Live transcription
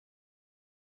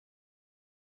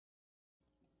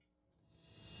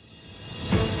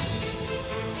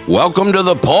Welcome to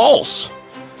The Pulse,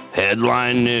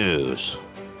 Headline News.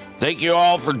 Thank you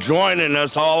all for joining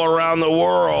us all around the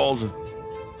world.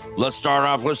 Let's start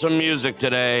off with some music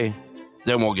today,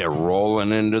 then we'll get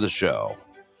rolling into the show.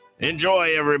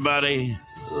 Enjoy, everybody.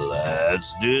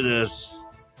 Let's do this.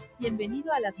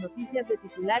 Bienvenido a las noticias de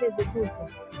titulares de Pulso.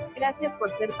 Gracias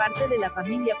por ser parte de la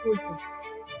familia Pulso.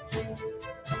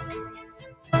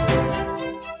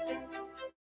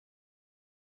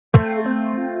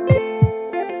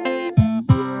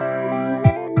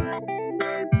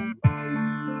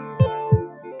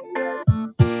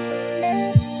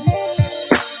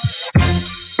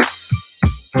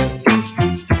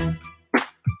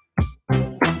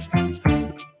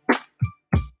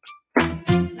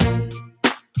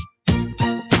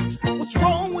 What's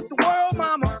wrong with the world,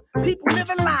 mama? People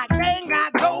living like they ain't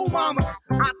got no mamas.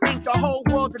 I think the whole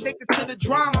world's addicted to the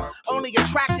drama, only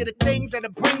attracted to things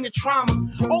that'll bring the trauma.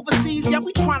 Overseas, yeah,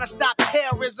 we trying to stop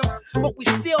terrorism, but we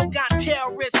still got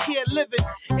terrorists here living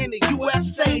in the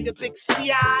USA, the big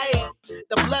CIA,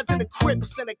 the Bloods and the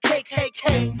Crips and the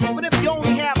KKK. But if you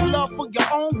only have love for your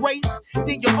own race,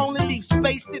 then you only leave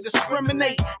space to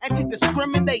discriminate, and to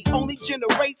discriminate only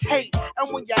generates hate.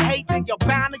 And when you hate, then you're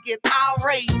bound to get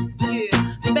irate.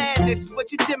 Yeah, madness is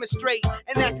what you demonstrate,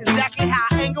 and that's exactly how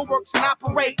anger works and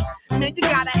operates. Man, you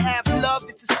gotta have love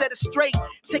just to set it straight.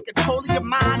 Take control of your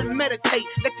mind and meditate.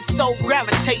 Let your soul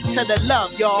gravitate to the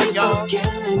love, y'all. People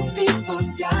killing, people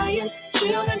dying,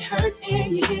 children hurt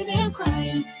and you hear them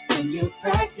crying. When you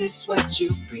practice what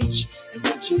you preach and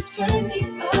what you turn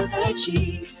the other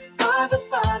cheek. Father,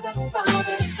 Father,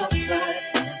 Father, help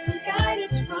us. Send some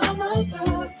guidance from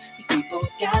above. These people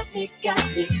got me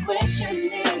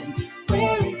questioning.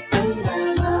 Where is the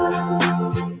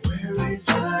love? Where is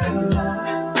the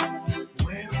love?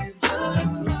 Where is the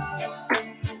love?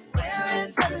 Where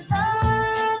is the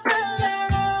love?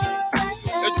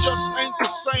 It just ain't the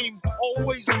same,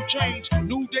 always in change.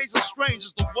 New days are strange,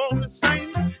 is the world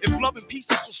insane? If love and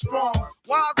peace is so strong,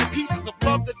 why are the pieces of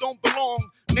love that don't belong?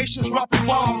 Nations dropping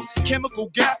bombs, chemical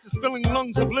gases filling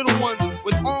lungs of little ones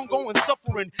with ongoing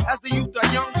suffering as the youth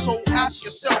are young. So ask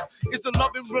yourself, is the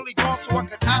loving really gone? So I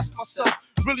could ask myself,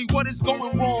 really what is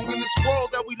going wrong in this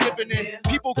world that we living in?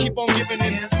 People keep on giving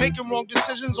in, making wrong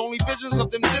decisions, only visions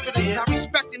of them dividends, not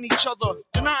respecting each other,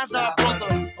 denying thy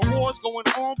brother. A war's going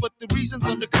on, but the reason's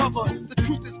undercover. The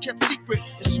truth is kept secret,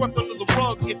 it's swept under the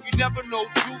rug. If you never know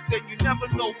truth, then you never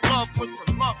know love. What's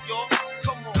the love, y'all?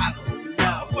 Come on, I don't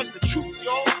know. What's the truth,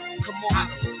 y'all? Come on, I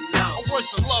don't know.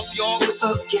 What's the love, y'all?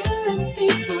 People killing,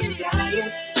 people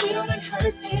dying, children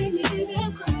hurt and you hear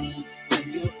them crying.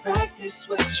 When you practice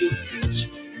what you preach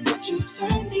and what you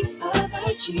turn the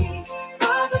other cheek.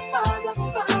 Father, Father,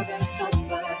 Father,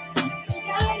 help us. Send some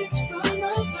guidance from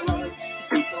above. These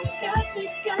people got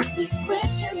me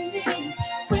questioning.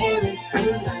 Where is the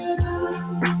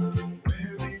love?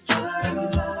 Where is the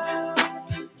love?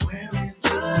 Where is the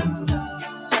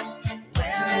love?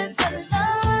 Where is the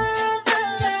love?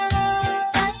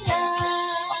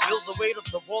 I feel the weight of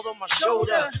the world on my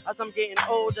shoulder. As I'm getting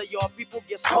older, your people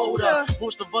get colder.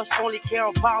 Most of us only care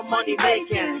about money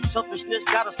making. Selfishness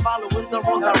got us following the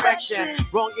wrong direction.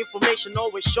 Wrong information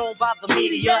always shown by the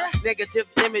media. Negative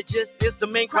images is the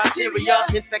main criteria.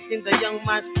 Infecting the young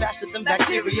minds faster than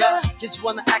bacteria. Kids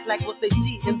wanna act like what they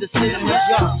see in the cinemas,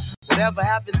 yeah. Whatever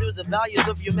happened to the values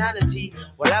of humanity?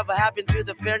 Whatever happened to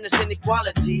the fairness and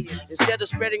equality? Instead of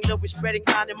spreading love, we're spreading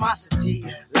animosity.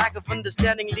 Lack of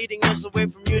understanding leading us away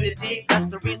from unity. That's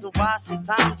the reason why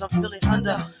sometimes I'm feeling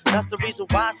under. That's the reason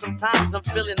why sometimes I'm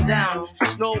feeling down.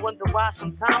 It's no wonder why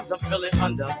sometimes I'm feeling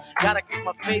under. Gotta keep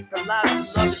my faith alive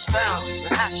till love is found.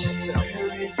 Now ask yourself,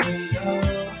 Where is the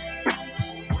love?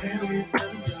 Where is the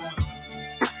love?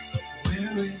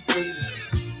 Where is the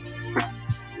love?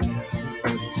 Where is the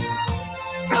love?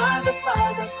 Father,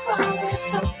 Father, Father,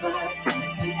 help us.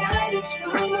 Send some guidance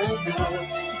from above.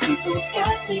 These people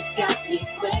got me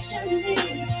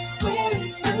questioning. Where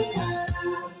is the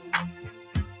love?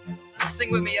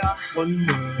 sing with me, y'all. One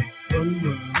word.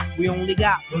 We only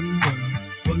got one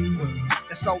word.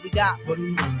 That's all we got.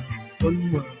 One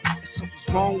word. There's something's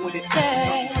wrong with it.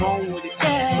 Something's wrong with it.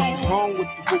 Something's wrong with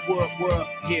the good word.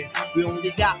 Yeah, we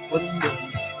only got one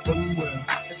word.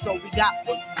 That's all we got.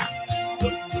 One word.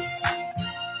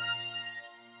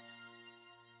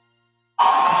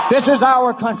 This is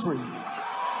our country.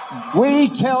 We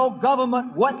tell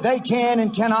government what they can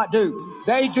and cannot do.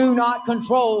 They do not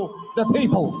control the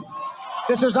people.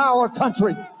 This is our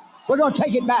country. We're going to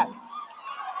take it back.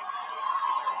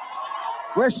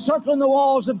 We're circling the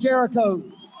walls of Jericho.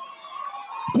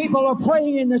 People are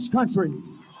praying in this country.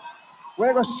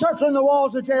 We're circling the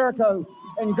walls of Jericho.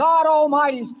 and God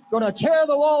Almighty's going to tear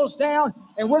the walls down,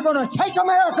 and we're going to take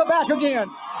America back again.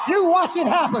 You watch it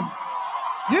happen.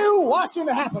 You watch it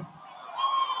happen.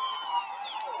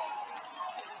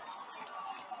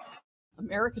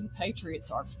 American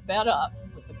patriots are fed up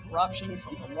with the corruption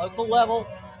from the local level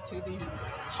to the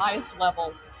highest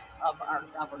level of our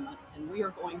government, and we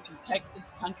are going to take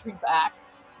this country back.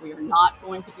 We are not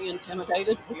going to be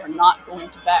intimidated. We are not going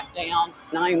to back down,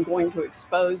 and I am going to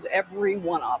expose every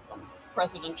one of them.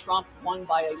 President Trump won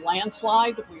by a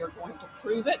landslide. We are going to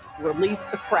prove it. Release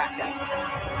the Kraken.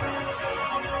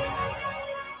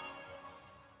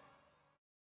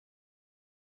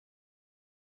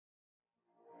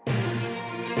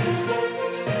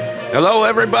 Hello,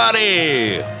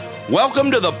 everybody.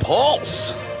 Welcome to the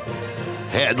Pulse.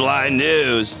 Headline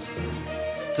news.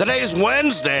 Today's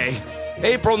Wednesday,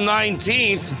 April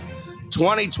 19th,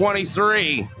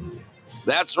 2023.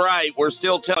 That's right. We're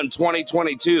still telling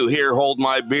 2022. Here, hold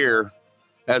my beer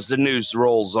as the news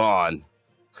rolls on.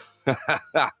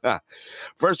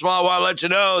 First of all, I want to let you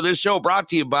know this show brought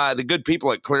to you by the good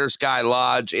people at Clear Sky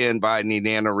Lodge and by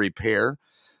Nenana Repair.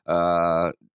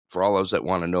 For all those that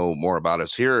want to know more about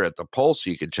us here at the Pulse,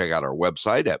 you can check out our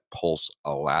website at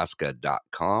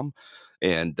pulsealaska.com.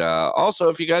 And also,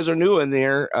 if you guys are new in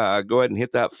there, go ahead and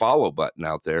hit that follow button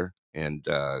out there and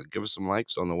give us some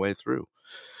likes on the way through.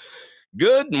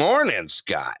 Good morning,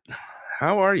 Scott.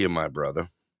 How are you, my brother?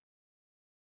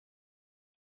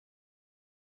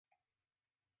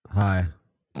 Hi.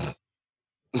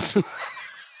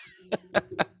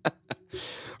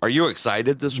 Are you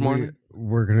excited this morning?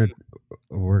 We're gonna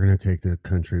take the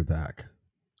country back.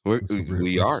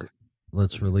 We are.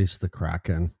 Let's release the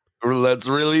Kraken. Let's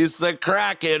release the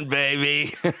Kraken,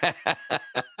 baby.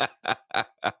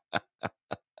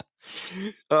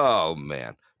 Oh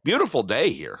man, beautiful day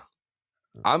here.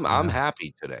 I'm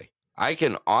happy today. I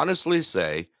can honestly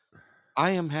say I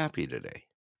am happy today.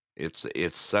 It's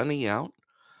sunny out.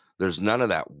 There's none of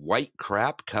that white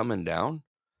crap coming down.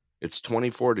 It's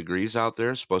 24 degrees out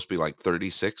there. It's supposed to be like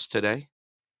 36 today.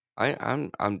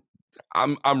 I'm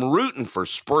rooting for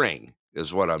spring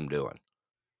is what I'm doing.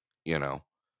 You know,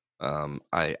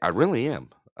 I really am.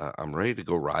 I'm ready to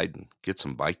go ride and get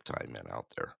some bike time in out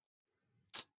there.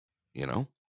 You know,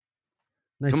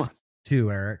 Nice come on, too,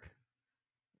 Eric.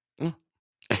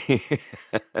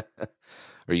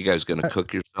 Are you guys going to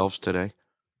cook yourselves today?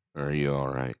 Or are you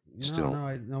all right?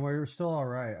 No, we're still all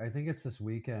right. I think it's this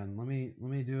weekend. Let me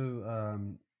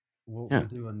do. We'll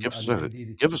do a give us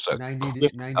 90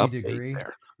 degree.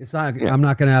 There. It's not. Yeah. I'm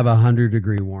not going to have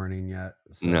 100-degree warning yet.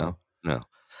 So. No.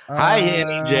 Hi,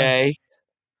 Hanny J.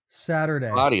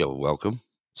 Saturday. Claudia, welcome.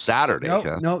 Saturday.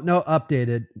 No,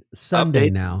 updated. Sunday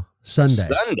now.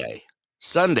 Sunday.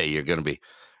 You're going to be.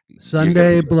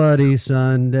 Sunday, bloody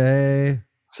Sunday.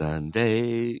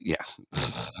 Sunday. Yeah.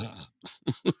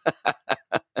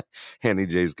 Hanny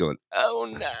J's going,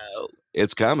 oh no.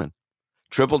 It's coming.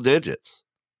 Triple digits.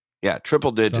 Yeah,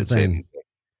 triple digits. Hanny J.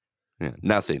 Yeah,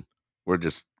 nothing. We're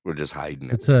just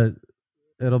hiding it.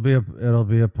 It'll be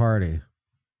a party.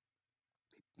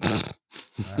 I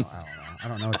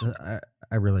don't know.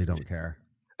 I really don't care.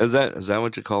 Is that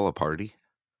what you call a party?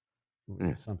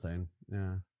 Yeah. Something.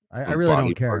 Yeah. I really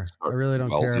don't care. I really don't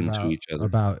care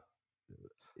about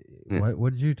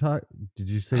what did you talk? Did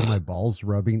you say my balls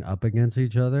rubbing up against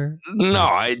each other? No,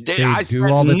 I did. They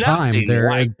do all the time.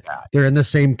 They're in the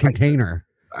same container.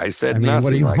 I said nothing.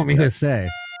 What do you want me to say?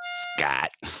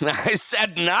 Scott, I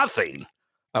said nothing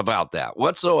about that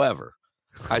whatsoever.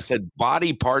 I said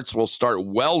body parts will start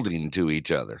welding to each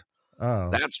other. Oh,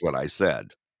 that's what I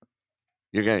said.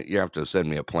 You have to send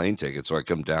me a plane ticket so I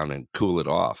come down and cool it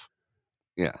off.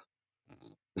 Yeah.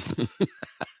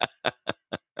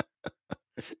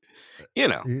 You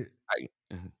know,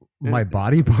 my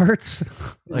body parts.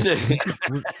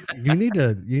 You need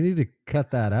to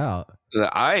cut that out.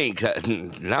 I ain't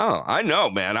cutting. No, I know,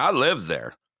 man. I live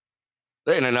there.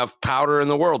 There ain't enough powder in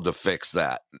the world to fix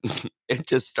that. It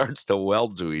just starts to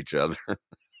weld to each other.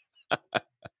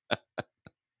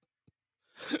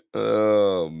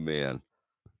 Oh man,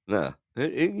 no,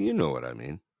 you know what I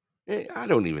mean. I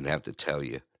don't even have to tell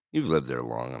you. You've lived there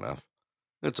long enough.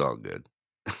 It's all good.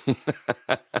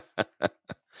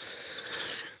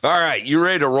 All right, you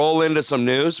ready to roll into some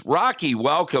news? Rocky,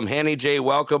 welcome. Hanny J,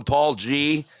 welcome. Paul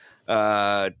G,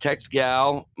 Tex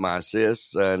Gal, my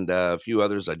sis, and a few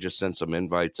others. I just sent some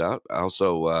invites out.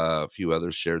 Also, a few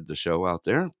others shared the show out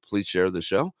there. Please share the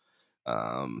show.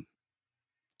 And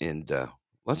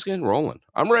let's get rolling.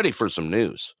 I'm ready for some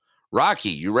news. Rocky,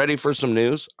 you ready for some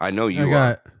news? I know you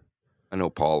are. I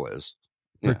know Paul is.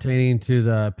 Pertaining to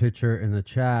the picture in the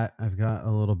chat, I've got a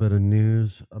little bit of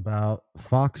news about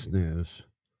Fox News.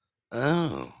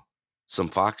 Oh, some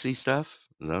Foxy stuff?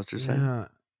 Is that what you're saying?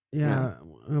 Yeah.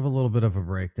 I have a little bit of a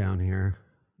breakdown here.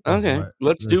 Okay,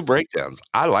 let's do breakdowns.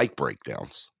 I like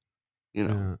breakdowns.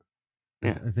 Yeah.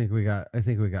 I think we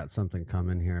got something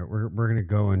coming here. We're gonna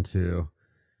go into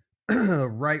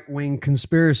right-wing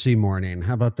conspiracy morning.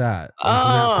 How about that?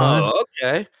 Oh,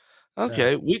 okay.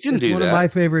 Okay, we can do that. It's one of my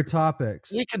favorite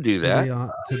topics. We can do that.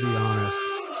 To be honest.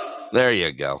 There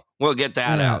you go. We'll get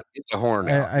that out. Get the horn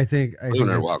out. I think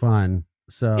it's fun.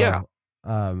 So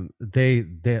they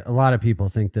a lot of people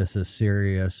think this is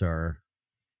serious or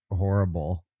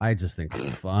horrible. I just think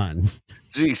it's fun.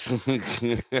 Jeez.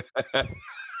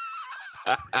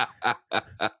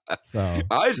 So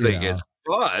I think it's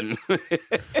fun.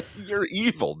 You're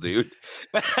evil, dude.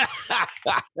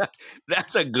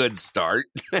 That's a good start.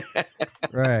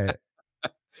 Right.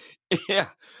 Yeah.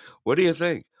 What do you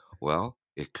think? Well,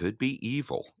 it could be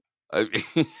evil.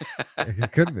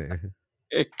 It could be.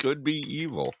 It could be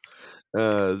evil.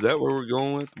 Is that where we're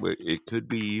going with? It could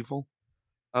be evil.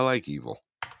 I like evil.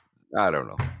 I don't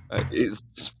know. It's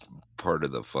just part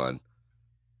of the fun.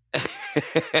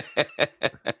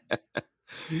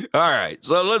 All right,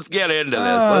 so let's get into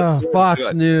this.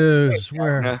 Fox News.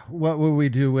 What would we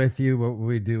do with you? What would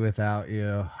we do without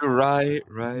you? Right.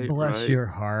 Bless your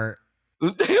heart.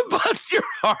 Bless your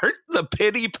heart. The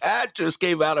pity pat just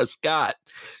came out of Scott.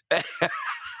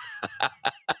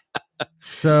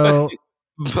 So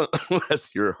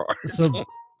bless your heart.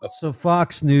 So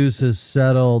Fox News has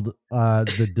settled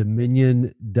the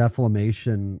Dominion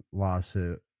defamation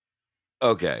lawsuit.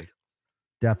 Okay.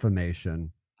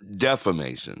 Defamation.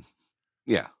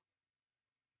 Yeah.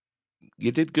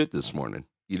 You did good this morning.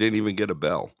 You didn't even get a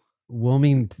bell.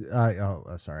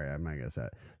 Sorry, I'm not gonna say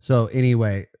that. So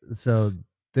anyway,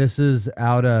 this is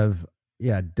out of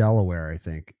Delaware, I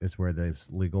think, is where this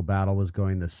legal battle was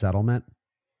going. The settlement.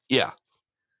 Yeah.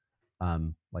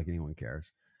 Like anyone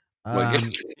cares.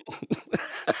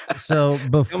 So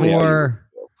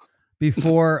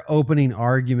before opening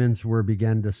arguments were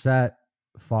began to set,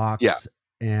 Fox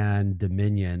and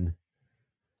Dominion,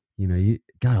 you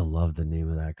gotta love the name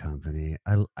of that company.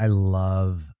 I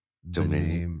love the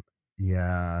name.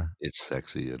 Yeah, it's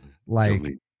sexy and like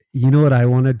what I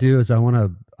want to do is I want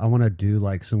to do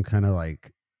like some kind of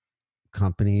like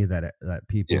company that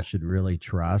people should really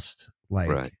trust,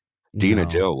 like Dina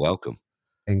Joe, welcome,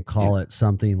 and call it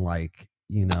something like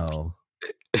the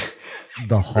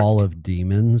Hall of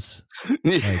Demons,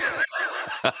 like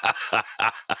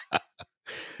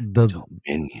the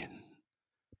Dominion.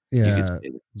 Yeah,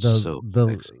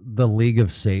 the League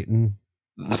of Satan,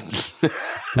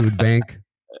 food bank.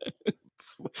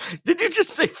 Did you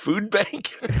just say food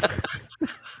bank?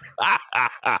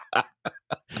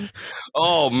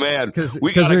 Oh man,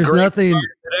 we got there's nothing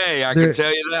today. I can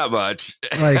tell you that much.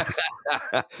 Like,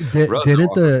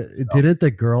 didn't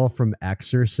the girl from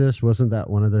Exorcist? Wasn't that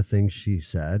one of the things she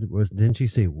said? Didn't she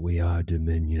say, "We are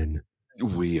Dominion"?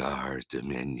 We are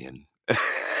Dominion.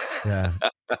 Yeah.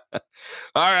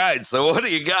 All right. So what do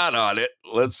you got on it?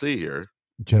 Let's see here.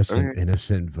 Just an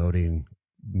innocent voting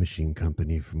machine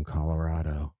company from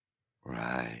Colorado.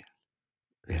 Right.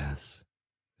 Yes.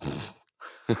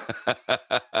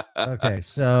 Okay.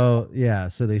 So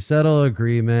they settle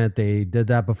agreement. They did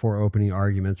that before opening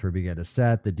arguments were began to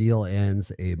set. The deal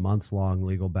ends a months-long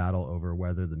legal battle over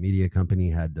whether the media company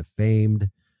had defamed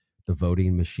the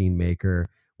voting machine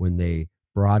maker when they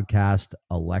broadcast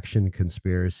election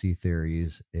conspiracy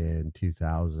theories in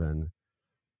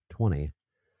 2020.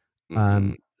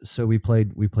 So we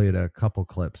played a couple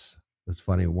clips. It's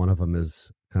funny. One of them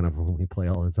is kind of one we play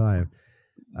all the time.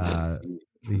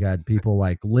 We had people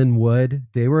like Lynn Wood.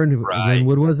 Lynn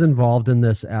Wood was involved in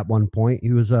this at one point.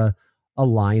 He was a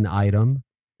line item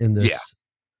in this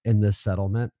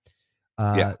settlement.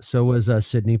 So was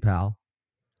Sidney Powell.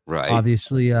 Right.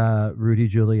 Obviously, Rudy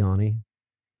Giuliani.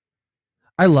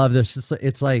 I love this.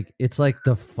 It's like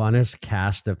the funnest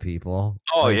cast of people.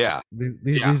 Oh, like, yeah.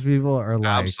 These people are like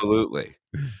absolutely.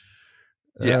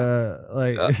 Yeah,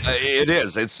 it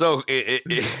is. It's so.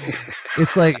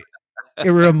 It's like it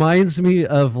reminds me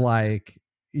of like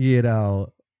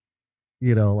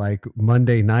like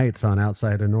Monday nights on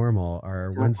Outside of Normal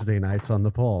or Wednesday nights on the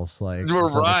Pulse. Like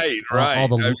right.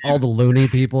 All the loony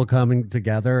people coming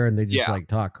together and they just like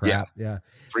talk crap. Yeah.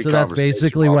 Free so that's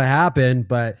basically what happened,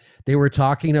 but they were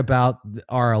talking about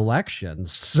our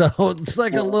elections. So it's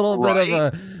like a little bit of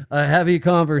a heavy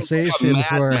conversation like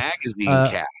for magazine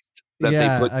cast that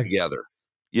they put together.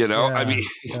 I mean,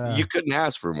 you couldn't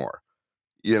ask for more,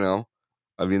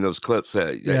 I mean, those clips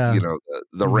that Yeah.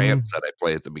 the rants that I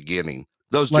play at the beginning.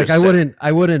 Those Like just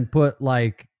I wouldn't put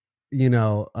like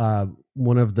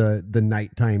one of the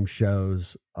nighttime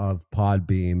shows of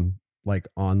Podbeam like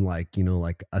on like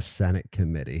like a Senate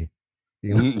committee.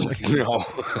 No.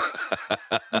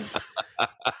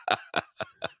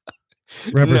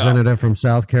 Representative from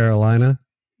South Carolina.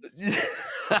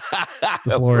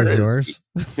 The floor is yours.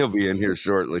 He'll be in here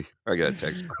shortly. I got a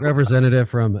text. Representative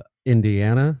from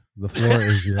Indiana. The floor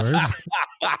is yours.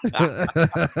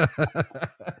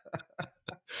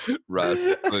 Russ,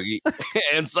 Boogie,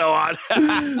 and so on.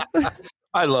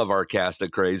 I love our cast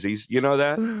of crazies. You know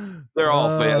that? They're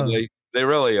all family. They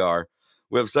really are.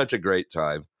 We have such a great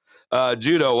time.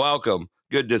 Judo, welcome.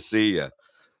 Good to see you.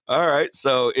 All right,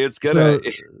 so it's gonna.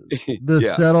 The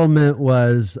settlement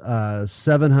was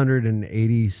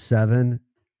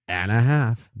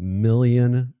 $787.5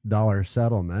 million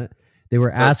settlement. They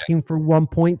were asking for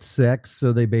 1.6,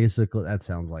 so they basically, that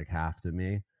sounds like half to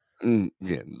me.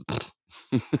 Yeah.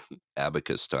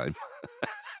 Abacus time.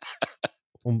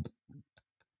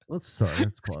 It's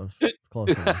close. It's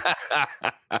close enough.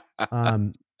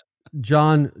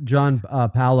 John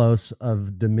Palos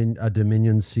of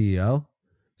Dominion CEO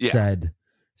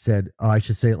said, oh, I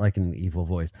should say it like in an evil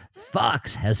voice.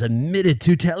 Fox has admitted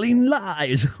to telling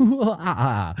lies. So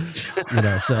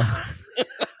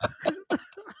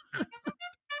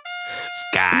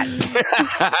Scott.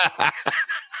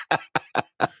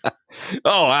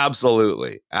 Oh,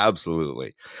 absolutely.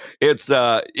 It's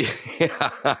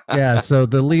yeah. So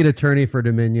the lead attorney for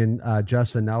Dominion,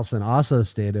 Justin Nelson, also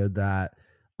stated that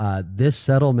this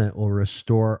settlement will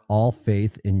restore all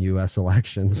faith in U.S.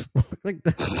 elections. Like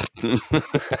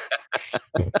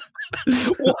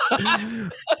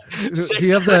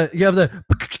you have the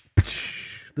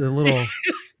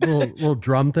little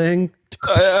drum thing.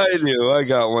 I do. I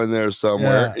got one there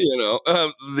somewhere. Yeah.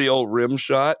 The old rim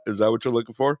shot. Is that what you're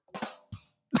looking for?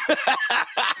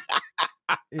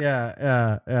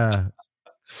 Yeah.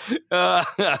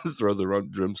 Throw the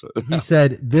drum shot. He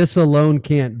said, this alone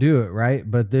can't do it, right?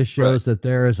 But this shows that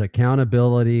there is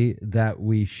accountability, that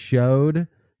we showed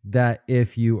that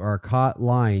if you are caught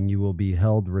lying, you will be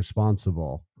held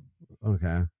responsible.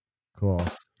 Okay, cool.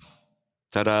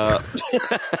 Ta-da.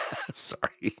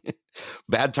 Sorry.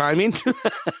 Bad timing.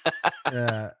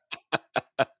 Yeah.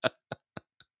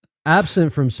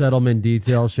 Absent from settlement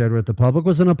details shared with the public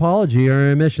was an apology or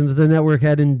an admission that the network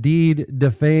had indeed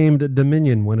defamed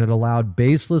Dominion when it allowed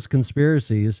baseless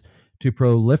conspiracies to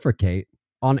proliferate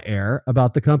on air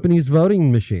about the company's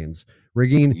voting machines,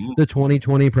 rigging the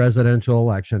 2020 presidential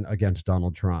election against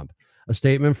Donald Trump. A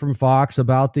statement from Fox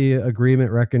about the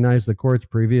agreement recognized the court's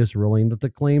previous ruling that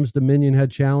the claims Dominion had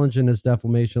challenged in its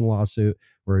defamation lawsuit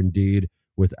were indeed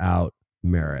without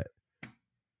merit.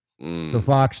 So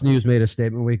Fox News made a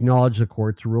statement. We acknowledge the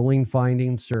court's ruling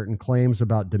finding certain claims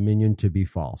about Dominion to be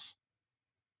false.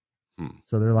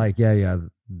 So they're like, yeah,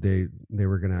 they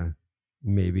were going to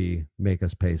maybe make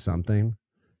us pay something.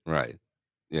 Right.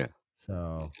 Yeah.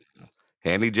 So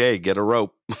Handy J, get a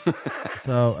rope.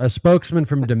 So a spokesman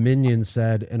from Dominion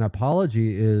said an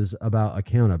apology is about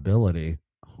accountability.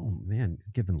 Oh man,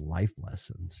 giving life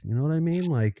lessons. You know what I mean?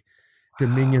 Like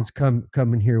Dominion's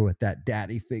coming here with that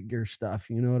daddy figure stuff.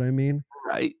 You know what I mean?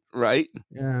 Right.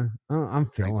 Yeah. Oh, I'm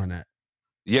feeling it.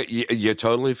 Yeah, you're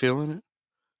totally feeling it?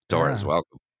 Dora's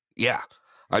welcome. Yeah.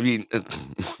 I mean.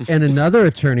 And another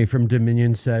attorney from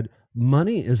Dominion said,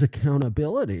 money is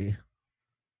accountability.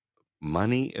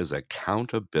 Money is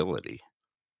accountability.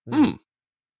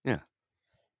 Yeah.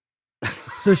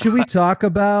 So should we talk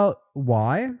about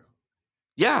why?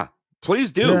 Yeah,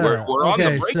 please do. Yeah. We're on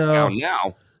the breakdown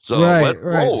now. So right.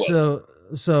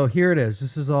 So here it is.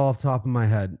 This is all off the top of my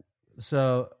head.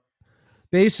 So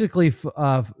basically,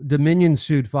 Dominion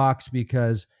sued Fox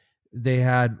because they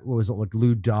had, what was it, like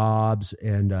Lou Dobbs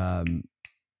and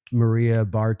Maria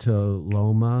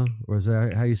Bartoloma. Was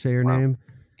that how you say her name?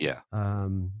 Yeah.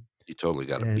 You totally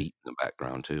got a beat in the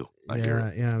background too. I hear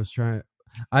it. Yeah, I was trying.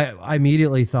 I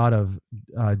immediately thought of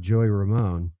Joey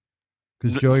Ramone,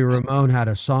 because Joey Ramone had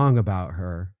a song about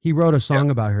her. He wrote a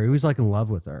song about her. He was like in love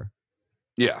with her.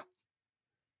 Yeah.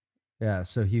 Yeah.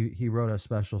 So he wrote a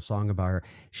special song about her.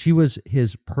 She was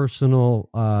his personal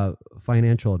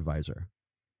financial advisor.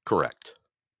 Correct.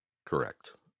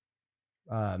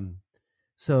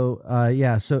 So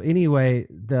anyway,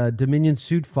 the Dominion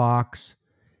sued Fox,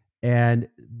 and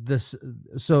this.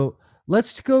 So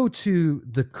let's go to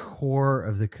the core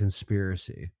of the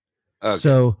conspiracy. Okay.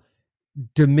 So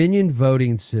Dominion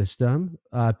voting system,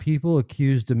 people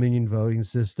accused Dominion voting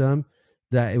system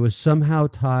that it was somehow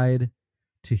tied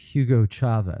to Hugo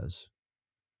Chavez.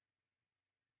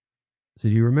 So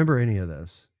do you remember any of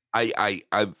this? I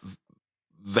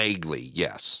vaguely,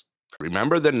 yes.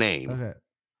 Remember the name. Okay.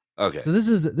 Okay. So this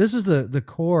is the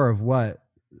core of what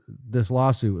this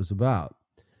lawsuit was about.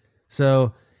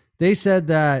 So they said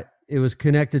that it was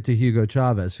connected to Hugo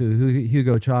Chavez, who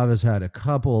Hugo Chavez had a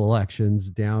couple elections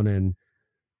down in,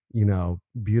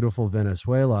 beautiful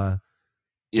Venezuela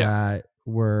that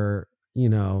were,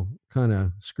 kind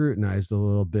of scrutinized a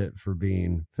little bit for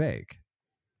being fake.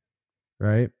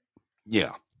 Right?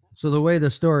 Yeah. So the way the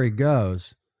story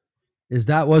goes is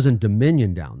that wasn't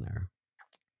Dominion down there,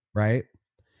 right?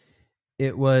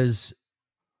 It was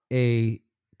a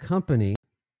company.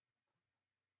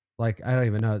 Like, I don't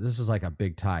even know. This is like a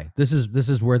big tie. This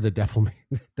is where the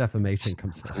defamation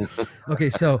comes in. Okay,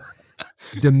 so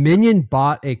Dominion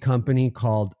bought a company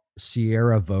called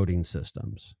Sierra Voting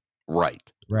Systems. Right.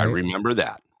 I remember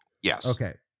that. Yes.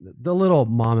 Okay. The little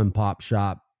mom and pop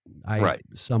shop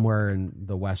somewhere in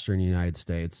the Western United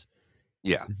States.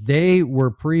 Yeah. They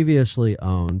were previously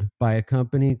owned by a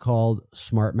company called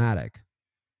Smartmatic.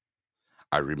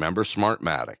 I remember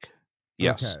Smartmatic.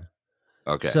 Yes.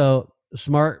 Okay. So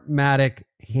Smartmatic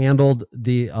handled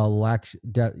the election.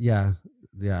 I'm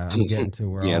getting to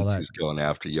where all that's going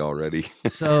after you already.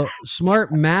 So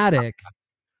Smartmatic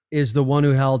is the one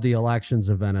who held the elections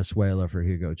of Venezuela for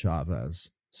Hugo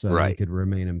Chavez, so he could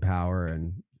remain in power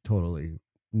and totally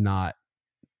not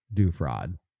do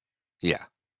fraud. Yeah,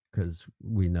 because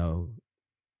we know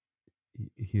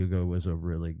Hugo was a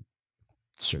really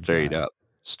straight up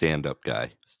stand-up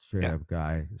guy. Straight up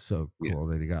guy. So cool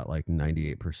that he got like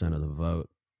 98% of the vote.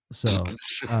 So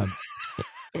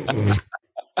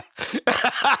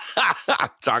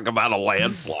talk about a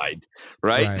landslide,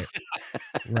 right?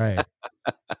 Right.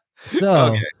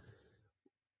 So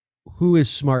who is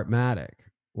Smartmatic?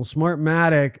 Well,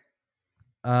 Smartmatic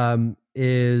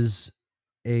is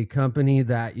a company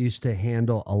that used to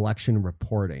handle election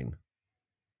reporting,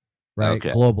 right?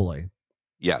 Globally.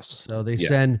 Yes. So they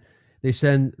send,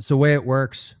 so the way it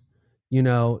works, you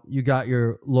got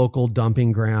your local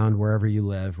dumping ground wherever you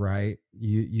live, right?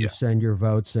 You send your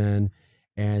votes in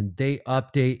and they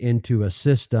update into a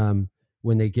system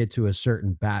when they get to a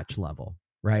certain batch level,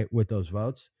 right? With those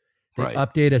votes, they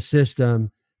update a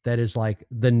system that is like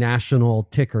the national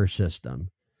ticker system.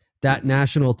 That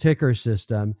national ticker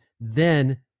system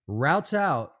then routes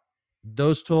out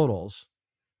those totals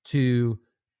to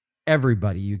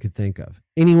everybody you could think of,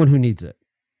 anyone who needs it.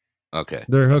 Okay.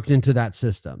 They're hooked into that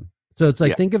system. So it's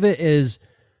like, think of it as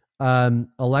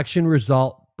election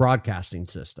result broadcasting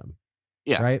system.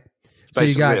 Yeah. Right. So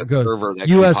you got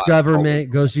U.S.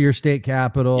 government goes to your state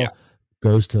capital,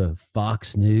 goes to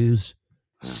Fox News,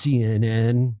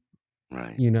 CNN,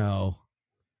 right.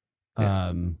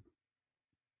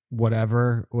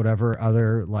 Whatever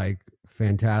other like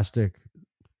fantastic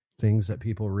things that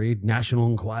people read, National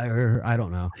Enquirer, I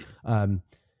don't know.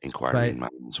 Inquiring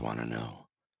minds want to know.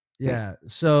 Yeah.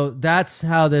 So that's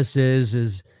how this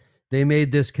is they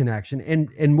made this connection.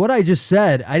 And what I just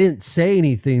said, I didn't say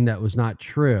anything that was not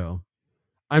true.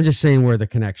 I'm just saying where the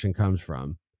connection comes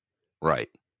from. Right.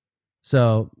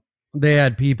 So they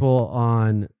had people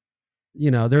on,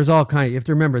 there's all you have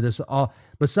to remember this all,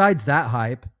 besides that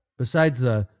hype, besides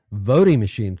the voting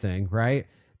machine thing, right?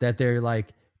 That they're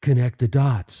like, connect the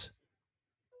dots.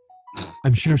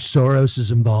 I'm sure Soros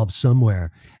is involved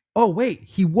somewhere. Oh, wait,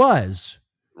 he was.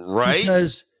 Right.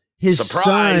 Because his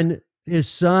son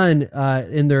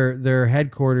in their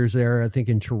headquarters there, I think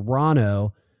in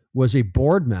Toronto, was a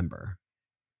board member.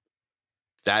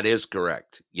 That is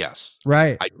correct. Yes.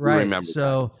 Right. I remember.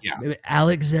 So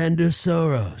Alexander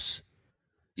Soros.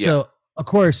 Yeah. So of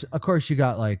course you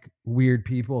got like weird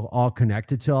people all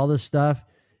connected to all this stuff.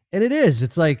 And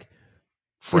it's like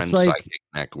Friend Psychic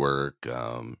Network,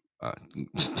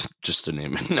 just to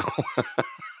name it. No.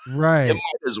 Right. It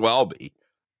might as well be,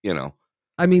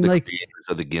 I mean, the like creators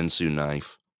of the Ginsu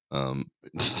knife.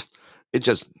 It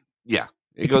just,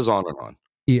 it goes on and on.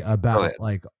 About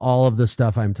like all of the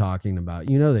stuff I'm talking about.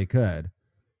 They could.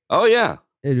 Oh yeah.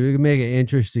 It would make an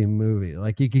interesting movie.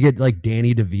 Like you could get like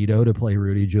Danny DeVito to play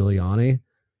Rudy Giuliani.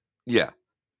 Yeah.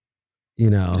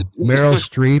 Meryl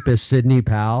Streep as Sidney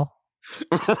Powell.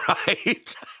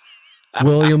 Right.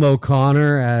 William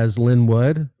O'Connor as Lynn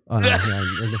Wood. Oh no.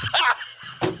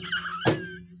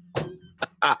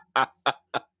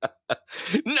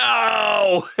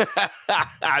 No.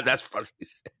 That's funny.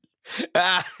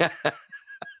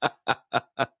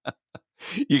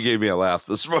 You gave me a laugh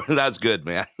this morning. That's good,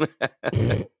 man.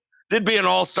 It'd be an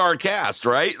all-star cast,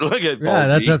 right? Look at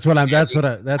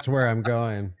that's where I'm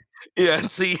going. Yeah,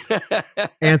 see.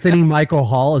 Anthony Michael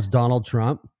Hall as Donald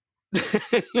Trump.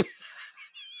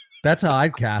 That's how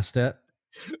I'd cast it.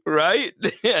 Right?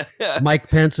 Mike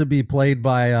Pence would be played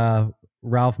by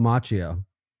Ralph Macchio.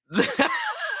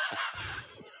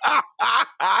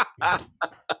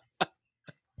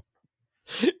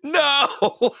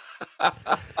 No.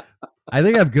 I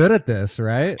think I'm good at this,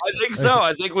 right? I think so.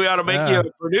 I think we ought to make you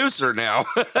a producer now.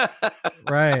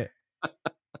 Right.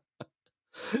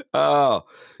 Oh.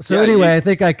 So anyway, I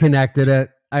think I connected it.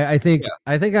 I think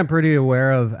I'm pretty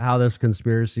aware of how this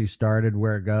conspiracy started,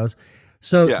 where it goes.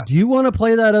 So do you want to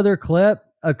play that other clip?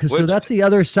 Because so that's the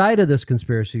other side of this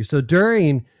conspiracy. So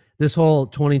during this whole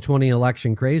 2020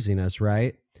 election craziness,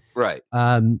 right? Right.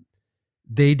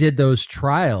 They did those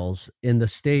trials in the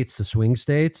states, the swing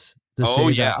states.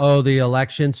 The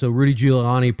election. So Rudy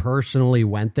Giuliani personally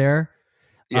went there.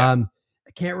 Yeah. I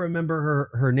can't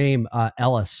remember her name.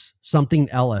 Ellis, something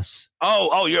Ellis.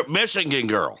 Oh, you're Michigan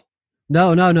girl.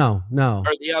 No. Or the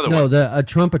other one. No, a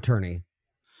Trump attorney.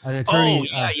 An attorney.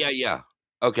 Oh, yeah.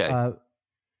 Okay.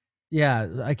 Yeah,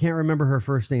 I can't remember her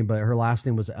first name, but her last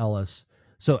name was Ellis.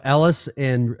 So Ellis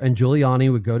and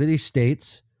Giuliani would go to these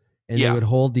states and they would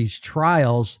hold these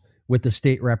trials with the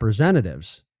state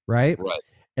representatives, right? Right.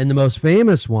 And the most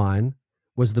famous one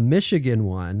was the Michigan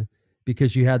one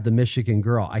because you had the Michigan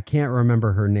girl. I can't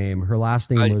remember her name. Her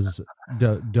last name was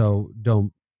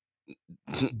Damone,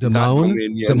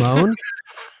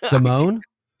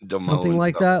 something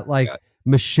like that, like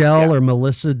Michelle or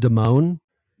Melissa Damone.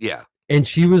 Yeah. And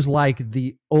she was like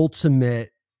the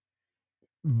ultimate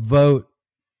vote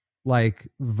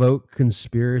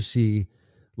conspiracy,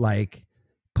 like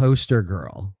poster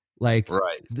girl. Like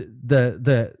right.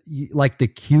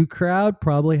 the Q crowd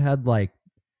probably had like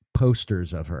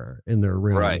posters of her in their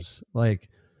rooms. Right. Like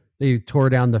they tore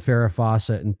down the Farrah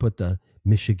Fawcett and put the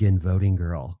Michigan voting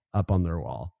girl up on their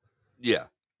wall. Yeah.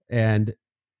 And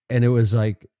it was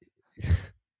like,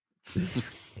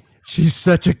 she's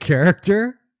such a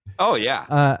character. Oh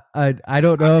yeah. I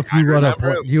don't know if you want to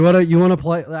play. You want to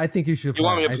play. I think you should. You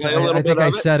want me to play a little bit? I think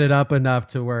I set it up enough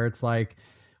to where it's like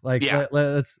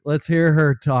let's hear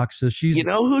her talk. So she's. You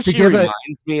know who she reminds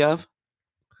me of?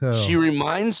 Who? She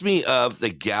reminds me of the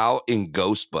gal in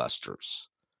Ghostbusters.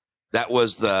 That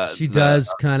was She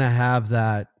does kind of have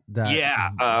that that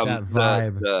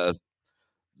vibe.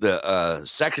 The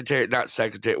secretary, not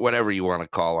secretary, whatever you want to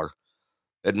call her,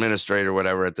 administrator,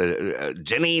 whatever, at the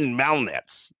Janine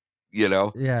Melnitz. You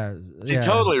know, she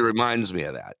totally reminds me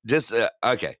of that. Just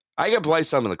okay, I can play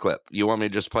some of the clip. You want me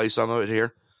to just play some of it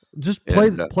here? Just play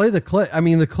the clip. I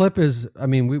mean, the clip is. I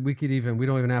mean, we could even. We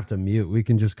don't even have to mute. We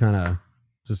can just kind of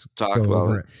just talk go about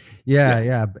over it.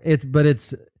 Yeah.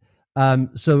 It's.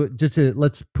 So just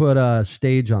let's put a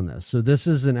stage on this. So this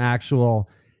is an actual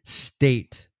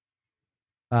state.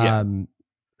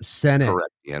 Senate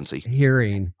correct, Yancy.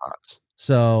 Hearing.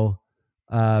 So.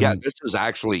 This is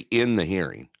actually in the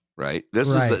hearing. Right. This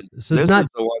is the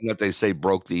one that they say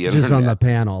broke the internet. Just on the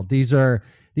panel. These are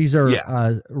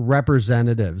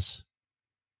representatives,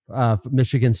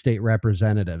 Michigan State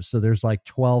representatives. So there's like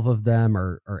 12 of them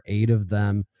or 8 of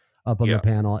them up on the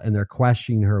panel, and they're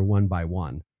questioning her one by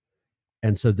one.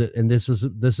 And so this was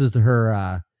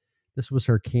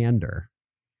her candor,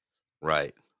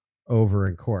 right, over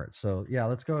in court. So yeah,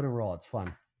 let's go ahead and roll. It's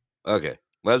fun. Okay,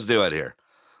 let's do it here.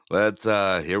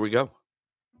 Here we go.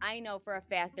 I know for a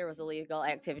fact there was illegal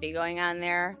activity going on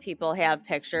there. People have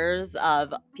pictures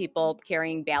of people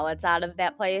carrying ballots out of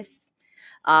that place.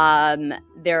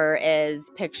 There is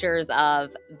pictures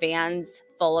of vans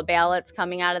full of ballots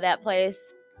coming out of that place.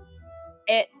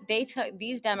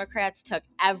 These Democrats took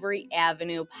every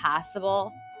avenue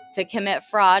possible to commit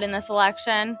fraud in this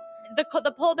election. The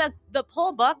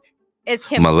poll book is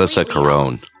completely Melissa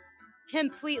Carone.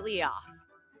 Completely off.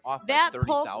 Off that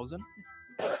 30,000?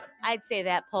 I'd say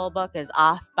that poll book is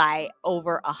off by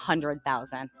over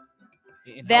 100,000.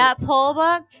 That poll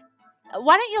book.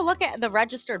 Why don't you look at the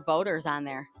registered voters on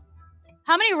there?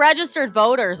 How many registered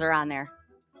voters are on there?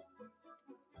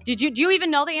 Do you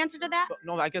even know the answer to that?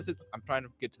 No, I guess I'm trying to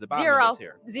get to the bottom of this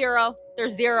here. Zero.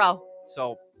 There's 0.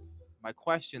 So my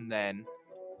question then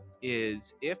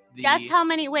is guess how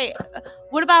many? Wait,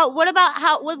 what about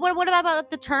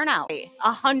the turnout?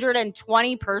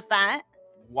 120%.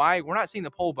 Why we're not seeing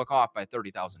the poll book off by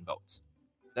 30,000 votes?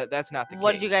 That's not the case.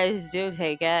 What did you guys do?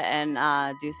 Take it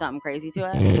and do something crazy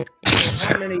to it?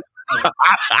 How many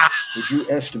would you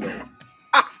estimate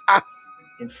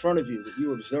in front of you that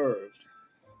you observed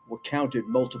were counted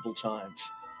multiple times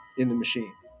in the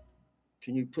machine?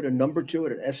 Can you put a number to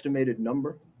it, an estimated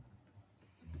number?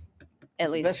 At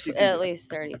least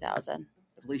 30,000.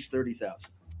 At least 30,000.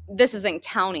 This isn't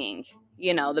counting,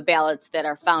 the ballots that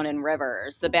are found in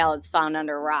rivers, the ballots found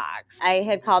under rocks. I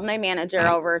had called my manager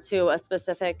over to a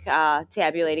specific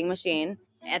tabulating machine.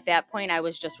 At that point, I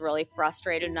was just really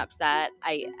frustrated and upset.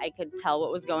 I could tell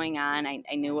what was going on.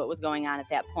 I knew what was going on at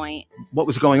that point. What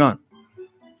was going on?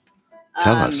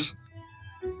 Tell us.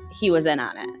 He was in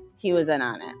on it. He was in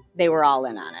on it. They were all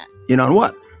in on it. In on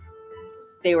what?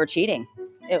 They were cheating.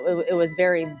 It was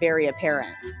very, very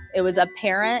apparent. It was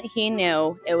apparent he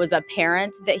knew. It was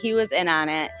apparent that he was in on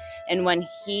it. And when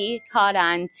he caught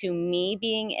on to me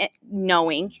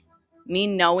knowing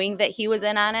that he was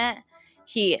in on it,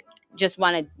 he just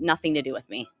wanted nothing to do with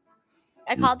me.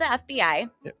 I called the FBI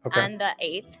on the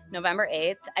 8th, November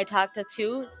 8th. I talked to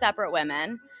 2 separate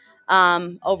women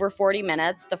over 40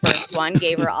 minutes. The first one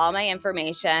gave her all my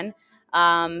information.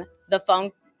 The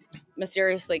phone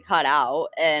mysteriously cut out,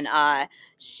 and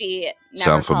she never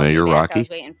Sound familiar, called me back. Rocky? I was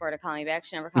waiting for her to call me back.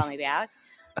 She never called me back.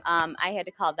 I had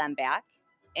to call them back,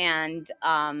 and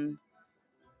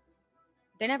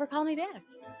they never called me back.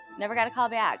 Never got a call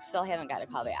back. Still haven't got a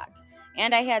call back.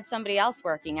 And I had somebody else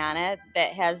working on it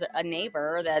that has a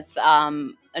neighbor that's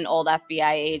an old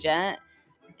FBI agent,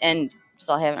 and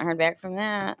still haven't heard back from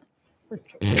that.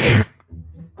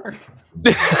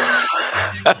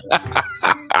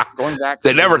 Going back,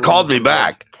 They never called me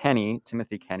back.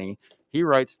 Timothy Kenny, he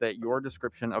writes that your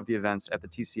description of the events at the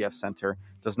TCF Center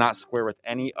does not square with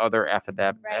any other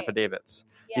affidavits.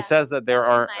 Yeah. He says that there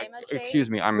are. My mistake. Excuse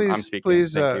me, I'm speaking.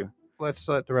 Please, Thank you. let's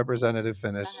let the representative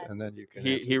finish, and then you can.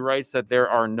 He writes that there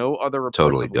are no other reports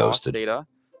Totally of lost ghosted. data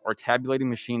or tabulating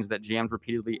machines that jammed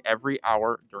repeatedly every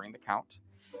hour during the count.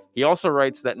 He also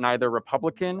writes that neither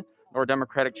Republican nor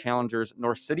Democratic challengers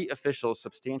nor city officials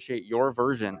substantiate your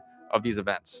version of these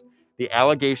events. The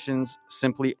allegations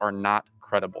simply are not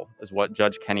credible, is what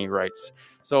Judge Kenny writes.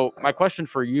 So my question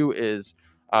for you is,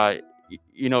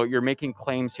 you're making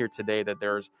claims here today that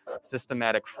there's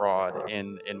systematic fraud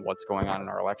in what's going on in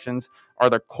our elections. Are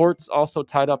the courts also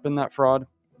tied up in that fraud?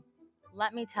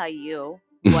 Let me tell you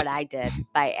what I did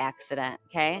by accident,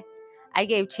 okay? I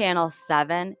gave Channel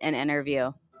 7 an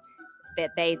interview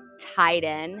that they tied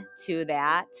in to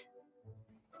that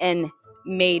and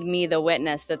made me the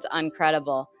witness that's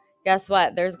uncredible. Guess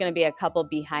what? There's going to be a couple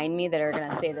behind me that are going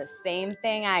to say the same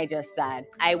thing I just said.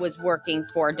 I was working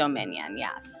for Dominion,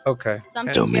 yes. Okay.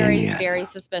 Something very, very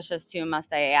suspicious too,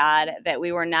 must I add, that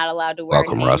we were not allowed to wear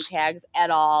name tags at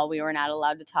all. We were not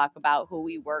allowed to talk about who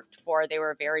we worked for. They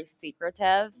were very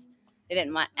secretive. They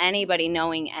didn't want anybody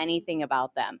knowing anything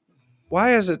about them.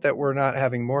 Why is it that we're not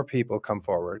having more people come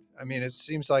forward? I mean, it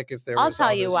seems like if there was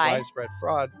all this widespread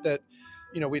fraud, that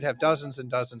we'd have dozens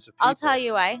and dozens of people. I'll tell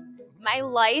you why. My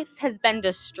life has been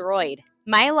destroyed.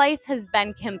 My life has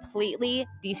been completely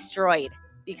destroyed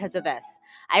because of this.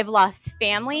 I've lost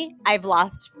family. I've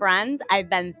lost friends. I've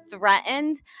been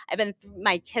threatened.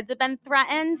 My kids have been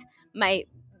threatened.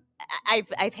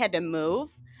 I've had to move.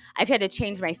 I've had to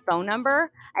change my phone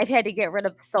number. I've had to get rid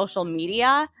of social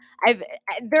media.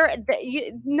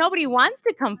 Nobody wants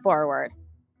to come forward.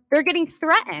 They're getting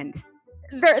threatened.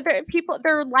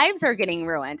 Their lives are getting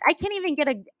ruined. I can't even get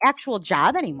an actual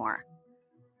job anymore.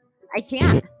 I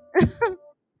can't.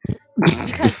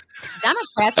 Because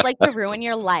Democrats like to ruin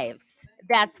your lives.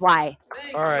 That's why.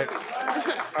 All right.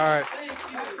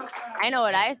 I know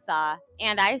what I saw,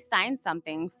 and I signed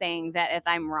something saying that if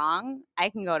I'm wrong, I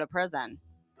can go to prison.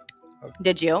 Okay.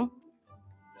 Did you?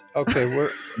 Okay,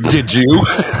 Did you?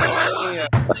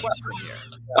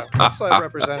 Let's let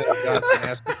Representative Johnson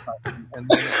ask a question, and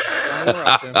then don't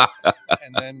interrupt him.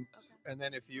 And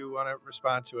then if you want to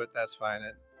respond to it, that's fine.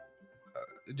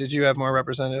 Did you have more,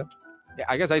 Representative? Yeah,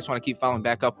 I guess I just want to keep following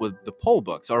back up with the poll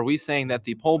book. So are we saying that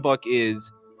the poll book is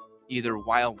either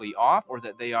wildly off or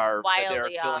that they are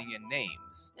filling in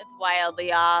names? It's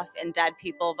wildly off, and dead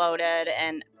people voted,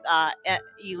 and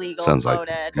illegals Sounds like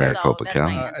voted. Maricopa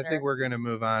County. I think we're going to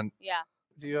move on. Yeah.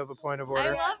 Do you have a point of order?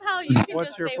 I love how you can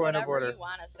What's just your say point of whatever order? you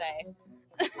want to say.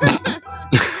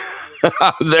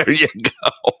 There you go.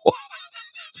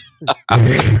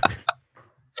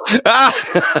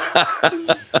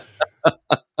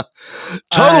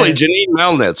 Totally Janine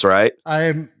Melnitz, right?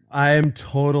 I am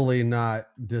totally not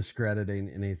discrediting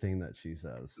anything that she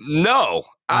says. No,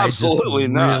 absolutely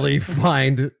not. I really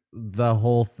find the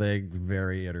whole thing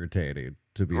very entertaining,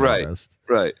 to be honest.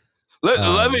 Right.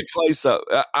 Let me play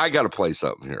something. I got to play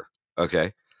something here.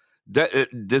 Okay.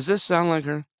 Does this sound like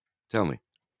her? Tell me.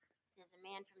 There's a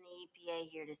man from the EPA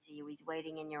here to see you. He's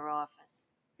waiting in your office.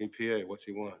 EPA, what's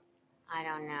he want? I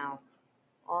don't know.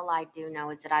 All I do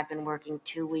know is that I've been working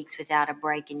 2 weeks without a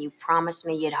break, and you promised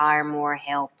me you'd hire more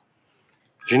help.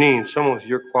 Janine, someone with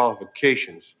your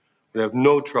qualifications You'd have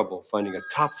no trouble finding a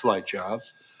top-flight job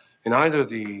in either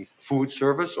the food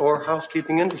service or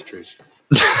housekeeping industries.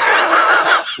 You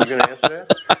gonna answer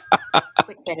that?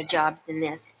 Quick better jobs than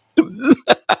this.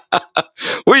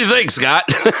 What do you think, Scott?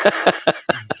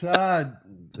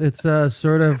 It's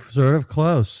sort of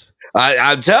close.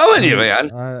 I'm telling you,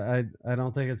 man. I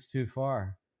don't think it's too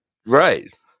far. Right.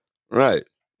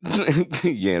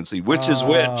 Yancey, which is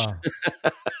which?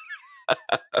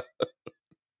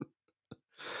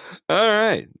 All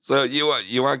right. So you want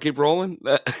to keep rolling?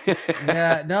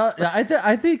 Yeah. No.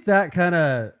 I think that kind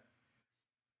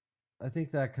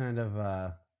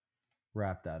of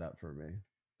wrapped that up for me.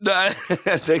 I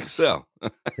think so.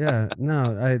 Yeah.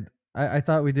 No. I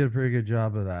thought we did a pretty good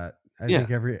job of that. I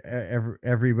think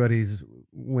everybody's,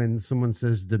 when someone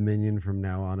says Dominion from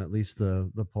now on, at least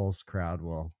the Pulse crowd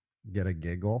will get a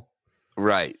giggle.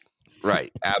 Right.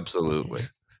 Absolutely.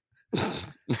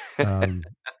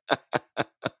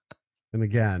 And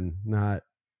again, not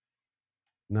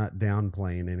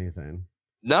downplaying anything.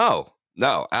 No,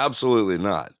 absolutely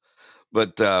not.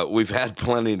 But we've had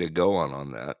plenty to go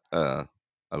on that. I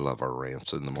love our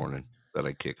rants in the morning that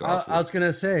I kick off. I was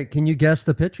gonna say, can you guess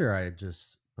the picture I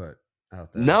just put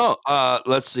out there? No.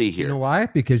 Let's see here. You know why?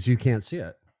 Because you can't see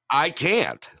it. I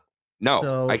can't. No.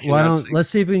 So I let's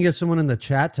see if we can get someone in the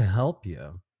chat to help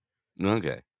you.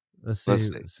 Okay. Let's see.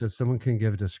 So someone can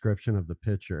give a description of the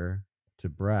picture to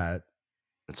Brett.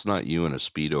 It's not you in a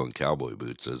Speedo and cowboy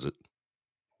boots, is it?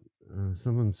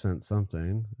 Someone sent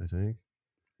something, I think.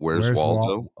 Where's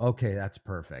Waldo? Okay, that's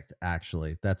perfect.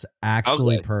 Actually, that's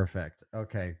actually perfect.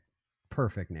 Okay,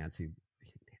 perfect, Nancy.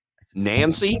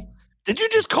 Nancy? Did you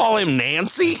just call him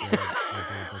Nancy?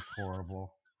 That's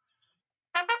horrible.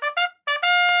 I'm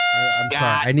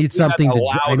sorry. I need something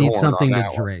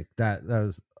to drink. That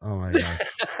was, oh my god.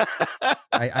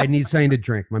 I need something to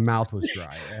drink. My mouth was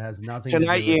dry. It has nothing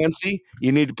tonight, to do with Yancey.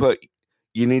 You need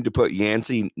to put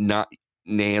Yancey, not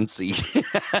Nancy.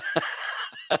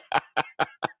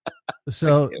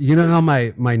 So you know how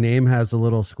my name has a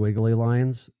little squiggly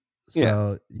lines?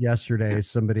 So yesterday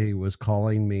somebody was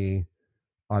calling me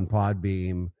on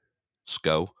Podbeam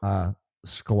Scot.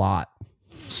 Sclot.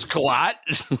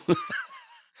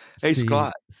 Hey,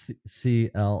 Scott.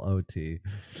 CLOT.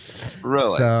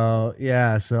 Really?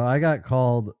 So I got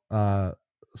called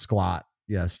Sclot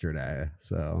yesterday.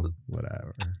 So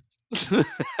whatever.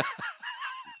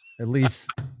 At least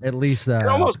it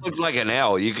almost looks like an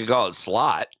L. You could call it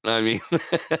slot. I mean,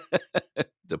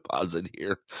 deposit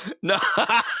here. No,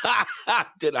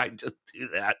 did I just do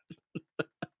that?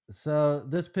 So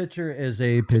this picture is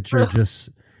a picture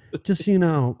just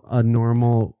a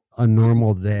normal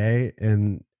day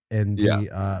and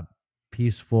the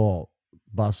peaceful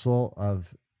bustle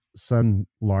of some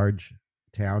large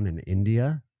town in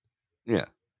India. Yeah.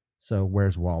 So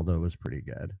Where's Waldo was pretty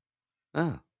good.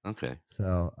 Oh, okay.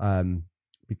 So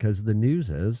because the news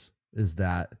is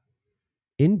that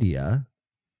India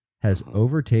has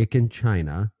overtaken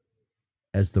China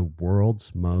as the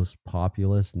world's most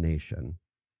populous nation.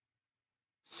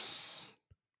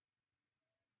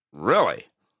 Really?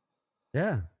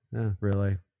 Yeah,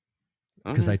 really.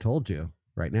 Because I told you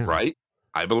right now. Right?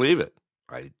 I believe it.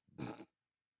 I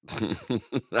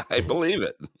believe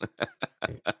it.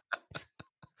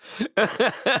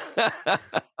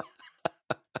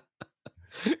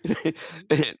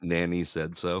 Nanny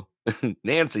said so.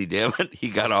 Nancy, damn it, he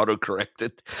got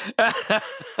auto-corrected.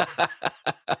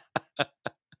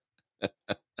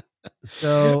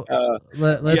 So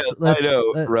let's I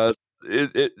know, Russ.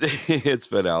 It's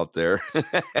been out there.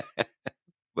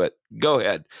 But go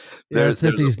ahead. Let's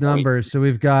hit these numbers. So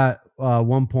we've got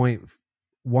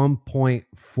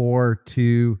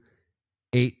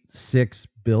 1.4286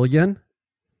 billion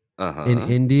in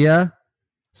India.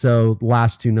 So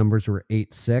last two numbers were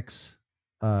 86.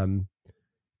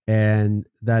 And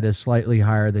that is slightly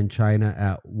higher than China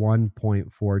at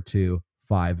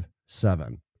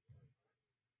 1.4257.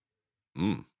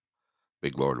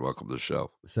 Big Lord, welcome to the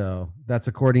show. So that's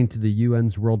according to the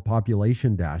UN's World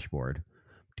Population Dashboard.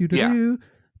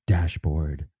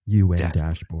 Dashboard. UN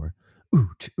dashboard. Ooh.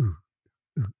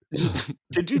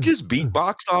 Did you just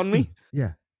beatbox on me?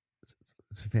 Yeah.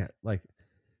 It's like,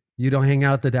 you don't hang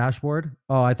out at the dashboard?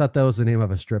 Oh, I thought that was the name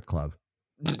of a strip club.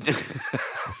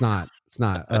 It's not.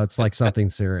 It's like something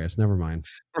serious. Never mind.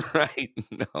 Right.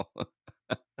 No,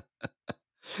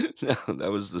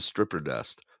 that was the stripper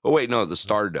dust. Oh, wait, no, the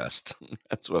Stardust.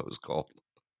 That's what it was called.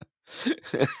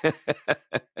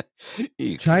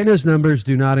 China's numbers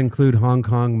do not include Hong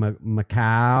Kong,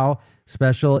 Macau,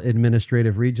 special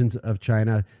administrative regions of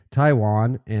China,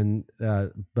 Taiwan, and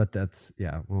but that's we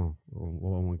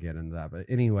won't get into that. But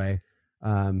anyway,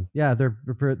 Yeah,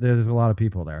 there's a lot of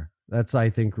people there. That's, I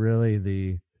think, really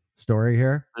the story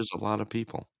here. There's a lot of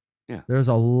people. Yeah. There's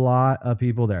a lot of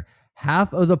people there.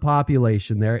 Half of the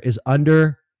population there is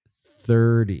under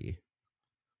 30.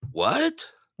 What?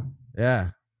 Yeah.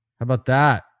 How about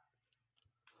that?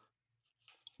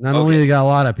 Not only they got a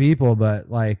lot of people, but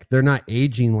like they're not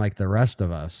aging like the rest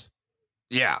of us.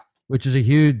 Yeah. Which is a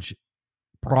huge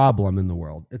problem in the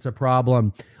world. It's a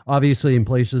problem, obviously, in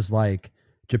places like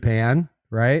Japan,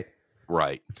 right?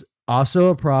 Right. It's also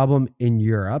a problem in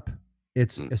Europe.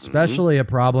 It's especially a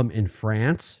problem in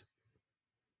France.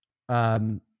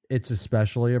 It's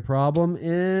especially a problem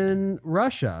in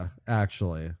Russia,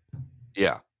 actually.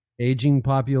 Yeah. Aging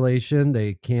population.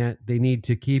 They need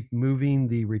to keep moving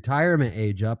the retirement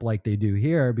age up like they do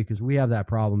here, because we have that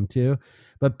problem too.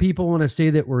 But people want to say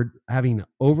that we're having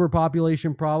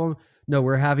overpopulation problem. No,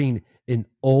 we're having an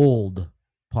old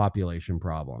population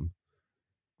problem.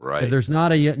 Right. There's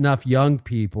not enough young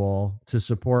people to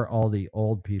support all the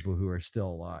old people who are still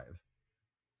alive.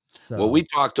 So, well, we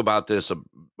talked about this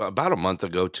about a month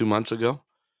ago, 2 months ago.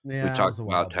 Yeah, we talked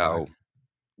about how,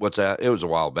 what's that? It was a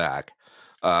while back.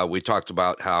 We talked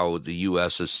about how the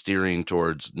U.S. is steering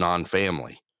towards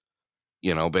non-family.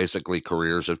 Basically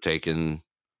careers have taken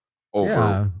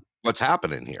over what's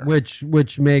happening here.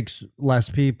 Which makes less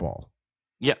people.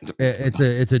 Yeah.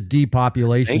 It's a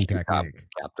depopulation technique.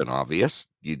 Captain Obvious.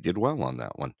 You did well on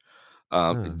that one.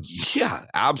 Yeah,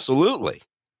 absolutely.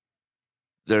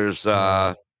 There's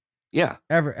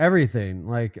everything.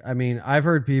 Like, I mean, I've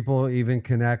heard people even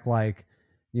connect like,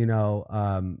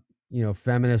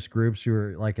 feminist groups who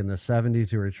are like in the 70s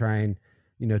who were trying,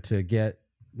 to get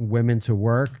women to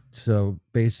work. So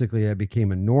basically that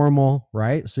became a normal,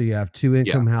 right? So you have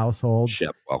 2-income households.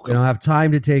 Ship, you don't have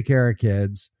time to take care of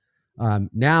kids.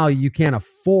 Now you can't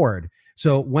afford.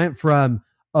 So it went from,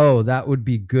 that would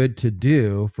be good to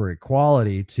do for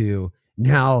equality, to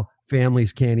now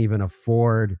families can't even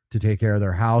afford to take care of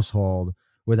their household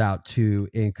without 2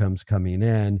 incomes coming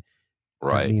in.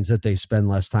 Right. That means that they spend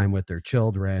less time with their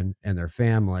children and their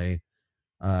family.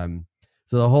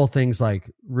 So the whole thing's like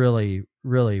really,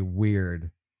 really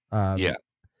weird. And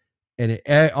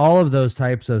all of those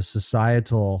types of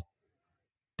societal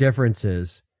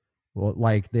differences, well,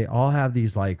 like they all have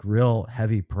these like real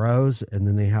heavy pros, and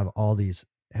then they have all these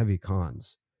heavy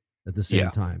cons at the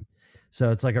same time.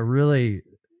 So it's like a really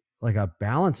like a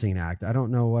balancing act. I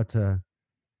don't know what to.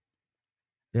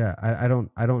 Yeah, I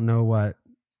don't know what.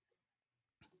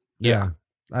 Yeah,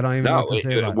 I don't even know what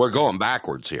to say about we're going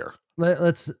backwards here.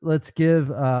 Let's give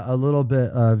a little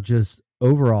bit of just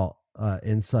overall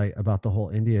insight about the whole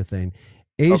India thing.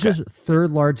 Asia's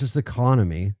third largest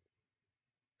economy,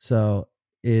 so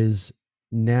is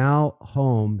now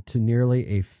home to nearly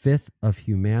a fifth of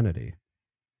humanity,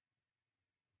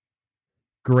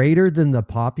 greater than the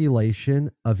population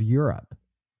of Europe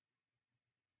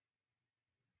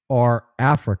or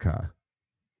Africa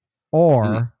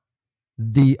or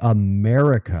the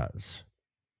Americas.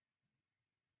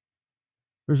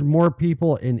 There's more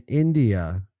people in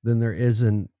India than there is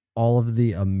in all of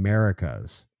the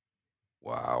Americas.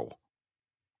 Wow.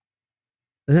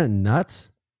 Isn't that nuts?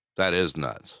 That is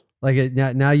nuts. Like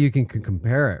now you can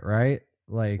compare it, right?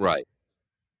 Like, right.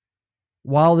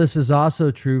 While this is also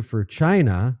true for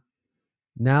China,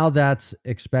 now that's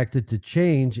expected to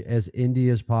change as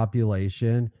India's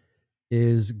population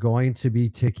is going to be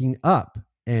ticking up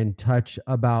and touch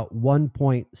about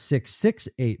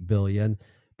 1.668 billion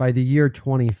by the year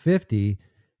 2050,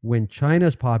 when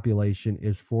China's population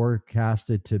is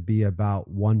forecasted to be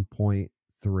about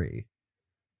 1.3.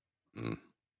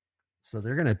 So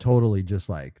they're going to totally just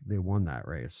like they won that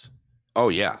race. Oh,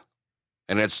 yeah.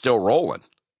 And it's still rolling.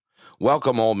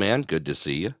 Welcome, old man. Good to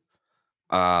see you.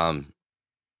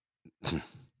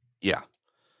 Yeah.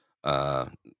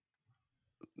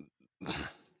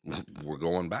 We're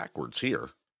going backwards here.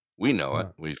 We know it.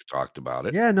 We've talked about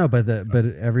it. Yeah, no, but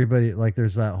everybody, like,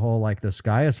 there's that whole like the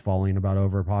sky is falling about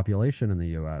overpopulation in the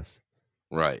U.S.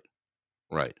 Right.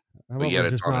 But yet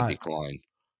it's on a decline.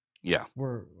 Yeah.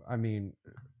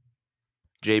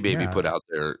 J Baby put out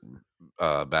there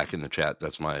back in the chat.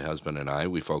 That's my husband and I.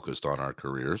 We focused on our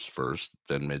careers first,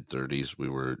 then mid-30s. We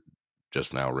were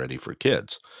just now ready for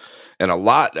kids, and a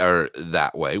lot are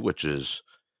that way, which is,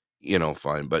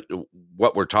 fine. But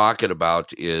what we're talking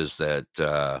about is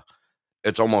that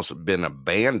it's almost been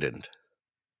abandoned,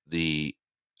 the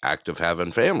act of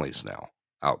having families now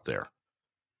out there,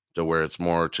 to where it's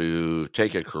more to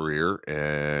take a career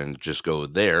and just go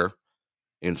there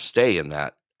and stay in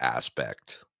that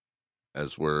aspect,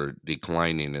 as we're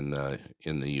declining in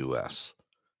the U.S.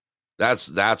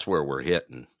 That's where we're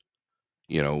hitting,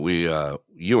 You know,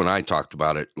 you and I talked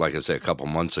about it, like I said, a couple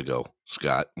months ago,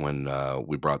 Scott, when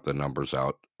we brought the numbers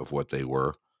out of what they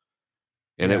were.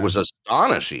 And it was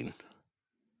astonishing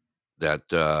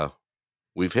that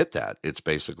we've hit that. It's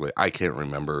basically, I can't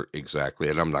remember exactly,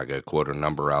 and I'm not going to quote a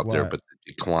number out there, but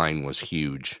the decline was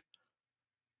huge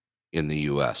in the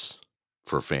U.S.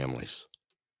 for families,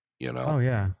 you know? Oh,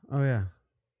 yeah. Oh, yeah.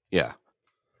 Yeah.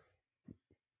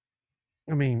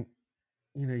 I mean,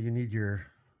 you know, you need your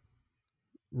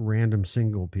random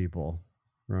single people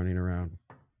running around.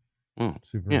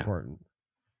 Super important.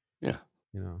 Yeah.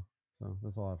 You know, so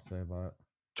that's all I have to say about it.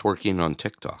 Twerking on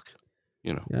TikTok,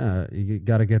 you know. Yeah, you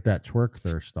got to get that twerk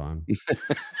thirst on.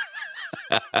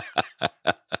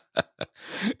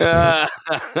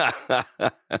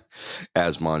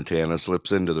 As Montana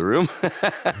slips into the room.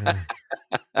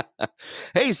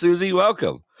 Hey, Susie,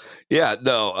 welcome. Yeah,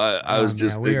 no, I was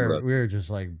just we are just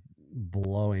like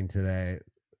blowing today.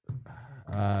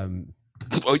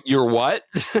 Oh, you're what?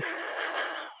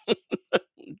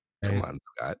 Come on,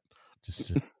 Scott.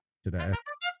 Just today.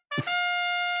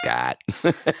 Scott.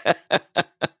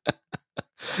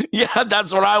 Yeah,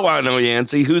 that's what I want to know,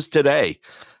 Yancey. Who's today?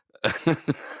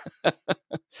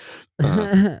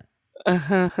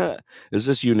 Is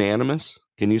this unanimous?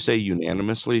 Can you say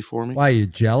unanimously for me? Why, are you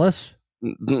jealous?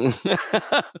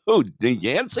 Oh,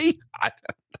 Yancey? I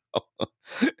don't know.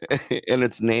 And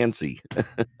it's Nancy.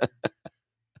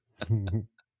 You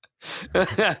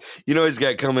know, he's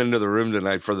got to come into the room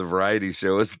tonight for the variety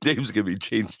show. His name's going to be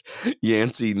changed.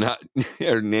 Yancey, not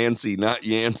or Nancy, not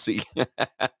Yancey.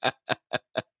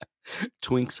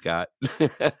 Twink Scott.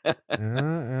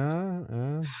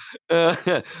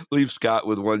 Leave Scott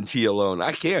with one T alone.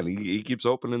 I can. He keeps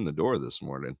opening the door this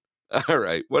morning. All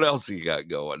right. What else you got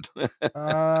going?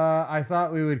 I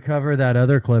thought we would cover that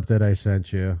other clip that I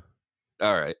sent you.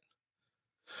 All right.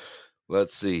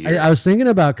 Let's see. I was thinking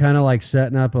about kind of like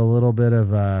setting up a little bit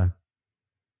of I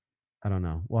don't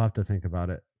know. We'll have to think about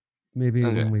it. Maybe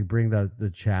when we bring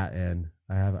the chat in,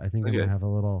 I think I'm gonna have a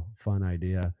little fun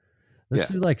idea. Let's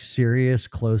do like serious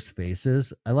closed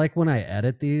faces. I like when I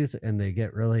edit these and I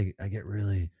get really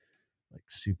like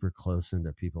super close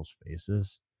into people's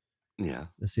faces. Yeah.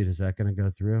 Let's see, is that going to go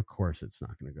through? Of course it's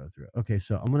not going to go through. Okay,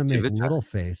 so I'm going to make little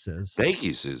faces. Thank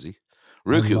you, Susie.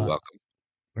 Ruku, welcome.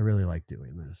 I really like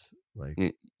doing this.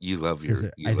 Like you love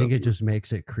your. I think it just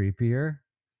makes it creepier.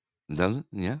 Doesn't it?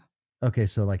 Yeah. Okay,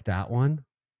 so like that one.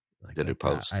 Did it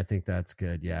post? I think that's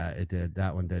good. Yeah, it did.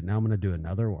 That one did. Now I'm going to do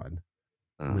another one.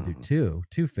 I'm going to do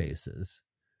two faces.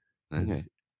 Okay.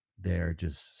 They're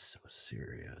just so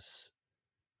serious.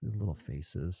 These little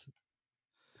faces.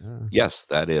 Yes,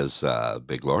 that is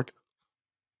Big Lord.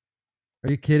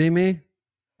 Are you kidding me?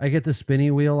 I get the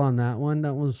spinny wheel on that one.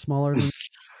 That was smaller than.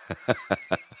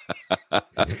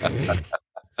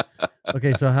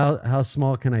 Okay, so how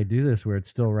small can I do this where it's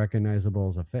still recognizable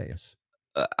as a face?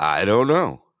 I don't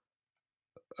know.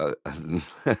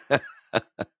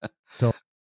 So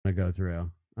I go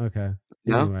through. Okay.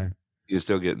 No? Anyway, you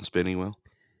still getting spinning wheel?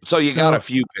 So you got a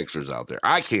few pictures out there.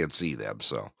 I can't see them,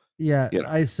 so yeah. You know.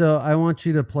 I want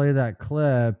you to play that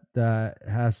clip that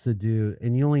has to do,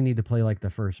 and you only need to play like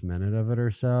the first minute of it or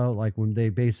so. Like when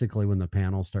the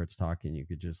panel starts talking, you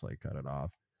could just like cut it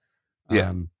off.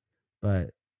 Yeah. But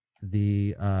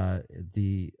the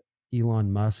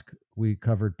Elon Musk, we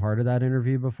covered part of that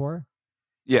interview before.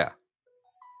 Yeah.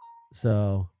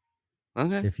 So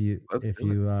okay, if you I can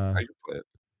play it.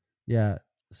 Yeah.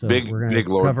 So we're gonna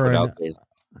Lord cover put out there.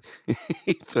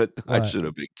 He thought I should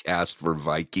have been cast for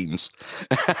Vikings.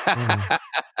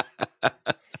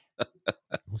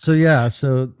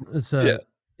 So it's a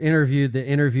interview. The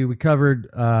interview we covered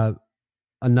a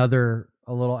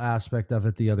little aspect of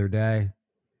it the other day.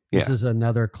 This is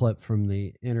another clip from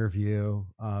the interview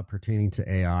pertaining to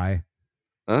AI.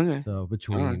 Okay. So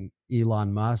between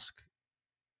Elon Musk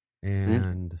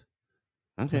and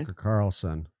Tucker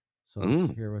Carlson. So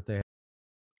let's hear what they have.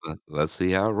 Let's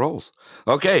see how it rolls.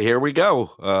 Okay, here we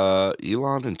go.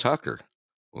 Elon and Tucker.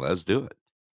 Let's do it.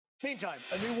 Meantime,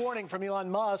 a new warning from Elon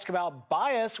Musk about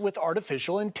bias with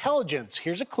artificial intelligence.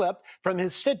 Here's a clip from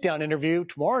his sit-down interview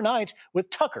tomorrow night with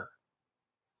Tucker.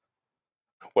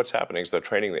 What's happening is they're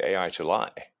training the AI to lie.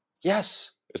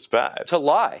 Yes. It's bad. To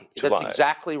lie. To That's lie.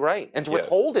 exactly right. And to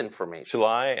withhold information. To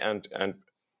lie and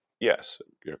yes,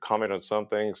 comment on some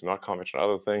things, not comment on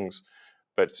other things,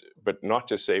 but not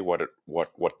to say what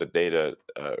the data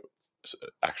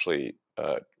actually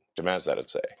demands that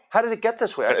it say. How did it get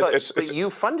this way? I thought you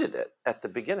funded it at the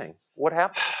beginning. What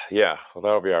happened? Yeah, well,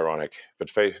 that'll be ironic. But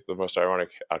Faith, the most ironic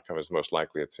outcome is most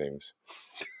likely, it seems.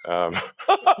 To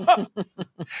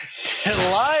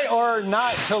lie or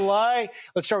not to lie?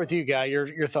 Let's start with you, Guy.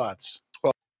 Your thoughts.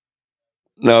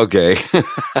 Okay.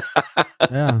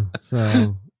 Yeah.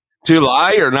 So to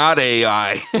lie or not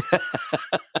AI?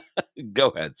 Go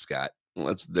ahead, Scott.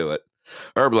 Let's do it.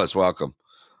 Herbalist, welcome.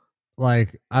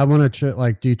 Like, I want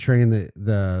to do you train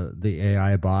the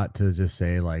AI bot to just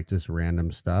say like just random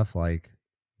stuff, like,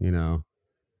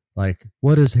 like,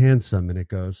 what is handsome? And it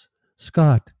goes,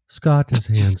 Scott is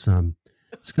handsome.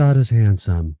 Scott is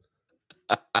handsome.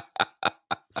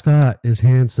 Scott is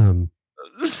handsome.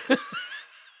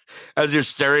 As you're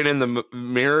staring in the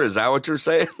mirror, is that what you're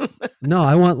saying? No,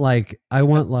 I want one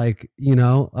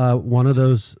of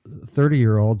those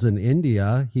 30-year-olds in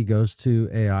India. He goes to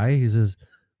AI. He says,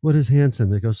 what is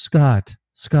handsome? It goes, Scott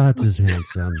is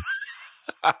handsome.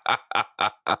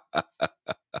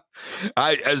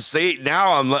 I see.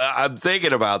 Now I'm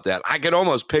thinking about that. I can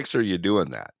almost picture you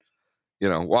doing that.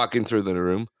 Walking through the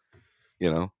room.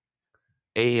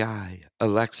 AI,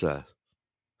 Alexa,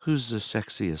 who's the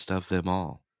sexiest of them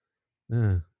all?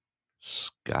 Yeah.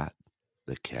 Scott,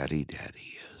 the catty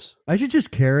daddy is. I should just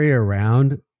carry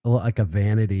around like a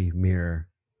vanity mirror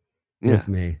with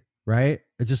me, right?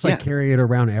 I just carry it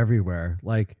around everywhere.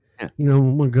 Like, I'm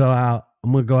gonna go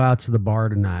out to the bar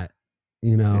tonight.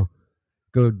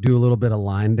 Go do a little bit of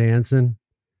line dancing,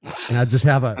 and I just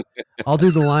I'll do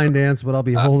the line dance, but I'll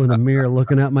be holding a mirror,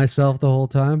 looking at myself the whole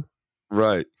time.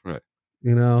 Right.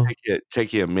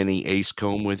 Take you a mini ace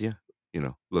comb with you.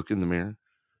 Look in the mirror.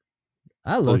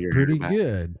 I look pretty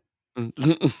good.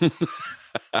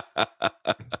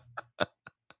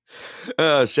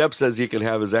 Shep says you can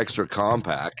have his extra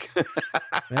compact.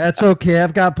 That's okay.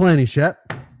 I've got plenty,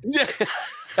 Shep.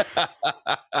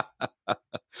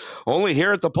 Only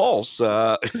here at the Pulse.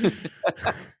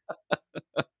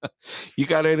 You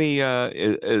got any?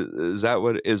 Is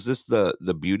this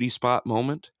the beauty spot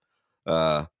moment?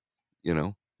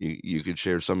 You could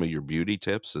share some of your beauty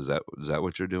tips. Is that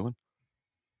what you're doing?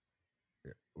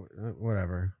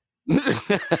 Whatever.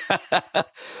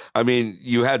 I mean,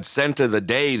 you had scent of the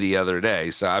day the other day,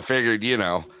 so I figured,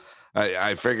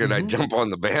 I figured I'd jump on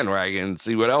the bandwagon and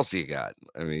see what else you got.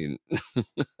 I mean,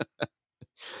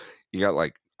 you got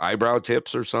like eyebrow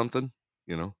tips or something,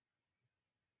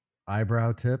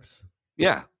 Eyebrow tips?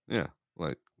 Yeah.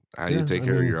 Like how you take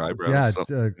care of your eyebrows.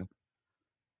 Yeah,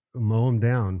 mow them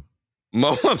down.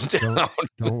 Mow them down.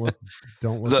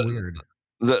 Don't look weird.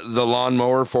 The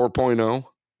lawnmower 4.0,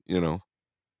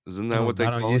 isn't that what they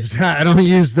call it? I don't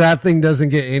use that thing. Doesn't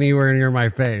get anywhere near my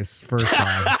face. First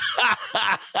time.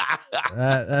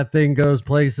 that thing goes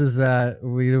places that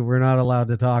we're not allowed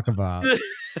to talk about.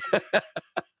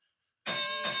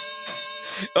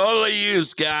 Only you,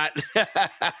 Scott.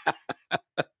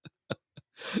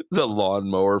 The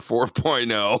lawnmower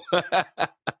 4.0.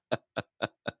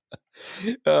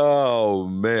 Oh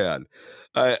man.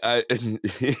 I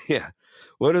yeah.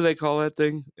 What do they call that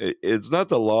thing? It's not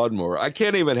the lawnmower. I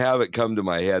can't even have it come to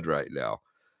my head right now.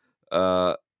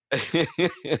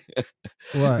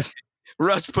 What?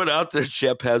 Russ put out there,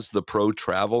 Shep has the pro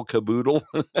travel caboodle.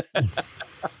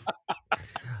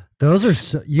 Those are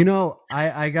so,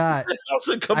 I got. How's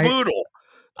a caboodle?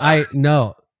 I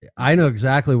know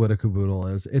exactly what a caboodle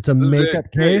is. It's a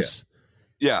makeup case.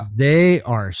 Yeah. They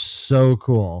are so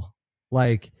cool.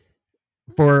 Like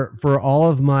for all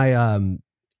of my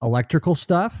electrical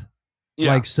stuff.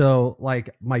 Yeah.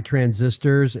 Like my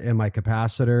transistors and my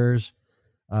capacitors,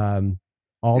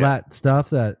 all that stuff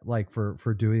that like for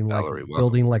doing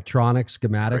building electronic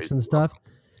schematics and stuff.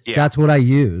 Yeah. That's what I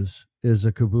use is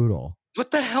a caboodle.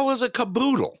 What the hell is a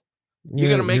caboodle?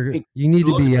 You're gonna make me. You need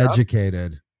to be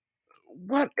educated.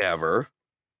 Whatever.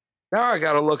 Now I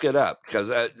got to look it up because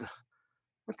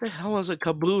what the hell is a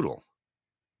caboodle?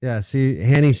 Yeah. See,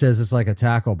 Hanny says it's like a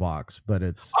tackle box, but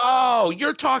it's. Oh,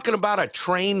 you're talking about a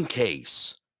train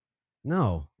case.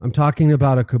 No, I'm talking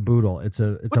about a caboodle. What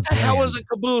the hell is a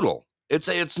caboodle?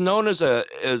 It's known as a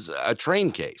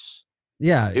train case.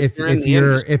 Yeah, if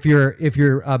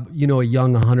you're a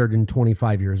young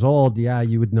 125 years old, yeah,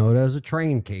 you would know it as a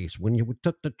train case when you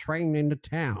took the train into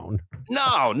town.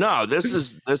 No, this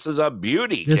is a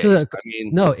beauty case.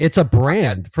 No, it's a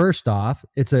brand. First off,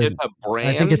 it's a brand.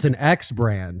 I think it's an X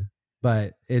brand,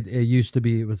 but it used to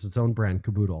be, it was its own brand.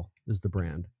 Caboodle is the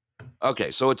brand.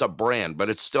 Okay, so it's a brand, but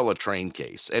it's still a train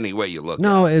case. Any way you look.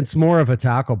 No, it's more of a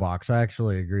tackle box. I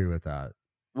actually agree with that.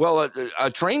 Well,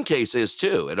 a train case is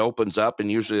too. It opens up,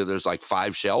 and usually there's like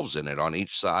 5 shelves in it on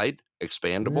each side,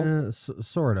 expandable.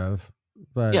 Sort of,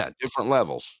 but yeah, different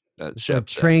levels. The Shep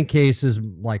said. train case is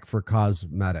like for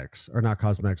cosmetics, or not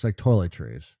cosmetics, like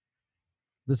toiletries.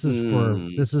 This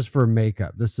is for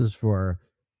makeup. This is for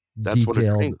That's what a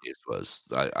detailed. train case was.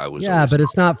 I was. Yeah, but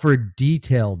it's not for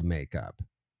detailed makeup,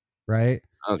 right?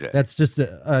 Okay. That's just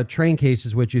a train case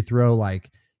is what you throw,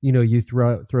 like, you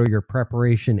throw your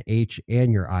preparation H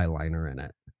and your eyeliner in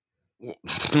it.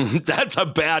 That's a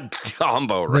bad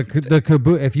combo, right?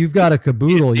 If you've got a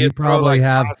caboodle, you probably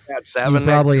have a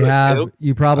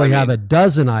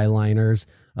dozen eyeliners,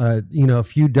 a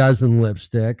few dozen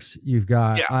lipsticks. You've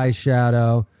got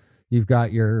eyeshadow. You've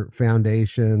got your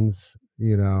foundations.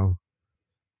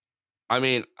 I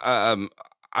mean, I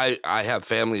have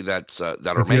family that are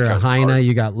If you're a makeup hyena, artists.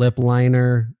 you got lip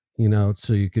liner.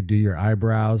 So you could do your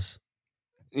eyebrows.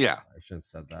 Yeah, I shouldn't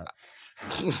have said that.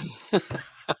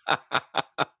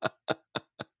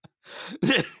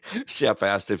 Chef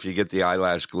asked if you get the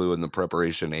eyelash glue and the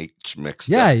preparation H mixed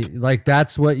Yeah, up. like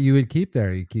that's what you would keep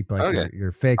there. You keep like Okay.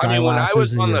 your fake I mean, when I eyelashes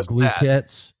was and on your the glue set,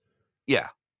 kits. Yeah,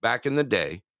 back in the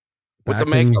day with Back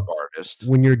the makeup in- artist.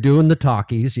 When you're doing the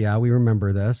talkies, yeah, we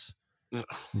remember this.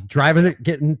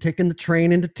 Taking the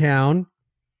train into town.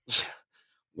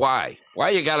 Why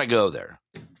you gotta go there?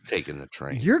 Taking the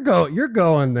train. You're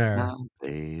going there. Now,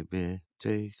 baby,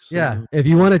 take Yeah, some- if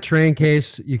you want a train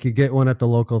case, you could get one at the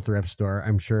local thrift store.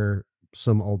 I'm sure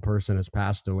some old person has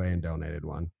passed away and donated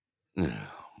one.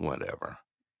 Whatever.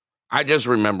 I just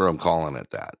remember them calling it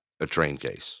that, a train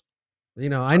case.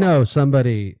 I know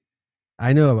somebody.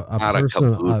 I know a Not a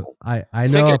person. caboodle. I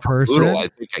know a person caboodle, I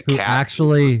think a who cat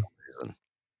actually.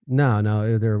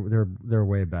 No, they're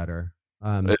way better.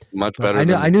 It's much but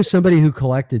better. I knew somebody who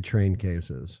collected train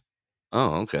cases.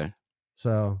 Oh, okay.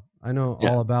 So I know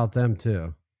all about them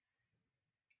too.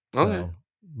 Okay. So,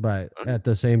 but at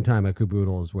the same time, a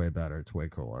caboodle is way better. It's way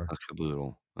cooler. A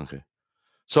caboodle. Okay.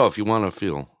 So if you want to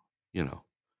feel,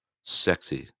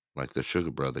 sexy like the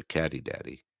Sugar Brother Caddy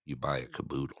Daddy, you buy a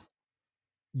caboodle.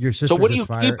 Your sister. So what do you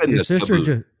just keep fired. in Your this sister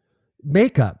caboodle? just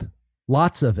makeup,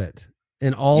 lots of it,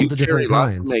 in all You the carry different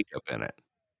lots of kinds. makeup in it.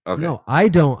 Okay. No, I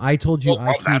don't. I told you Well,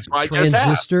 I that's keep what I just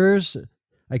asked. transistors.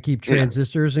 I keep Yeah.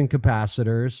 transistors and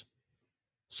capacitors,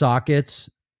 sockets.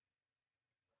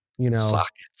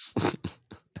 Sockets.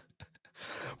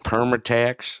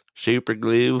 Permatex, super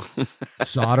glue,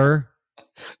 solder,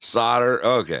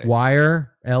 Okay.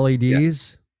 wire,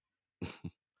 LEDs.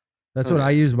 That's what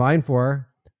I use mine for.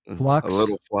 Flux. A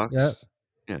little flux. Yep.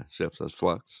 Yeah. Chef says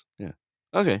flux. Yeah.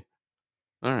 Okay.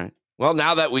 All right. Well,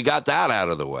 now that we got that out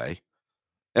of the way,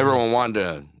 everyone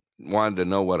wanted to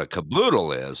know what a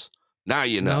caboodle is. Now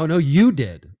you know. No, you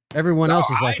did. Everyone No, else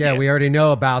is like, I we already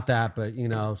know about that. But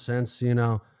since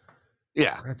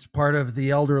Yeah. it's part of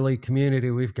the elderly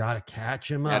community, we've got to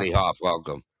catch him up Eddie Hoff,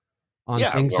 welcome. on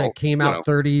Yeah, things well, that came out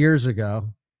 30 years ago.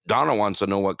 Donna wants to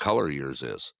know what color yours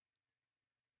is.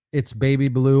 It's baby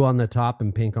blue on the top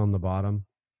and pink on the bottom.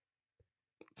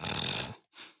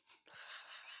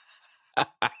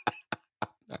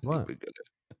 What?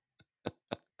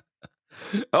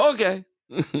 Okay.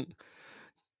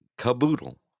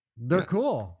 Caboodle. They're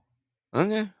cool.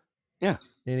 Okay. Yeah.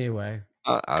 Anyway,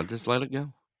 I'll just let it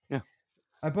go. Yeah.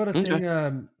 I put a Okay.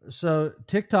 thing. So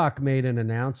TikTok made an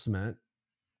announcement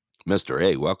Mr.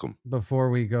 A, welcome. before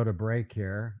we go to break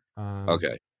here.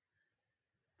 Okay.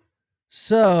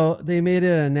 So they made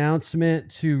an announcement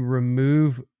to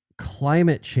remove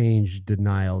climate change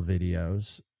denial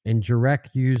videos and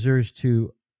direct users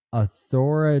to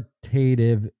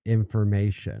authoritative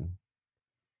information.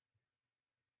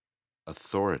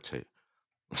 Authoritative.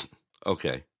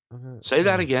 Okay. Say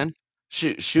that again.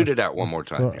 Shoot it out one more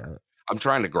time here. I'm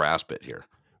trying to grasp it here.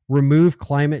 Remove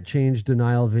climate change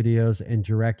denial videos and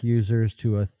direct users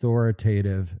to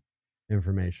authoritative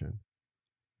information.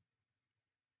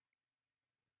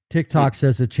 TikTok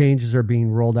says the changes are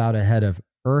being rolled out ahead of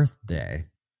Earth Day,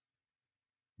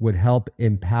 would help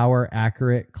empower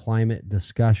accurate climate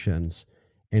discussions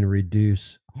and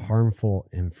reduce harmful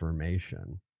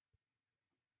information.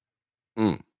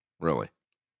 Really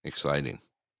exciting.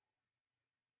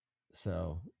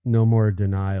 So no more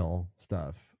denial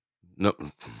stuff. No.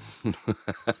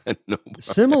 No.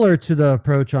 Similar to the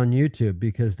approach on YouTube,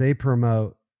 because they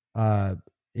promote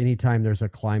anytime there's a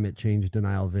climate change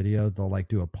denial video, they'll like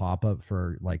do a pop-up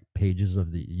for like pages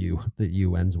of the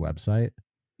UN's website.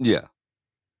 Yeah.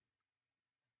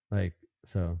 Like,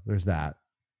 so there's that.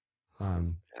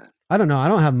 I don't know. I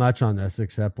don't have much on this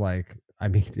except like, I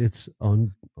mean, it's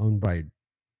owned by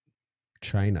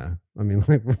China. I mean,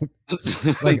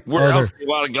 like Where else do you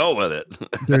want to go with it?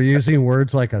 They're using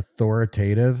words like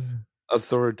authoritative.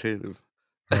 Authoritative.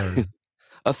 Or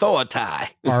Authority.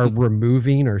 are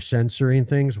removing or censoring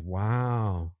things.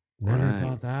 Wow. Never Right.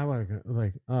 thought that would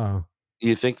like. Oh,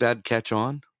 You think that'd catch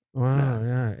on? wow,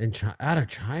 yeah. In out of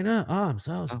China. Oh, I'm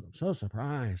Oh. so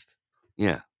surprised.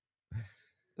 Yeah.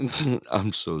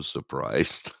 I'm so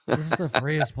surprised. This is the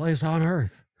freest place on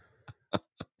earth.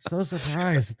 So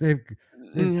surprised they've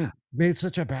Yeah. made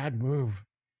such a bad move.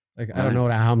 Like I Right. don't know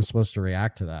how I'm supposed to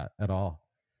react to that at all.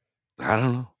 I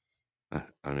don't know.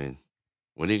 I mean,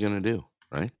 what are you gonna do,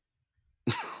 right?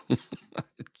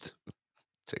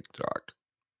 TikTok.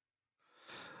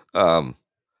 Matter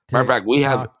of fact, we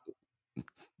have.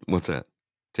 What's that?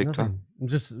 TikTok. Nothing. I'm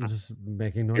just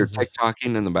making You're noises.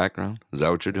 TikToking in the background. Is that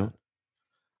what you're doing?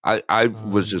 I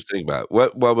was just thinking about it.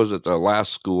 What was it? The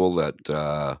last school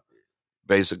that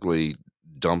basically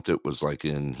dumped it was like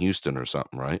in Houston or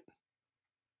something, right?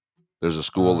 There's a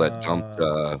school that dumped.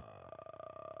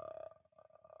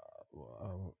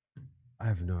 I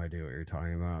have no idea what you're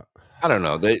talking about. I don't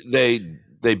know.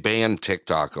 They banned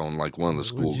TikTok on like one of the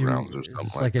school grounds or something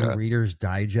It's like like in that. Reader's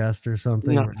Digest or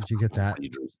something. No. Where did you get that?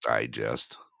 Reader's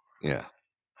Digest. Yeah.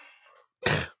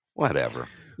 Whatever.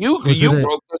 You Was it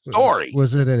broke the story.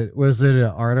 Was it an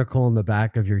article in the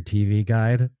back of your TV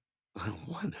guide?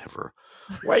 Whatever.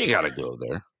 Why you gotta go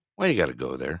there? Why you gotta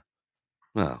go there?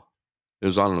 No. It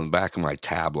was on the back of my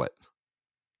tablet.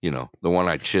 You know, the one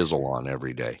I chisel on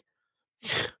every day.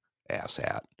 Ass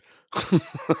hat.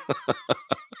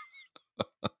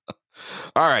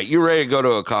 All right, you ready to go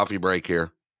to a coffee break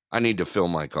here? I need to fill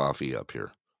my coffee up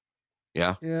here.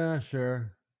 Yeah? Yeah,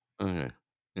 sure. Okay.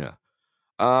 Yeah.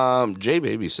 J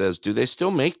Baby says, do they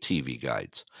still make TV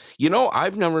guides? You know,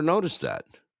 I've never noticed that.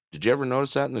 Did you ever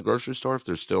notice that in the grocery store if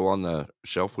they're still on the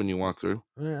shelf when you walk through?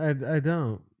 I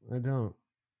don't. I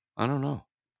don't know.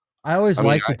 I always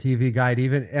liked the TV guide,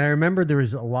 and I remember there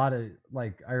was a lot of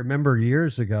I remember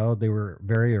years ago they were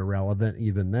very irrelevant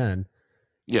even then.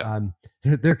 Yeah.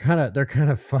 They're kind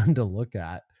of fun to look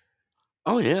at.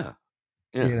 Oh yeah.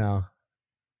 Yeah. You know.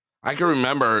 I can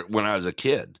remember when I was a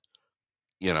kid,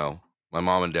 you know, my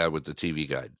mom and dad with the TV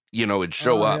guide. You know, it'd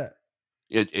show up.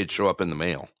 Yeah. It'd show up in the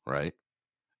mail, right?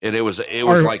 And it was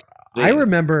like I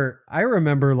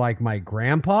remember like my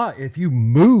grandpa, if you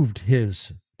moved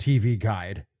his TV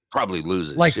guide, probably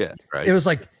loses shit, right? It was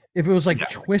like if it was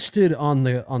twisted on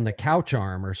the couch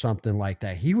arm or something like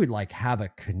that, he would like have a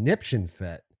conniption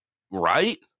fit.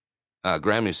 Right?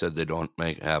 Grammy said they don't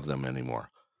have them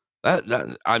anymore.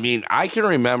 That I mean, I can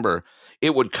remember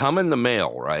it would come in the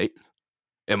mail, right?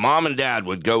 And mom and dad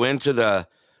would go into the,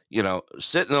 you know,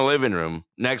 sit in the living room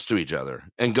next to each other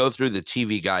and go through the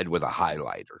TV guide with a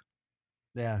highlighter.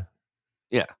 Yeah.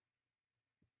 Yeah.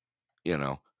 You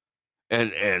know,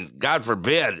 and God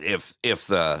forbid if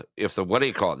the what do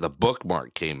you call it? The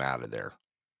bookmark came out of there.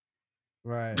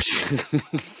 Right.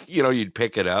 You know, you'd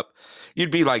pick it up.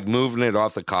 You'd be like moving it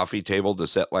off the coffee table to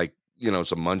set like, you know,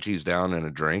 some munchies down and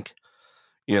a drink,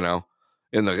 you know,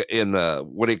 in the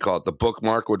what do you call it? The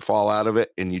bookmark would fall out of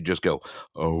it and you'd just go,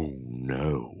 oh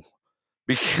no.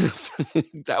 Because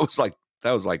that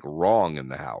was like wrong in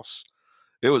the house.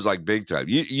 It was like big time.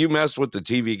 You messed with the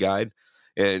TV guide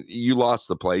and you lost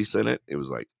the place in it. It was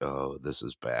like, oh, this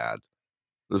is bad.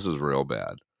 This is real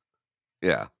bad.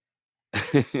 Yeah.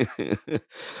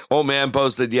 Old man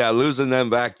posted, yeah, losing them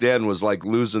back then was like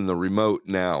losing the remote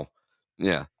now.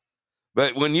 Yeah.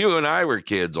 But when you and I were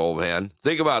kids, old man,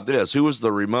 think about this. Who was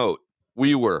the remote?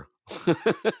 We were.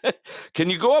 Can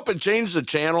you go up and change the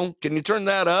channel? Can you turn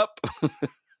that up?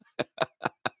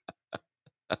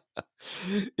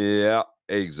 Yeah,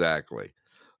 exactly.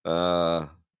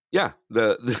 Yeah,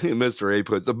 the Mr. A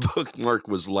put the bookmark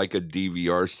was like a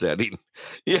DVR setting.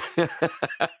 Yeah.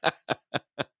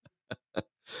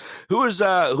 Who is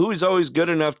always good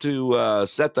enough to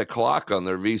set the clock on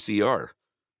their VCR?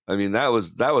 I mean, that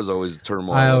was always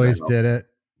turmoil. I always did it.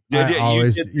 Did you?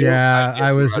 Always, you did yeah.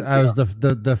 I was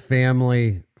the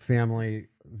family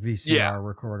VCR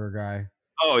recorder guy.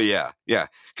 Oh yeah, yeah.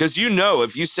 Because you know,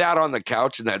 if you sat on the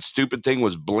couch and that stupid thing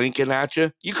was blinking at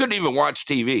you, you couldn't even watch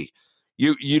TV.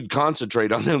 You'd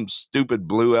concentrate on them stupid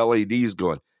blue LEDs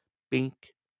going,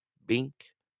 bink, bink,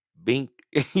 bink.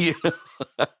 You know?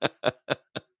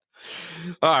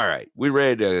 All right, we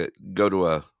ready to go to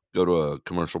a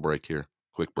commercial break here?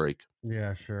 Quick break.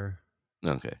 Yeah, sure.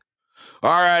 Okay. All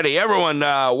righty, everyone.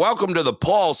 Welcome to the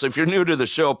Pulse. If you're new to the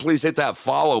show, please hit that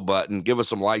follow button. Give us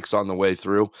some likes on the way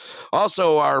through.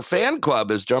 Also, our fan club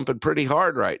is jumping pretty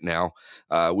hard right now.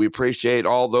 We appreciate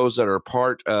all those that are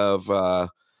part of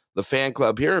the fan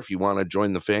club here. If you want to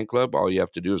join the fan club, all you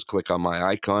have to do is click on my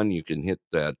icon. You can hit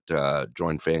that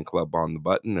join fan club on the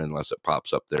button, unless it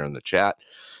pops up there in the chat,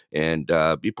 and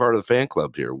be part of the fan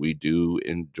club here. We do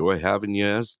enjoy having you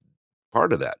as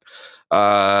part of that.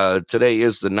 Today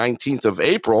is the 19th of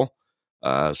April.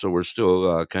 So we're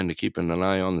still kind of keeping an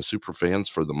eye on the super fans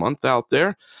for the month out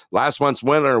there. Last month's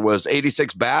winner was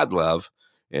 86 Bad Love,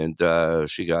 and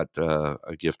she got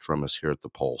a gift from us here at the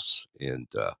Pulse. And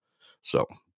so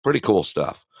pretty cool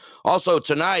stuff. Also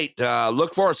tonight,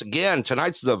 look for us again.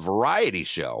 Tonight's the Variety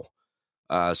Show.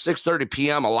 6:30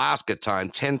 p.m. Alaska time,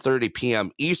 10:30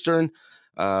 p.m. Eastern.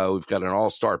 We've got an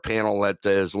all-star panel that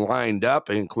is lined up,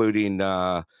 including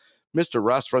Mr.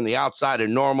 Russ from the Outside of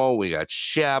Normal. We got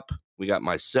Shep. We got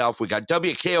myself. We got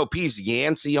WKOP's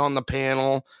Yancey on the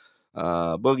panel.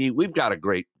 Boogie, we've got a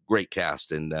great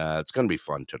cast, and it's going to be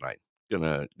fun tonight.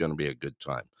 Gonna be a good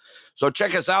time. So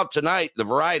check us out tonight, the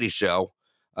Variety Show,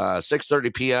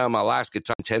 6:30 p.m. Alaska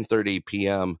time, 10:30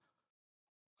 p.m.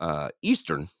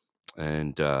 Eastern.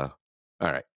 And all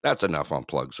right, that's enough on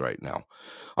plugs right now.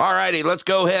 All righty, let's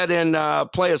go ahead and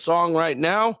play a song right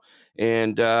now.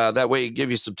 And that way it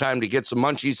give you some time to get some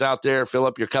munchies out there, fill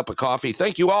up your cup of coffee.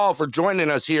 Thank you all for joining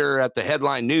us here at the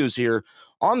Headline News here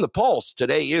on the Pulse.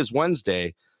 Today is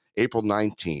Wednesday, April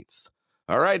 19th.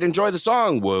 All right, enjoy the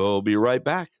song. We'll be right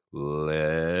back.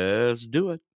 Let's do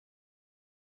it.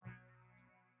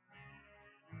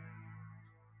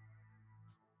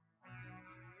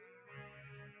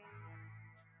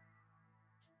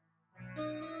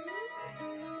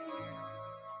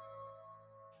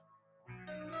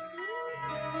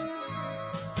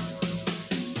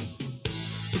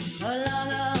 So long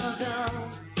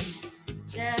ago,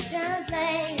 certain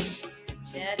place,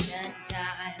 certain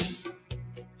time,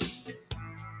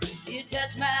 you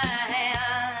touched my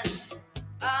hand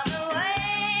on the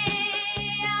way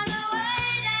down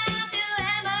to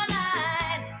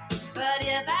Hammerline. But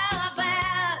if our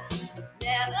paths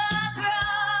never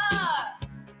cross,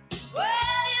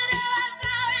 well, you know I'm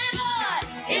sorry, boy.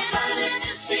 If I live to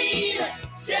see the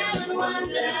 7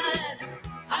 wonders,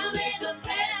 I'll make a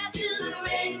prayer to the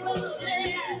rainbow's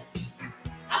end.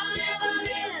 I'll never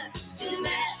live to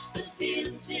match the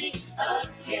beauty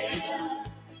again.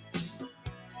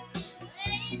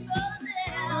 Rainbow's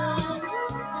end.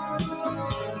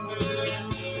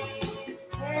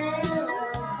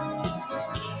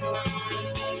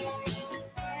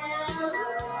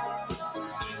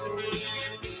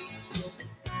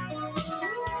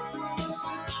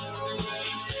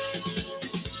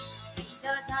 So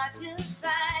it's hard to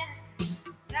find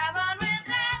someone with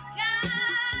that kind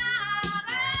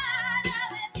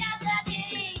of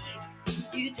intensity.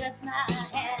 You touched my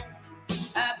hand,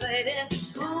 I played it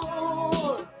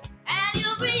cool, and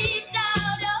you reached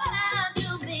out your hand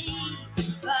to me.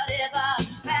 But if our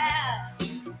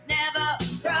paths never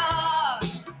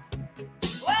cross,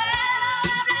 well,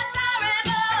 I'm not sorry,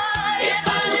 but if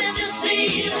I live to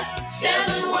see the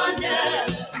 7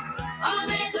 wonders, I'll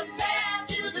make a path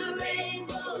to the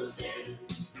rainbow's end.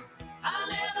 I'll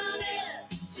never live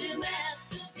to match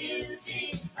the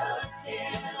beauty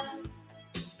again.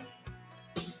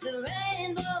 The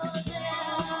rainbow's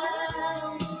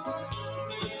end.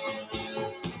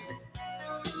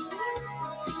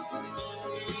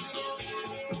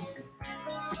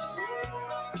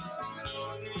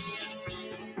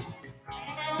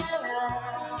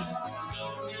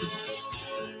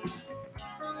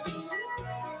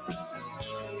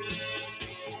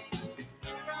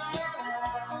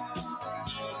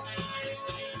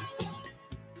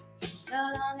 So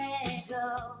long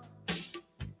ago,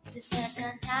 it's a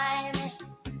certain time,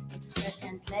 it's a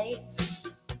certain place.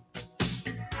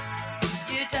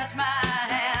 You touched my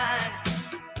hand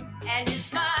and you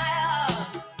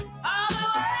smiled all the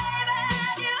way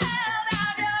back. You held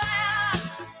out your hand,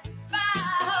 my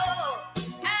hope,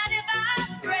 and if I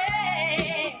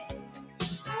stray,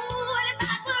 ooh, and if I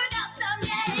turn out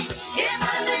someday, if I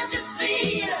live to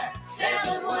see the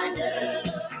 7 wonders,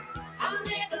 I'll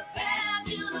make a path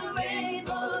to the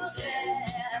rainbow's edge.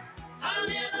 I'll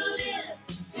never live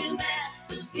to match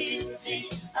the beauty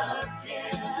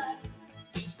again.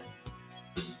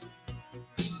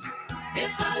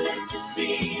 If I live to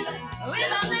see the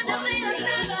 7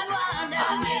 wonders,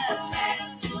 I'll make a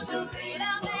path to the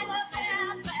rainbow's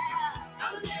edge.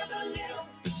 I'll never live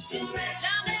to match the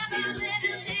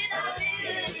beauty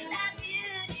again.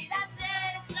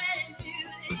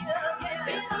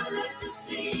 If I live to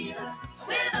see the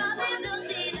 7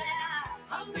 wonders,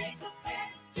 I'll make a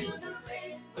path to the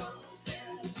rainbow's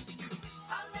edge.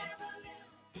 I'll never live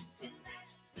to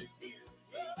match the beauty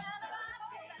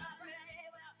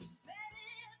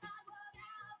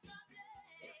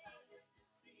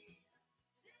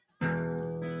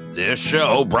again. This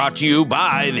show brought to you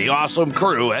by the awesome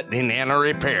crew at Nana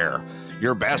Repair,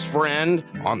 your best friend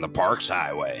on the Parks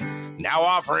Highway. Now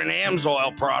offering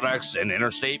AMSOIL products and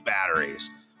interstate batteries.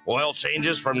 Oil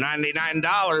changes from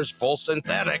 $99, full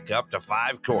synthetic, up to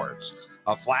 5 quarts.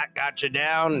 A flat got you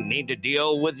down, need to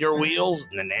deal with your wheels?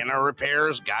 Nanana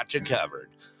Repairs got you covered.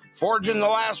 Forging the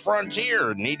last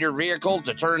frontier, need your vehicle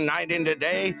to turn night into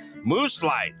day? Moose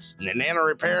Lights, Nanana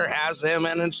Repair has them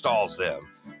and installs them.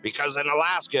 Because in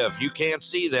Alaska, if you can't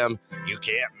see them, you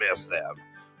can't miss them.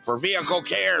 For vehicle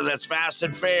care that's fast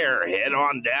and fair, head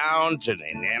on down to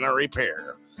Nanana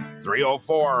Repair,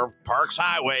 304 Parks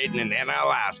Highway, Nanana,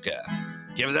 Alaska.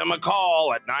 Give them a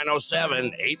call at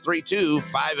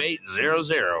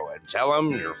 907-832-5800 and tell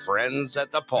them your friends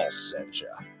at the Pulse sent you.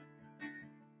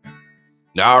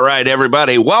 All right,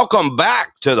 everybody, welcome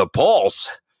back to the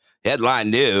Pulse Headline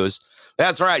News.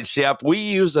 That's right, Shep. We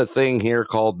use a thing here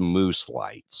called Moose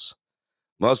Lights.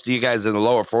 Most of you guys in the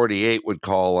lower 48 would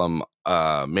call them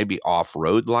maybe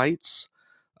off-road lights.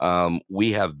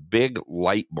 We have big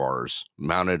light bars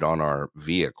mounted on our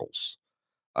vehicles.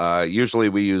 Usually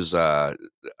we use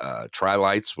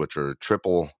tri-lights, which are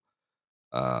triple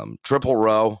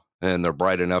row, and they're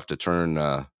bright enough to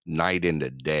turn night into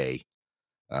day.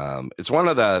 It's one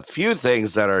of the few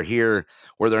things that are here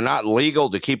where they're not legal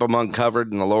to keep them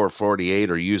uncovered in the lower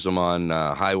 48 or use them on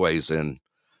highways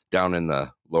down in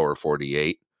the lower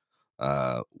 48.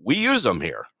 We use them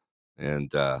here,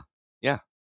 and yeah,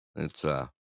 it's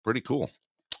pretty cool.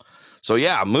 So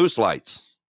yeah, Moose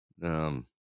Lights,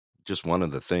 just one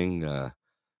of the things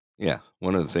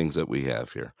that we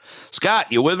have here.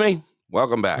 Scott, you with me?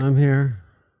 Welcome back. I'm here.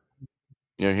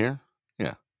 You're here?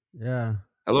 Yeah. Yeah.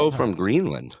 Hello from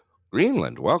Greenland.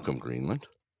 Greenland, welcome, Greenland.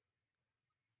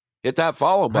 Hit that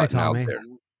follow button out there.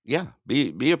 Yeah,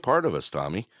 be a part of us,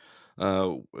 Tommy.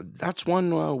 That's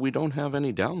one we don't have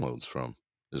any downloads from,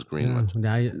 is Greenland.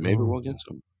 Yeah, maybe we'll get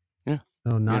some. Yeah.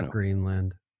 No, not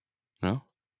Greenland. No,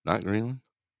 not Greenland.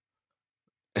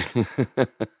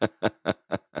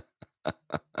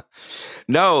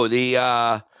 No, the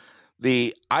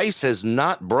ice has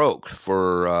not broke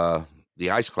for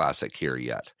the Ice Classic here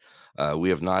yet. We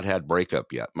have not had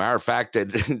breakup yet. Matter of fact,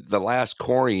 the last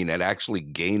coring had actually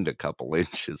gained a couple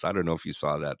inches. I don't know if you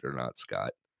saw that or not,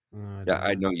 Scott.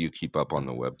 I know you keep up on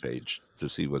the webpage to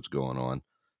see what's going on.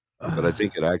 But I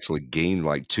think it actually gained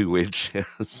like 2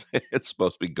 inches. It's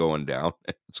supposed to be going down.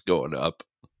 It's going up.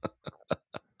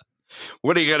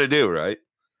 What are you going to do, right?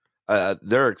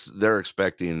 They're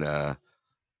expecting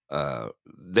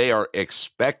they are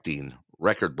expecting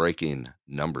record-breaking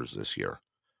numbers this year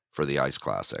for the Ice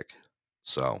Classic.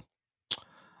 So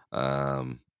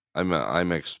I'm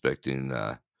expecting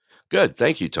good.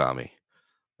 Thank you, Tommy.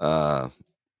 I'm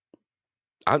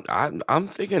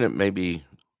thinking it may be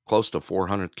close to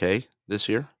 400K this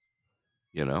year.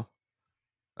 You know,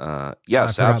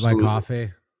 yes, I forgot absolutely. my coffee.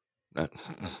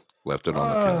 Left it on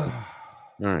the counter.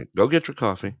 All right, go get your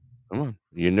coffee. Come on,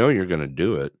 you know you're going to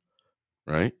do it,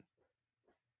 right?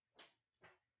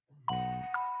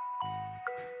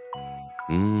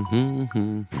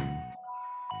 Mm-hmm.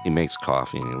 He makes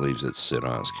coffee and he leaves it sit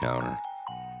on his counter.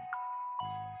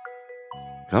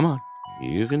 Come on,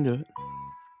 you can do it.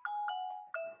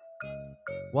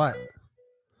 What?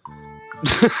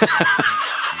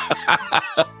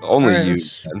 Only right, you.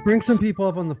 Bring some people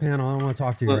up on the panel. I don't want to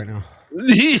talk to you right now.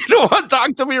 You don't want to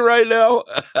talk to me right now?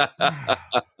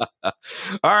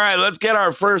 All right, let's get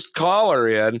our first caller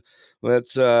in.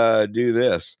 Let's do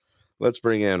this. Let's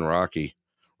bring in Rocky.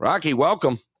 Rocky,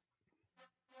 welcome.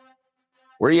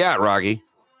 Where you at, Rocky?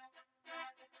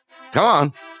 Come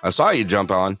on. I saw you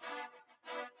jump on.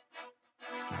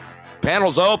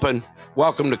 Panel's open.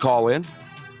 Welcome to call in.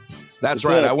 That's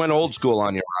right. I went old school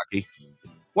on you, Rocky.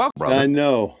 Welcome, brother. I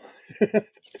know.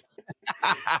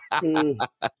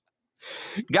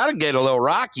 Got to get a little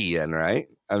Rocky in, right?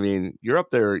 I mean, you're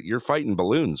up there. You're fighting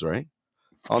balloons, right?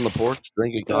 On the porch,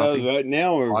 drinking coffee. Right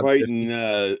now we're fighting.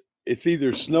 It's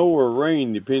either snow or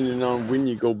rain, depending on when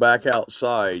you go back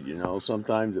outside. You know,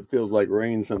 sometimes it feels like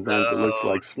rain. Sometimes it looks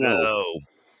like snow. No.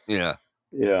 Yeah.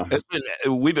 Yeah.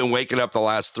 We've been waking up the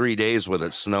last 3 days with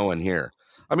it snowing here.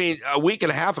 I mean, a week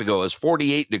and a half ago, it was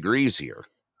 48 degrees here.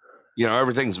 You know,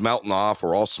 everything's melting off.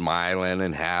 We're all smiling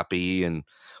and happy and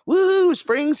woo,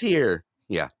 spring's here.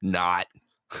 Yeah, not.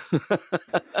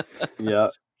 Yeah.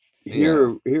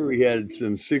 Here we had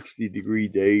some 60-degree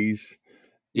days.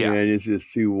 Yeah. And it's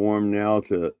just too warm now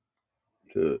to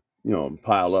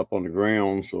pile up on the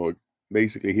ground. So it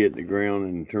basically hit the ground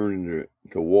and turned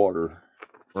into water.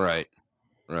 Right.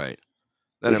 Then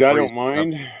which I don't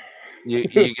mind. You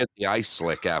get the ice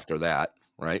slick after that,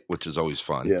 right? Which is always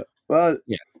fun. Yeah. Well,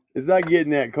 it's not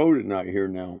getting that cold at night here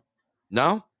now.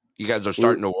 No? You guys are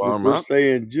starting to warm we're up?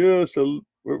 staying just a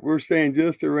We're staying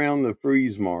just around the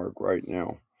freeze mark right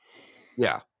now.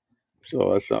 Yeah.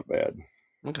 So that's not bad.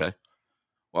 Okay.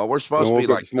 Well, we're supposed to be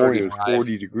like this morning, it was 35.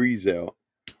 40 degrees out.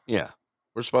 Yeah.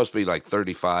 We're supposed to be like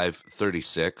 35,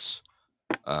 36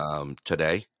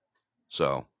 today.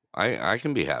 So I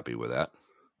can be happy with that.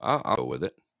 I'll go with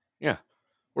it. Yeah.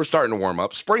 We're starting to warm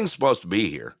up. Spring's supposed to be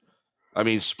here. I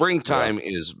mean, springtime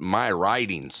is my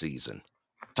riding season.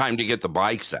 Time to get the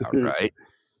bikes out, right?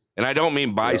 And I don't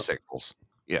mean bicycles.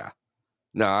 Yeah.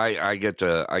 No, I get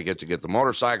to get the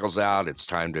motorcycles out. It's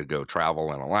time to go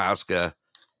travel in Alaska.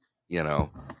 You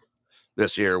know,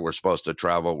 this year we're supposed to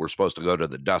travel. We're supposed to go to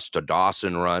the Dust to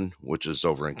Dawson run, which is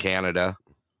over in Canada.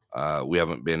 We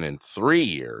haven't been in 3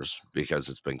 years because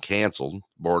it's been canceled.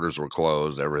 Borders were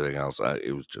closed, everything else.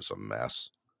 It was just a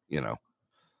mess. You know,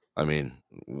 I mean,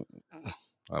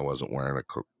 I wasn't wearing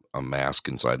a mask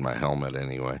inside my helmet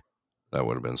anyway. That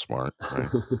would have been smart, right?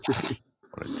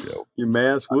 What a joke. Your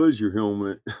mask was your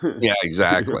helmet. Yeah,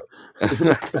 exactly.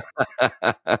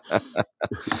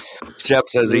 Shep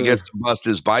says he gets to bust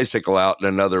his bicycle out in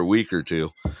another week or two.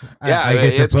 Yeah, I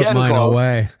get to it's put getting mine close.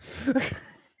 away.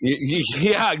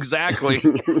 Yeah, exactly.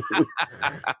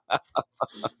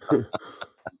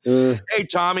 Hey,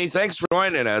 Tommy, thanks for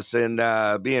joining us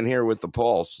and being here with the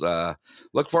Pulse.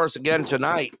 Look for us again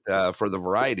tonight for the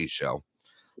variety show.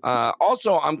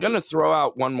 Also, I'm going to throw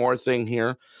out one more thing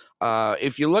here.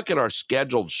 If you look at our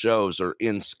scheduled shows or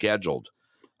in scheduled,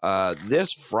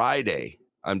 this Friday,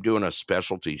 I'm doing a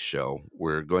specialty show.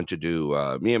 We're going to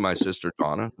do, me and my sister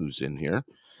Donna, who's in here,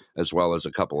 as well as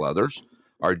a couple others,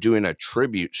 are doing a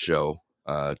tribute show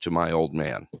to my old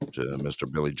man, to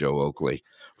Mr. Billy Joe Oakley.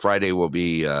 Friday will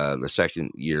be the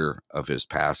second year of his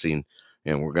passing,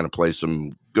 and we're going to play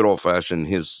some good old-fashioned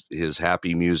his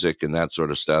happy music and that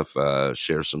sort of stuff,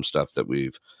 share some stuff that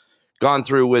we've gone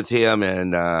through with him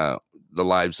and the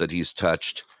lives that he's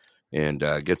touched, and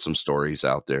get some stories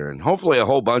out there. And hopefully a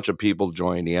whole bunch of people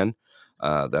join in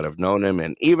that have known him.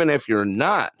 And even if you're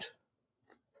not,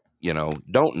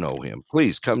 don't know him,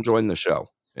 please come join the show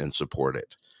and support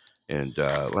it. And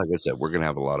like I said, we're going to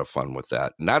have a lot of fun with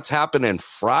that. And that's happening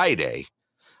Friday.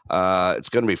 It's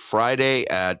going to be Friday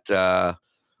at,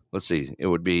 let's see, it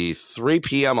would be 3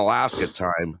 p.m. Alaska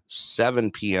time, 7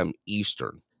 p.m.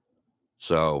 Eastern.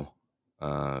 So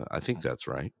I think that's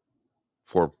right.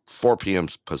 4 p.m.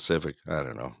 Pacific. I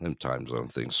don't know. Them time zone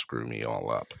things screw me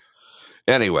all up.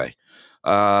 Anyway,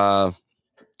 Tommy,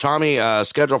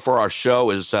 schedule for our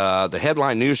show is the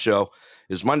headline news show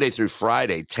is Monday through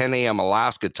Friday, 10 a.m.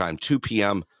 Alaska time, 2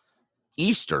 p.m.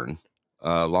 Eastern,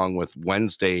 along with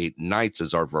Wednesday nights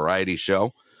is our variety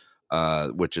show,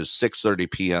 which is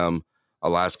 6:30 p.m.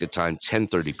 Alaska time,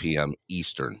 10:30 p.m.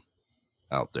 Eastern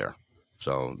out there.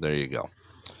 So there you go.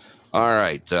 All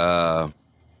right.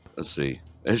 Let's see.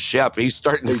 Shep, he's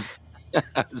starting to...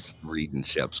 I was reading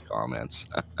Shep's comments.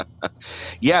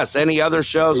 Yes, any other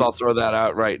shows? I'll throw that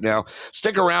out right now.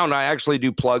 Stick around. I actually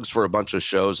do plugs for a bunch of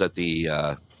shows at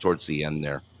the towards the end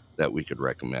there that we could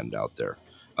recommend out there.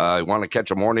 Want to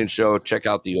catch a morning show? Check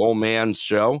out the Old Man's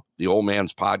Show, the Old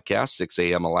Man's Podcast, 6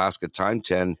 a.m. Alaska time,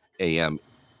 10 a.m.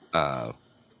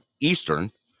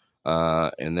 Eastern.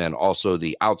 And then also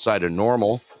the Outside of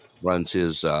Normal runs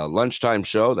his lunchtime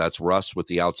show. That's Russ with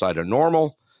the Outside of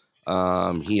Normal.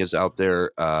 He is out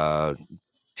there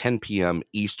 10 p.m.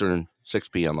 Eastern, 6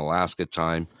 p.m. Alaska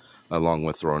time, along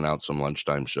with throwing out some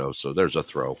lunchtime shows. So there's a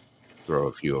throw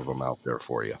a few of them out there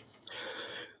for you.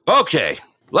 Okay,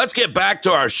 let's get back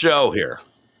to our show here.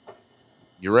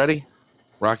 You ready,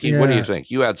 Rocky? Yeah. What do you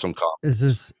think? You had some comments.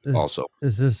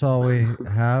 Is this all we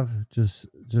have? Just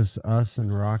us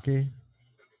and Rocky?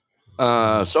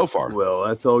 So far. Well,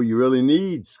 that's all you really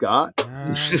need, Scott. You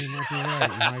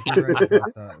might be right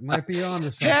about that. Might be on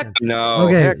to something. Heck no.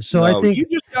 Okay, heck so no. I think you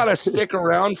just gotta stick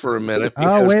around for a minute.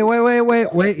 Oh,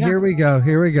 wait. Here we go.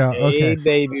 Okay. Hey,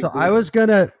 baby. So I was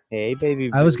gonna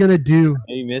do.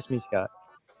 Hey, you missed me, Scott.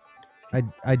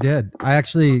 I did. I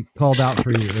actually called out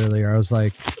for you earlier. I was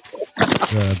like,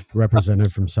 the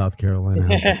representative from South Carolina.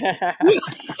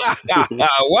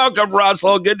 Welcome,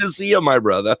 Russell. Good to see you, my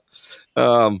brother.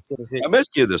 I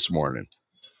missed you this morning.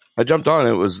 I jumped on.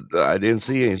 I didn't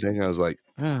see anything. I was like,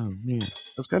 oh man, I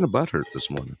was kind of butthurt this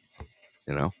morning.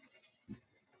 I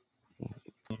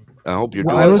hope you're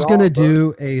doing I was gonna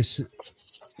do a.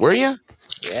 Were you?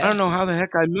 Yeah. I don't know how the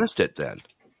heck I missed it then.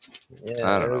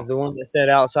 Yeah, I don't know. The one that said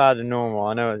outside the normal.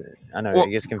 I know. Well,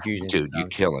 it gets confusing. Dude, you're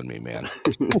killing me, man.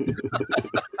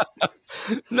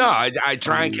 No, I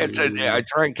try and catch it. I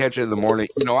try and catch it in the morning.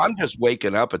 I'm just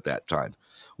waking up at that time.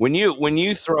 When you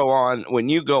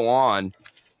go on,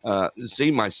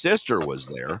 see, my sister was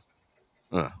there.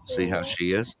 See how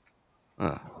she is?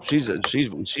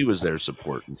 She was there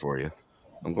supporting for you.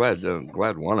 I'm glad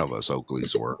one of us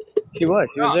Oakleys were. She was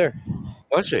there.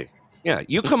 Was she? Yeah,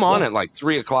 you come on at like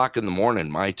 3:00 in the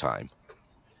morning my time.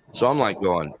 So I'm like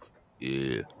going,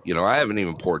 yeah. I haven't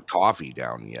even poured coffee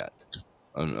down yet.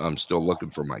 I'm still looking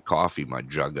for my coffee, my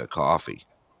jug of coffee.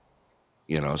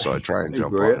 So I try and Hey,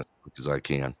 jump Brett. on as quick as I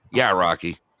can. Yeah,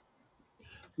 Rocky.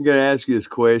 I'm gonna ask you this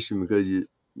question because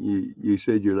you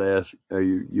said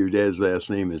your dad's last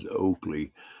name is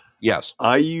Oakley. Yes.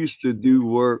 I used to do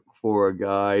work for a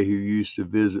guy who used to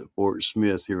visit Fort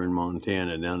Smith here in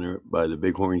Montana, down there by the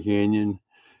Bighorn Canyon.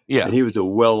 Yeah. And he was a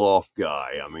well-off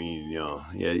guy. I mean,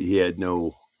 he had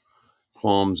no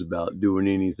qualms about doing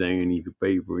anything, and he could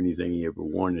pay for anything he ever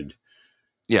wanted.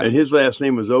 Yeah. And his last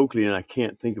name was Oakley, and I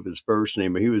can't think of his first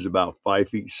name, but he was about 5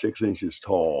 feet 6 inches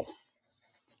tall.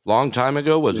 Long time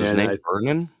ago, was his name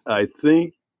Vernon? I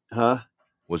think, huh?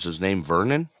 Was his name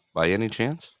Vernon by any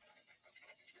chance?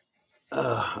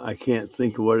 I can't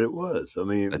think of what it was. I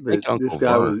mean, this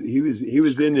guy was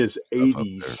in his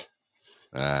 80s.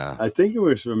 I think it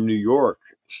was from New York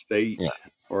State,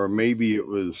 or maybe it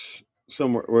was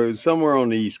somewhere on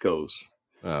the East Coast.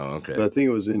 Oh, okay. But I think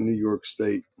it was in New York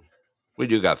State. We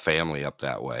do got family up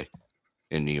that way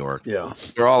in New York. Yeah,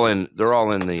 they're all in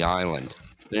the island.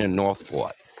 They're in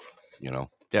Northport.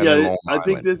 I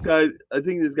think this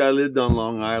guy lived on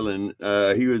Long Island.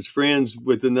 He was friends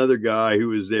with another guy who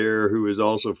was there, who was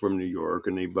also from New York,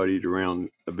 and they buddied around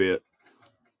a bit.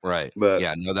 Right. But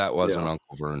that wasn't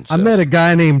Uncle Vern's. I met a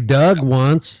guy named Doug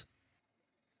once.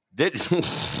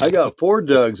 I got 4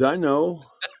 Dougs, I know.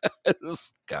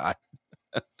 This guy.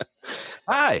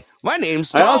 Hi, my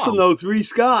name's Tom. I also know 3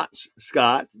 Scots,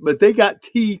 Scott, but they got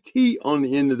TT on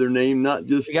the end of their name, not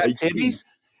just they got titties.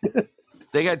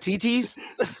 They got TTs.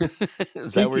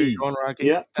 Is that where you're going, Rocky?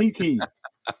 Yeah, TT.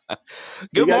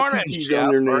 Good morning,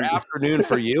 Chef, or afternoon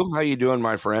for you. How you doing,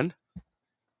 my friend?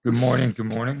 Good morning. Good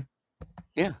morning.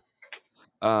 Yeah.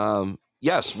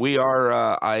 Yes, we are.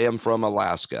 I am from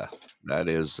Alaska. That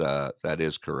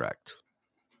is correct.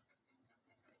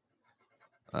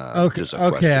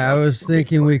 Okay. I was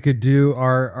thinking we could do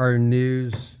our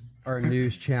news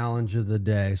challenge of the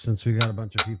day, since we got a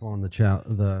bunch of people on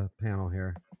the panel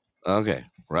here. Okay,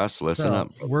 Russ, listen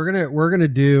up. We're gonna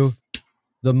do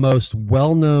the most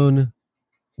well-known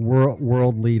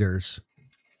world leaders.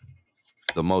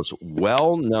 The most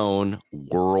well-known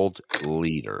world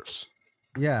leaders.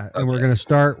 Yeah, and we're gonna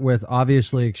start with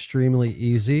obviously extremely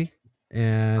easy,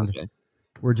 and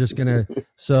we're just gonna.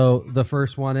 So the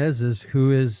first one is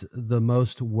who is the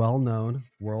most well-known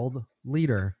world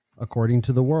leader according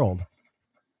to the world?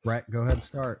 Brett, go ahead and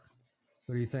start.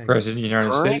 What do you think? President of the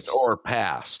United States or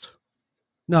past?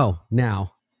 No,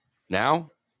 now.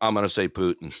 Now? I'm going to say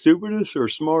Putin. Stupidest or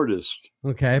smartest?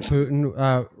 Okay,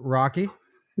 Putin. Rocky?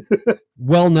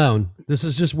 Well known. This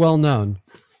is just well known.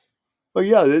 Well,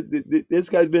 yeah, this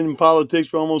guy's been in politics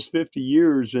for almost 50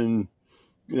 years, and,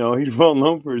 he's well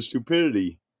known for his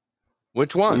stupidity.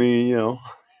 Which one? I mean,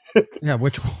 Yeah,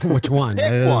 which one?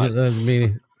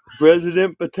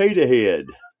 President Potato Head.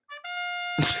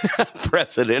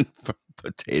 President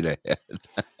Potato Head.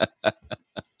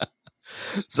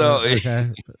 So,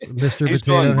 okay. Mr.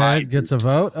 Potato Head gets a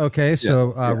vote. Okay,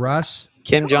 so Russ?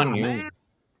 Kim Jong-un.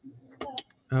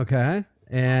 Okay,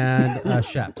 and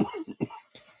Shep.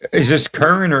 Is this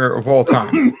current or of all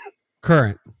time?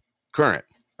 Current.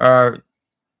 I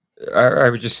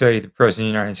would just say the President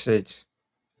of the United States.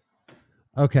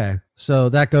 Okay, so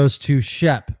that goes to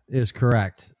Shep is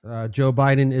correct. Joe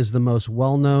Biden is the most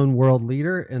well-known world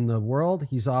leader in the world.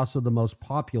 He's also the most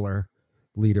popular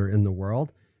leader in the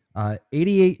world.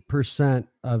 88%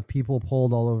 of people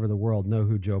polled all over the world know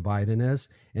who Joe Biden is,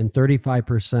 and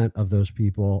 35% of those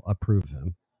people approve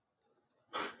him.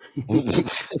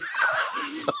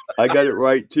 I got it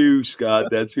right too, Scott.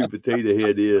 That's who Potato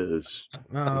Head is.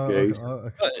 Okay.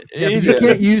 Yeah, you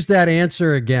can't use that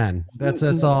answer again. That's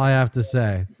all I have to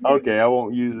say. Okay, I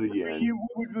won't use it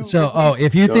again. So,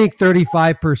 if you think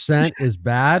 35% is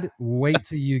bad, wait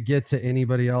till you get to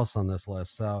anybody else on this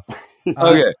list. So,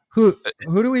 okay, who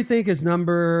do we think is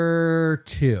number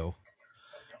 2?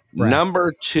 Brad?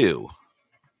 Number 2,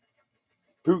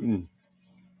 Putin.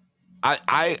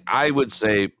 I would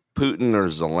say Putin or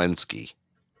Zelensky.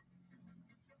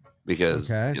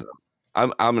 Because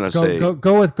I'm going to say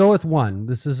go with one.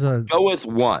 This is go with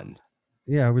one.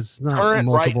 Yeah, it was not current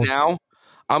multiple. Right now.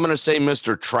 I'm going to say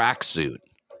Mr. Tracksuit.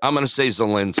 I'm going to say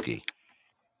Zelensky.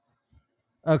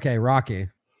 Okay, Rocky.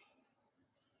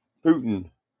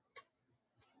 Putin.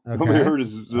 Okay. Nobody heard of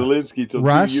Zelensky till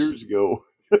Russ? 2 years ago.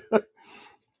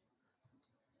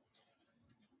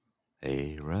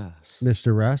 Hey, Russ.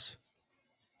 Mr. Russ.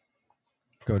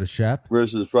 go to Shep.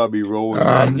 Russ is probably rolling. Um,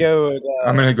 I'd go with,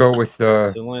 I'm gonna go with.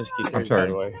 Zelensky too, I'm by sorry.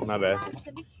 the way. My bad.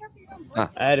 Huh.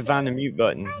 I had to find the mute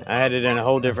button. I had it in a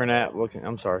whole different app.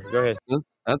 I'm sorry. Go ahead.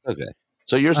 That's okay.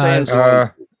 So you're saying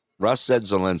Russ said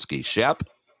Zelensky. Shep?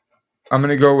 I'm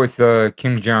gonna go with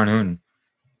Kim Jong Un.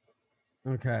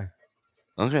 Okay.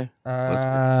 Okay.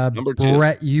 Number 2.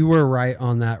 Brett, you were right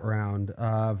on that round.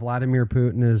 Vladimir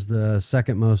Putin is the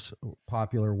second most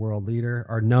popular world leader,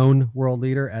 or known world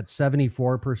leader, at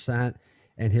 74%,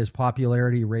 and his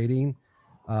popularity rating,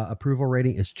 approval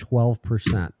rating, is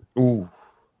 12%. Ooh.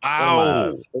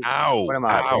 Ow. What am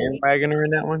I, bandwagoner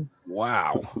in that one?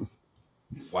 Wow.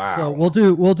 Wow. So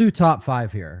we'll do top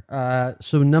 5 here.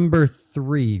 So number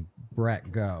 3,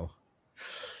 Brett, go.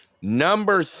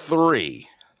 Number 3.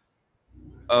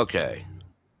 Okay.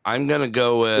 I'm gonna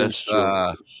go with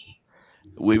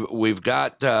we've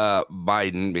got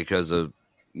Biden because of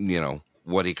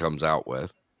what he comes out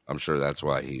with. I'm sure that's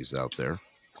why he's out there.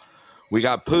 We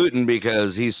got Putin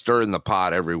because he's stirring the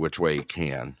pot every which way he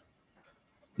can.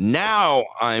 Now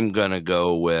I'm gonna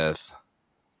go with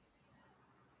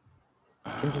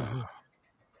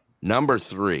number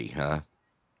 3, huh?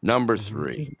 Number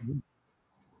 3.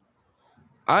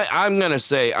 I'm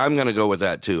gonna go with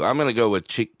that too. I'm gonna go with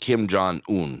Kim Jong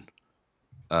Un,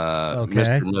 Okay.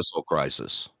 Mr. Missile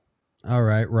Crisis. All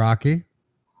right, Rocky.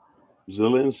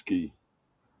 Zelensky.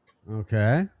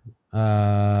 Okay.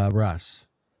 Russ.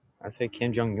 I say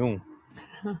Kim Jong Un.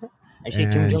 I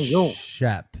say Kim Jong Un.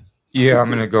 Shep. Yeah, I'm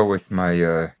gonna go with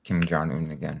my Kim Jong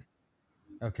Un again.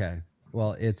 Okay.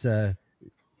 Well, it's Xi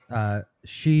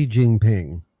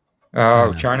Jinping.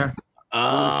 Oh, China.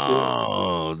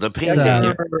 Oh, the pink.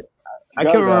 I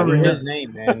couldn't remember his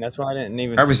name, man. That's why I didn't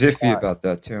even. I was iffy about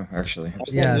that too, actually.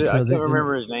 Yeah, I so can't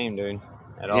remember his name, dude,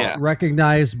 at all.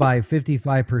 Recognized by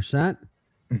 55%,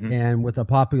 and with a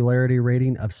popularity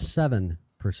rating of 7%.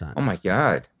 Oh my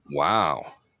God!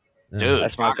 Wow, Yeah. dude,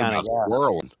 That's my kind of guy.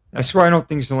 World. That's why I don't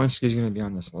think Zelensky is going to be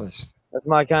on this list. That's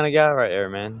my kind of guy right there,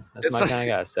 man. That's my kind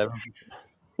of guy. 7%.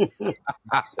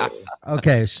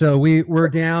 Okay, so we're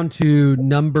down to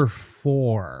number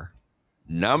 4.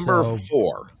 Number So,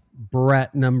 4.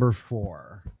 Brett, number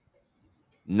 4.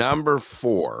 Number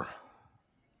 4.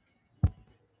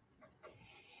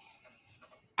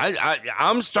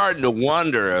 I'm starting to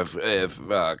wonder if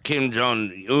Kim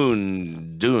Jong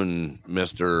Un,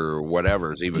 Mr.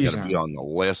 Whatever, is even going to be on the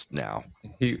list now.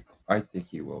 I think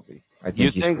he will be. I think You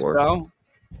he's think 4. so?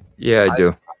 Yeah, I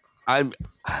do. I'm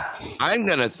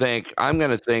gonna think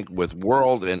with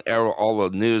world and all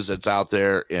the news that's out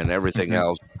there and everything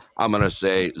else, I'm gonna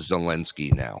say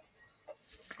Zelensky now.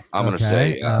 I'm gonna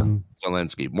say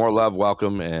Zelensky. More love,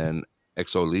 welcome, and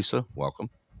Exo Lisa, welcome.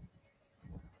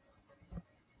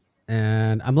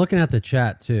 And I'm looking at the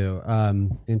chat too.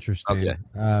 Interesting.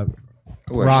 Okay.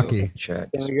 Rocky. Can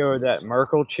we go with that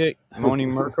Merkel chick, Moni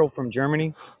Merkel from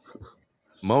Germany?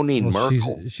 Moni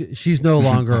Merkel. She's no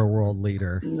longer a world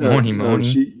leader. Moni.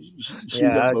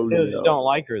 Yeah, I still just don't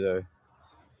like her though.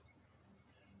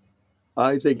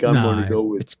 I think I'm going to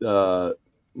go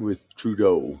with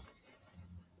Trudeau.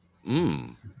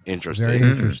 Interesting. Very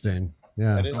interesting.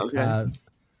 Yeah. That is okay.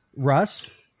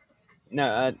 Russ?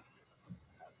 No,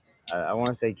 I want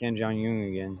to say Kim Jong Un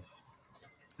again.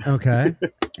 Okay.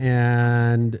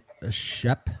 And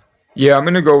Shep? Yeah, I'm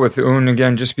going to go with Un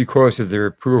again just because of their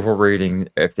approval rating.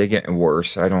 If they're getting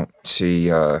worse, I don't see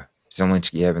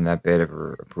Zelensky having that bad of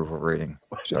an approval rating.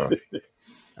 So,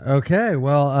 okay,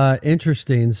 well,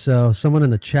 interesting. So someone in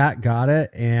the chat got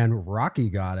it, and Rocky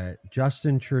got it.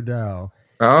 Justin Trudeau.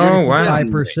 Oh, wow.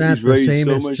 55%, the same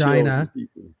as China.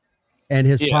 And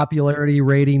his popularity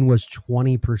rating was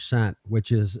 20%,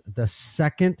 which is the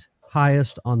second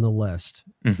highest on the list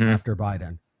after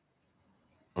Biden.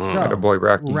 So, boy,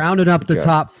 Rocky. Rounding up the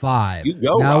top 5. You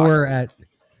go, now Rocky. we're at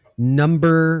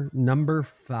number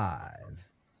 5.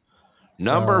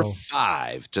 Number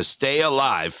 5 to stay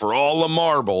alive for all the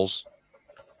marbles.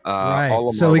 Right.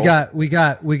 All the So marbles. we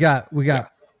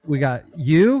got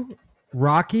you,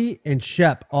 Rocky, and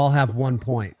Shep all have 1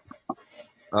 point.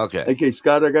 Okay,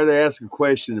 Scott, I got to ask a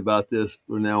question about this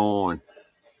from now on.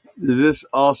 Does this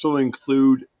also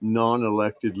include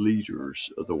non-elected leaders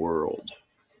of the world?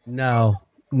 No,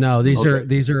 these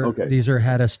are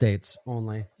head of states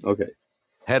only. Okay.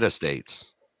 Head of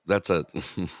states. That's a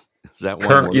is that one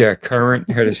Current, word? yeah, current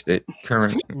head of state.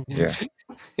 Current, yeah.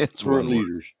 It's Current one word.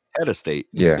 leaders. Head of state.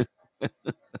 Yeah.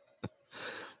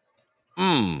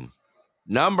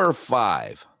 Number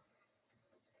 5.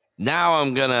 Now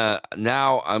I'm gonna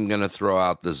throw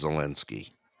out the Zelensky.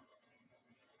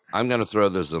 I'm gonna throw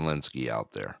the Zelensky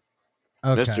out there.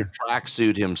 Okay. Mr.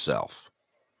 Tracksuit himself.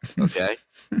 Okay.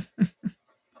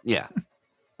 Yeah.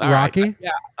 Rocky? Right. Yeah,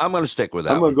 I'm going to stick with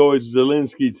that. I'm going to go with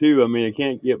Zelensky too. I mean, it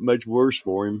can't get much worse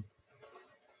for him.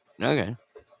 Okay.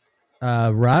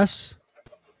 Russ?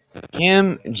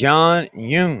 Kim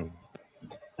Jong-un.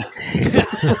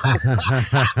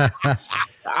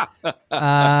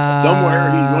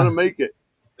 Somewhere he's going to make it.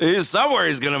 Somewhere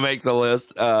he's going to make the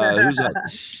list. Who's up?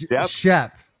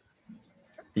 Shep.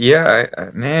 Yeah,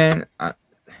 man.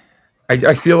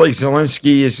 I feel like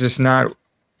Zelensky is just not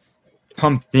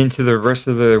pumped into the rest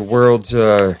of the world's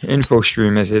info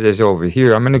stream as it is over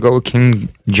here. I'm going to go with Kim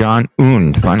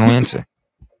Jong-un. Final answer.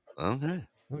 Okay.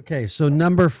 Okay, so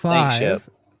number 5. Shep.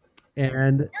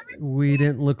 And we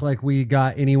didn't look like we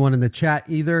got anyone in the chat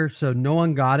either, so no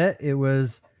one got it. It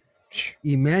was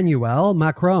Emmanuel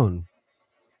Macron.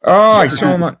 Oh, I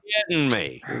saw him. Kidding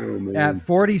me. At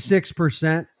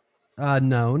 46%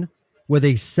 known with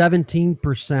a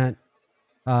 17%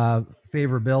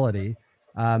 favorability.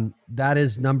 That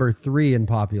is number 3 in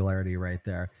popularity right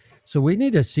there. So we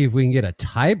need to see if we can get a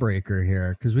tiebreaker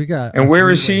here because we got. And where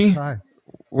is he?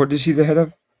 What is he the head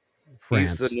of?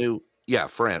 France. He's the new,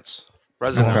 France.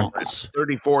 President of France,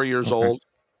 34 years old,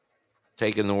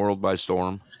 taking the world by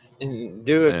storm. And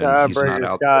do a And he's not tiebreaker,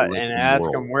 out Scott, there and in the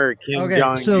ask world. him where Kim Okay,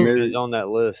 Jong-un so- is on that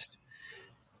list.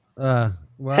 How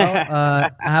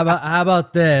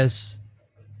about this?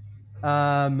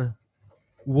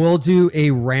 We'll do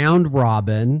a round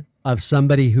robin of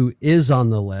somebody who is on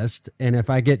the list, and if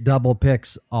I get double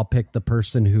picks, I'll pick the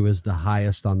person who is the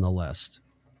highest on the list.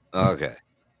 Okay.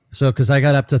 So, because I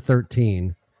got up to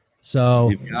 13, so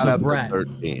You've got up to Brett,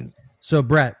 13. so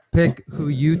Brett, pick who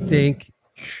you think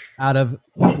out of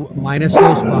minus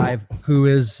those 5, who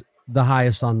is the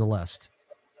highest on the list.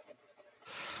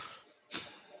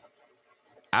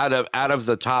 Out of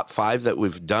the top 5 that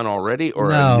we've done already, or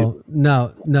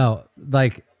No.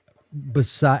 Like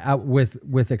beside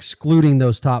with excluding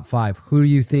those top 5, who do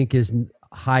you think is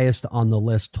highest on the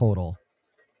list total?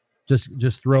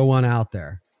 Just throw one out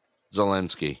there.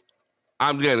 Zelensky.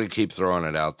 I'm gonna keep throwing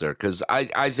it out there because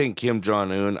I think Kim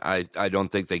Jong-un. I don't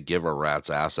think they give a rat's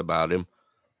ass about him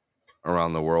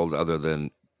around the world, other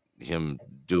than him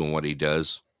doing what he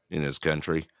does in his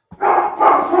country.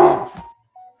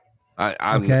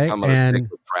 I'm gonna pick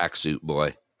the tracksuit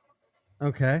boy.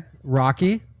 Okay,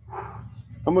 Rocky.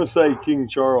 I'm going to say King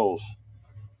Charles.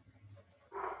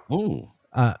 Oh,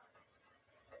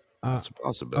 that's a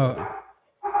possibility.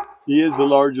 He is the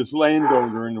largest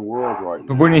landowner in the world right now.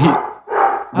 But wouldn't he?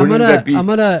 I'm gonna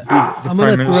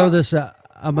Prime throw this out.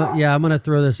 I'm gonna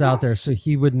throw this out there. So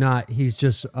he would not. He's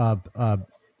just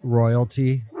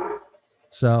royalty.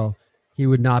 So he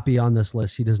would not be on this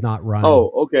list. He does not run.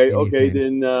 Oh, okay.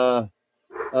 anything. Then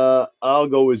I'll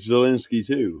go with Zelensky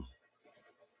too.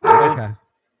 Okay.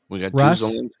 We got Russ?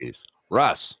 2 Zelenskys.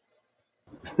 Russ.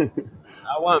 I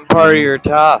want part of your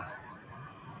top.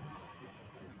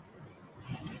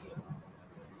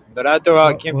 But I throw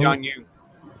out Kim Jong-un.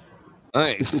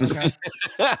 Nice.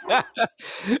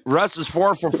 Russ is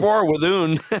 4 for 4 with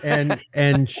Un.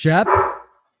 and Shep.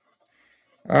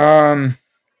 Well,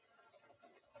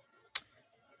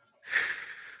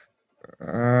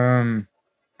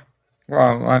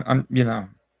 I'm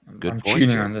Good point, cheating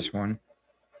Jerry. on this one.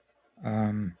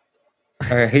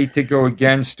 I hate to go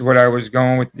against what I was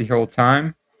going with the whole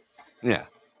time. Yeah.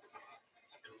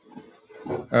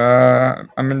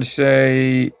 I'm going to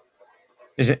say,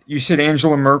 you said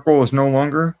Angela Merkel is no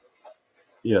longer?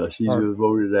 Yeah, she was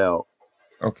voted out.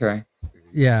 Okay.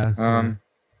 Yeah.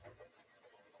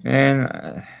 Man,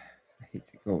 I hate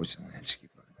to go with Zelensky,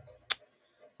 but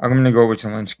I'm going to go with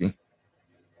Zelensky.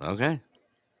 Okay.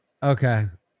 Okay.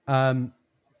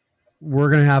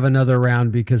 We're gonna have another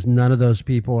round because none of those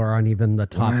people are on even the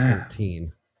top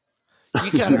 13.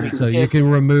 You gotta be So you can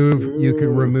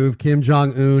remove Kim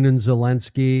Jong-un and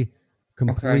Zelensky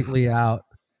completely out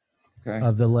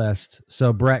of the list.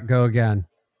 So Brett, go again.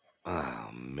 Oh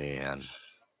man.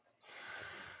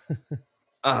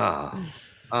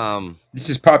 This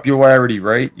is popularity,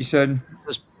 right? You said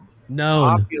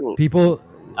known people.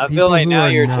 I feel like who now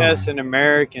are you're known. testing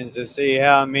Americans to see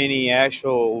how many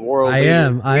actual world. I leaders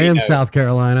am we know. South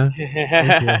Carolina.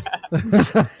 Thank you.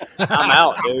 I'm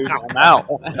out, dude. I'm out.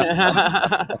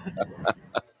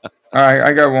 All right,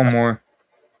 I got one more.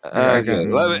 Okay,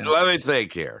 let me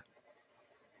think here.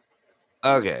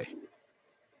 Okay.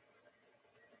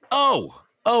 Oh,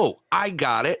 I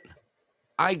got it.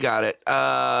 I'm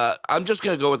just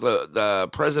gonna go with the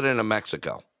president of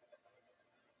Mexico.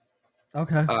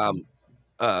 Okay.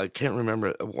 I can't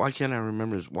remember. Why can't I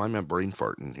remember? Why am I brain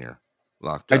farting here?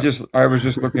 Locked up. I was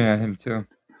just looking at him too.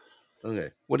 Okay.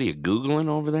 What are you Googling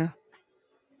over there?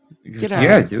 Get out.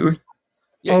 Yeah, dude.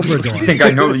 Obrador. You think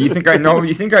I know? You think I know?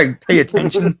 You think I pay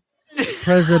attention?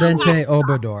 Presidente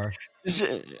Obrador.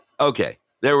 Okay,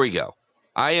 there we go.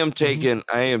 I am taking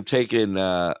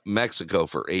Mexico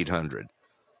for 800.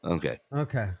 Okay.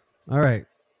 Okay. All right.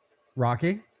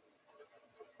 Rocky?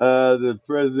 The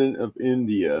president of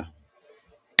India.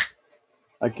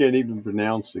 I can't even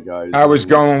pronounce the guy's I was name.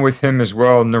 going with him as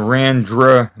well.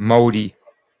 Narendra Modi.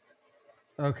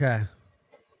 Okay.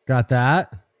 Got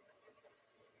that.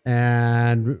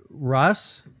 And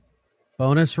Russ?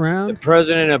 Bonus round? The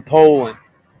president of Poland.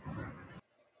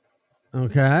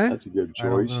 Okay. That's a good I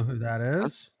don't choice. know who that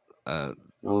is. I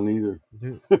don't either.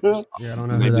 Yeah, I don't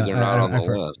know Maybe who that they're not on the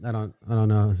list. I don't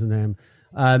know his name.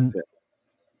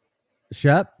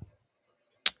 Shep?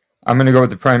 I'm going to go with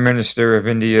the Prime Minister of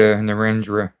India,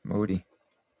 Narendra Modi.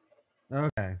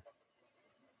 Okay.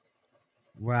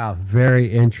 Wow, very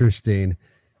interesting.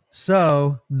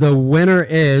 So the winner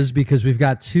is, because we've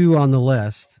got 2 on the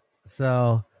list.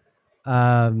 So,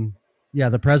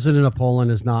 the president of Poland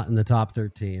is not in the top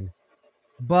 13.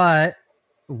 But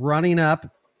running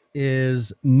up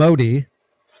is Modi,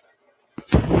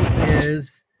 who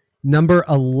is number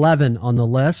 11 on the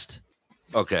list.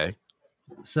 Okay.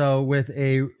 So with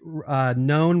a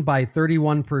known by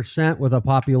 31% with a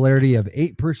popularity of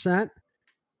 8%.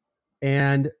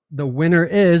 And the winner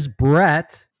is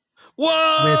Brett.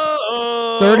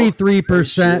 Whoa! With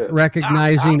 33%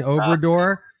 recognizing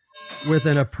Obrador with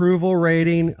an approval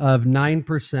rating of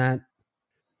 9%.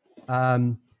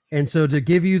 And so to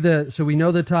give you so we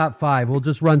know the top 5. We'll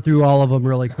just run through all of them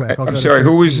really quick. I'm sorry,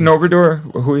 who is Obrador?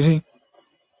 Who is he?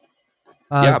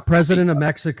 President of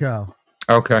Mexico.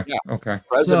 Okay. Okay.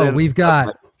 So we've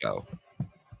got Joe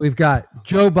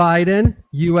Biden,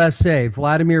 USA,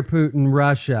 Vladimir Putin,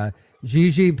 Russia, Xi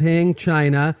Jinping,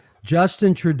 China,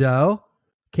 Justin Trudeau,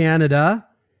 Canada,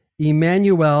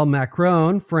 Emmanuel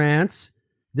Macron, France.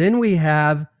 Then we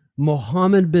have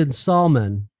Mohammed bin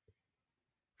Salman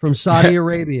from Saudi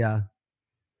Arabia.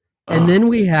 And then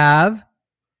we have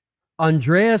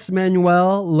Andres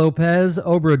Manuel Lopez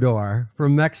Obrador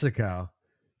from Mexico.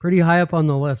 Pretty high up on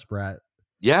the list, Brett.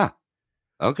 Yeah.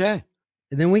 Okay.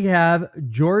 And then we have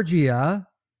Giorgia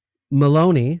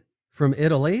Meloni from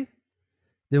Italy.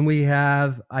 Then we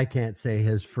have, I can't say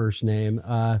his first name.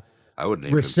 I would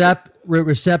name Recep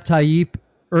Tayyip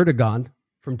Erdogan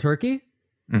from Turkey.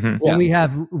 Mm-hmm. Then we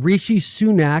have Rishi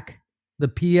Sunak, the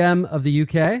PM of the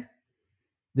UK.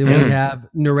 Then we have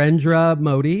Narendra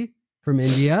Modi from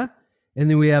India. And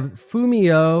then we have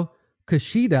Fumio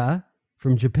Kishida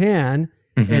from Japan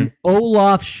and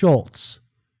Olaf Scholz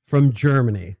from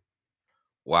Germany.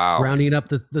 Wow. Rounding up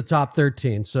the top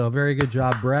 13. So very good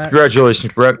job, Brett.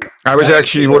 Congratulations, Brett. I was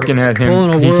actually looking at him. Pulling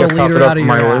a He world kept popping leader up out of on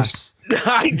my your list.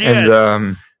 I did.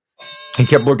 And he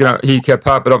kept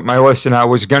popping up my list, and I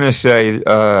was gonna say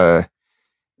the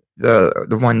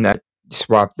one that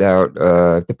swapped out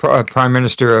the Prime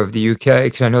Minister of the UK,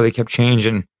 because I know they kept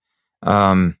changing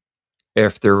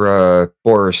after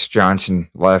Boris Johnson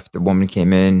left. The woman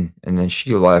came in, and then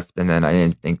she left, and then I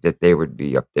didn't think that they would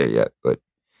be up there yet. But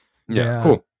Yeah.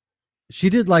 cool. She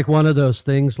did like one of those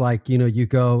things, like, you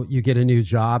get a new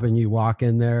job and you walk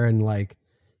in there and like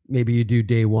maybe you do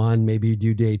day 1, maybe you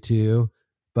do day 2,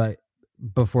 but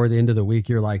before the end of the week,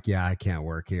 you're like, yeah, I can't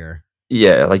work here.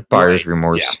 Yeah, like buyer's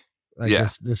remorse. Like,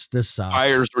 this sucks.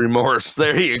 Buyer's remorse.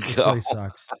 There you go. Really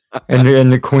sucks.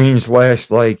 And the Queen's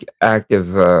last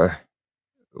active, her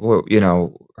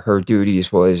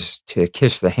duties was to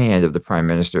kiss the hand of the Prime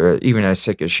Minister, even as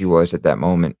sick as she was at that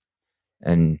moment.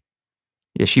 And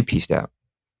yeah, she peaced out.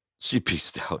 She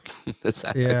peaced out. That's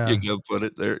how Yeah. you go put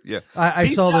it there. Yeah. I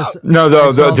saw this. No,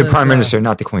 I saw the this, Prime Minister,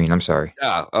 not the Queen. I'm sorry.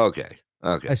 Yeah. Okay.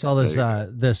 Okay. I saw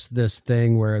this this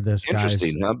thing where this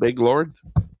Interesting, guy's huh? Big Lord.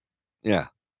 Yeah.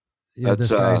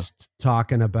 this guy's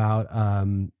talking about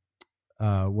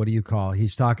what do you call?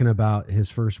 He's talking about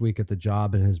his first week at the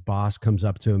job, and his boss comes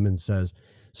up to him and says,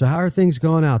 "So how are things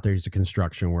going out there?" He's a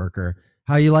construction worker.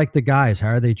 "How you like the guys? How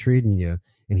are they treating you?"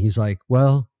 And he's like,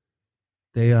 "Well,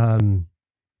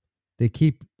 they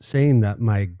keep saying that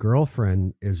my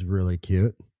girlfriend is really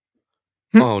cute."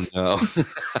 Oh no.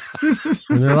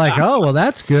 And they're like, "Oh, well,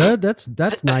 that's good.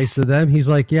 That's nice of them." He's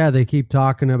like, "Yeah, they keep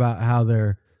talking about how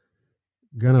they're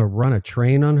gonna run a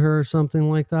train on her or something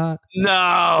like that."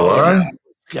 No. What?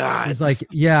 God. He's like,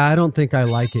 "Yeah, I don't think I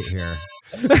like it here."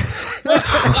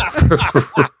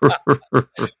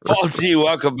 Paul G,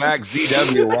 welcome back.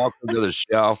 ZW, welcome to the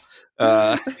show.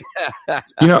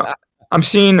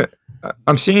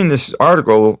 I'm seeing this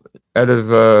article out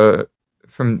of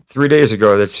from 3 days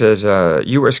ago that says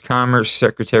U.S. Commerce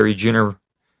Secretary Gina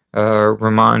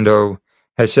Raimondo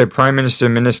has said Prime Minister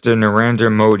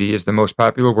Narendra Modi is the most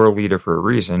popular world leader for a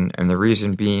reason, and the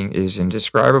reason being his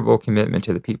indescribable commitment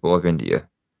to the people of India.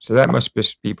 So that must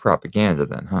just be propaganda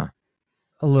then, huh?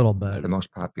 A little bit. The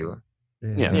most popular.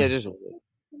 Yeah. just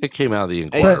It came out of the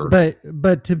Inquirer.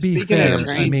 But to be Speaking fair, of I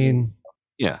trains, mean,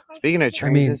 yeah. Speaking of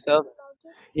trains and stuff,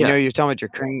 you know, you're talking about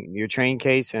your train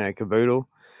case and a caboodle.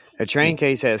 A train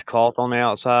case has cloth on the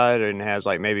outside and has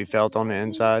like maybe felt on the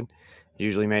inside. It's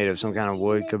usually made of some kind of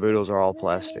wood. Caboodles are all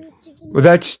plastic. Well,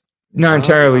 that's not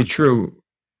entirely true.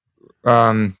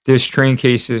 There's train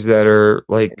cases that are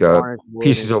like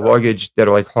pieces of luggage that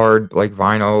are like hard, like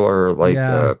vinyl or like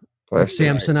like plastic.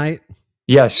 Samsonite.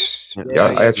 Yes,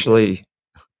 Yeah. actually.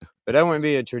 But that wouldn't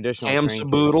be a traditional train case.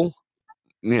 Samsaboodle?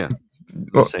 Yeah.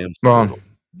 Well,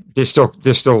 they're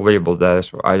still labeled that.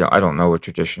 That's what I don't know what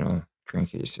traditional train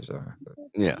cases are. But.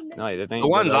 Yeah. No, The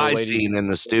ones I seen in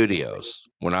the studios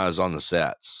when I was on the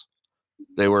sets,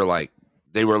 they were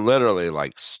literally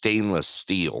like stainless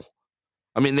steel.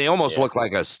 I mean, they almost look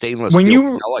like a stainless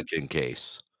steel Pelican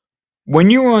case. When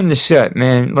you were on the set,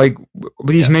 man, like with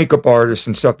these makeup artists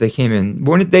and stuff, they came in.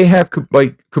 When did they have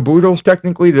like caboodles?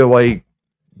 Technically, they're like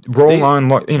roll-on,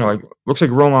 like looks like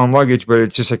roll-on luggage, but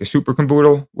it's just like a super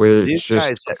caboodle where These it's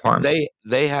just guys,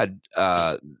 they had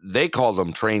they called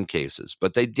them train cases,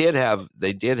 but they did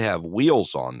have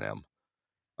wheels on them.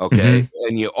 Okay,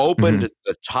 and you opened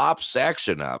the top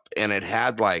section up, and it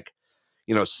had like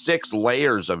 6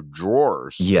 layers of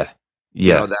drawers.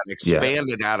 that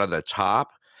expanded out of the top,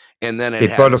 and then it they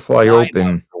had butterfly slide-out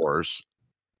open doors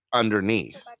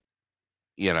underneath.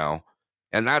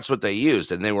 And that's what they used,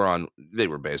 and they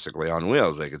were basically on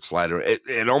wheels. They could slide it.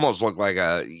 It almost looked like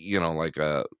a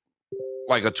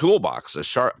toolbox,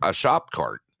 a shop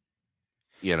cart.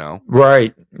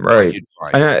 Right.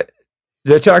 And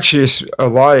that's actually a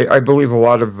lot. I believe a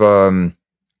lot of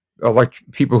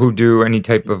people who do any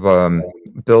type of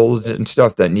builds and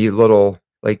stuff that need little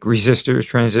like resistors,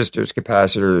 transistors,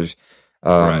 capacitors,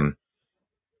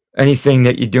 anything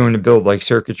that you're doing to build like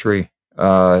circuitry.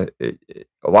 A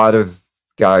lot of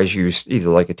guys use either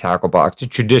like a tackle box, a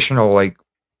traditional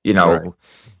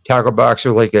tackle box,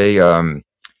 or like a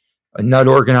nut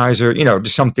organizer.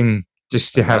 Just something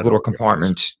just to have little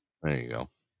compartments. There you go.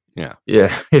 Yeah. I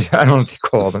don't know what they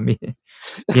call them.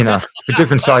 For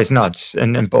different size nuts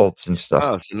and bolts and stuff.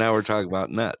 Oh, so now we're talking about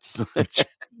nuts.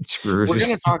 Screws. We're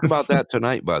going to talk about that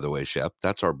tonight, by the way, Shep.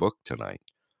 That's our book tonight.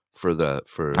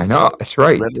 I know, that's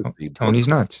right. Tony's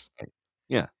Nuts.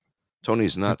 Yeah.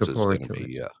 Tony's Nuts is going to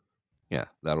be,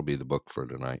 that'll be the book for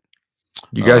tonight.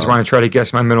 You guys want to try to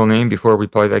guess my middle name before we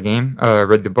play that game?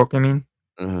 Read the book, I mean?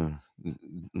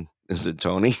 Is it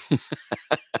Tony?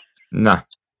 No,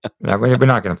 we're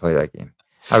not going to play that game.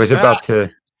 I was about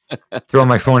to throw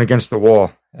my phone against the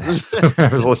wall when I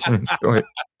was listening to it.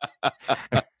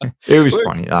 It was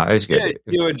funny. No, it was good.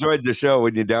 You enjoyed the show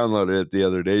when you downloaded it the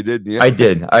other day, didn't you? I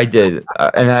did.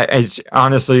 And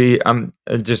honestly, I'm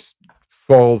just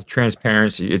full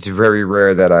transparency. It's very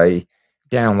rare that I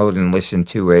download and listen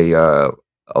to a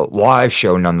live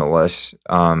show, nonetheless.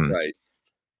 Right.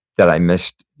 That I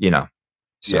missed,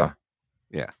 So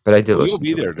yeah. But I did Well, listen. You'll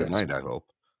be to there it, tonight, I hope.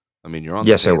 I mean, you're on.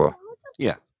 Yes, I will.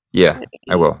 Yeah. Yeah,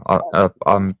 I will.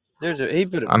 I'm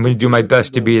going to do my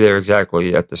best to be there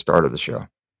exactly at the start of the show.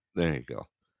 There you go.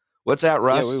 What's that,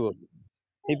 Russ? Yeah, we will.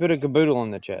 He put a caboodle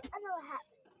in the chat.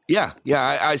 Yeah,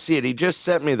 I see it. He just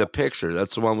sent me the picture.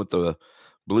 That's the one with the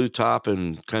blue top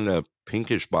and kind of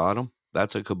pinkish bottom.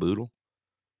 That's a caboodle.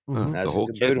 That's the whole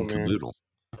a kit and caboodle, man. caboodle.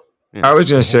 Yeah. I was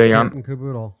going to say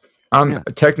caboodle.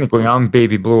 Technically I'm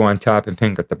baby blue on top and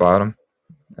pink at the bottom.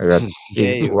 I got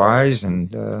baby blue eyes and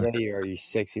you are, you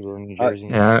sexy little New Jersey.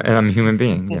 and I'm a human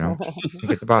being, pink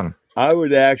at the bottom. I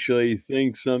would actually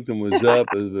think something was up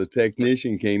if a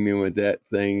technician came in with that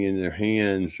thing in their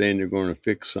hand saying they're going to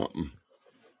fix something.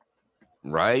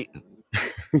 Right?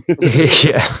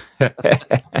 Yeah.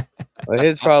 Well,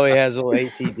 his probably has a little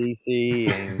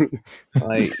AC/DC and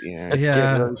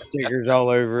stickers all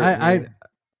over it.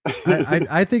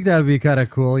 I think that would be kind of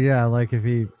cool. Yeah, like if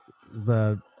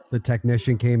the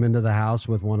technician came into the house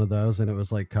with one of those and it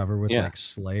was like covered with like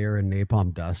Slayer and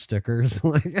Napalm Dust stickers.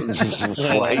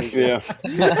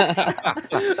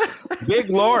 Big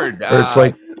Lord. Or it's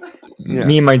like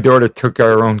me and my daughter took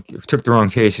the wrong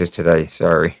cases today.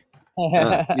 Sorry.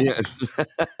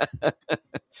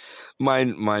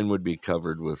 Mine would be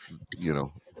covered with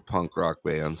punk rock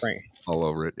bands all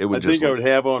over it. I think I would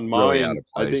have on mine.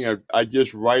 I think I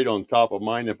just write on top of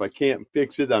mine. If I can't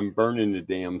fix it, I'm burning the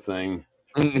damn thing.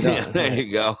 There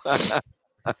you go. Don't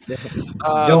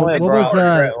let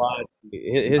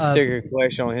His sticker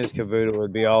collection on his caboodle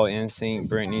would be all NSYNC,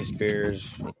 Britney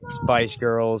Spears, Spice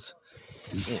Girls.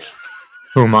 Yeah.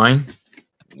 Who, mine?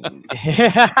 Talking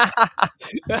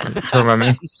about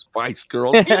me? Spice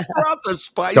Girls. You throw out the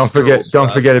Spice Don't Girls.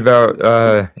 forget about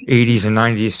 80s and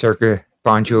 90s circa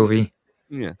Bon Jovi.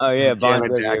 Yeah. Oh yeah, Bon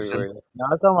Janet Jovi. Jackson. No,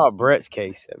 I'm talking about Brett's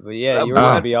case, but yeah, yours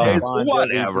would be all Case, Bon Jovi,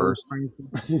 whatever. Bruce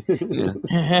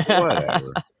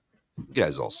Whatever. You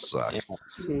guys all suck.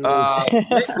 Big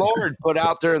Lord put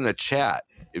out there in the chat,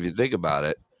 if you think about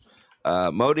it,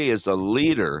 Modi is the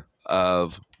leader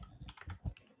of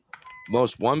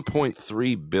most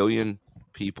 1.3 billion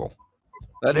people.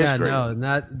 That is crazy. No,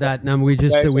 not that number. We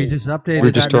just updated. We're just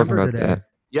that talking number about today. that.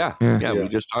 Yeah, we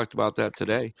just talked about that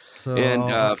today. So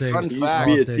and fun fact,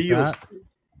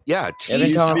 yeah, They've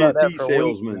been talking about that for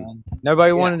weeks, man.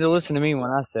 Nobody wanted to listen to me when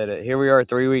I said it. Here we are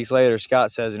 3 weeks later.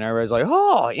 Scott says, and everybody's like,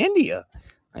 "Oh, India."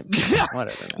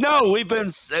 Whatever. No, we've been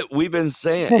saying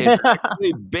it's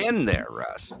actually been there,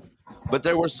 Russ. But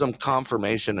there was some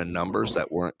confirmation and numbers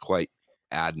that weren't quite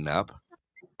adding up.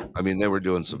 I mean, they were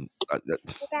doing some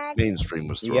mainstream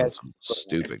was throwing some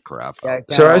stupid crap out.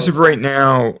 So as of right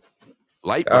now,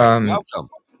 welcome.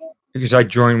 Because I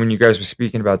joined when you guys were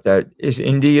speaking about that. Is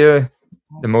India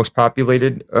the most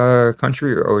populated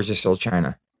country, or is it still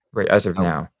China? Right, as of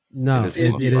now. No,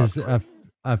 it is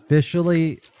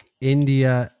officially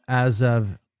India as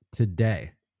of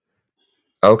today.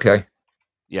 Okay.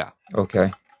 Yeah.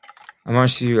 Okay. I want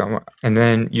to see. And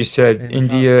then you said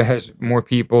India has more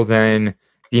people than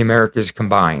the Americas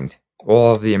combined.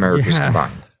 All of the Americas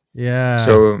combined. Yeah.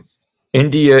 So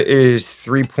India is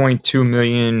 3.2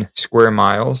 million square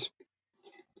miles.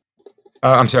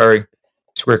 I'm sorry,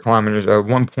 square kilometers.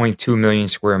 1.2 million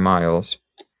square miles,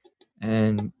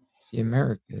 and the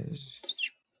Americas.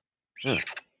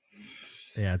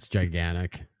 Yeah, it's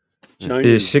gigantic.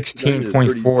 Is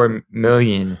 16.4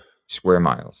 million square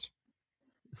miles.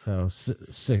 So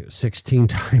 16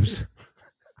 times.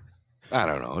 Um, I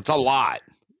don't know. It's a lot.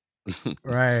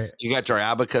 Right. You got your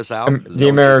abacus out?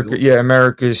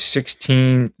 America is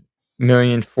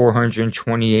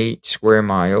 16,428,000 square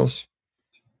miles.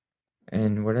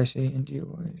 And what did I say India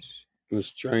was? It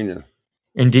was China.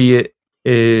 India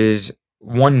is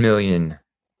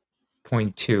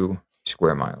 1,000,000.2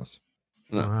 square miles.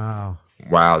 Wow.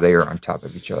 Wow, they are on top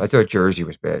of each other. I thought Jersey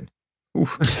was bad.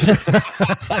 Oof.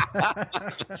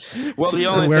 Well, the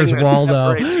only Where's thing that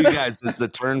Waldo? separates you guys is the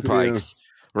turnpikes,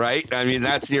 right? I mean,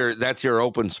 that's your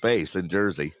open space in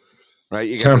Jersey, right?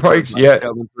 You got Turnpikes, the turnpikes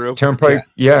coming through. Turnpike,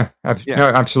 no,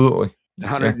 absolutely.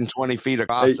 120 feet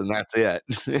across, and that's it.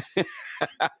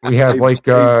 We have like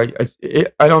I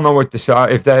don't know what the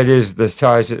size, if that is the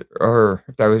size, or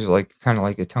if that was like kind of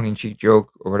like a tongue-in-cheek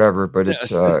joke or whatever. But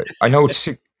it's I know it's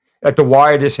at the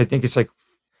widest. I think it's like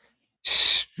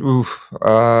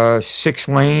 6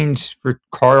 lanes for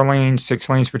car lanes, 6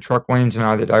 lanes for truck lanes in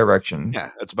either direction.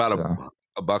 Yeah, it's about $120,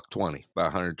 about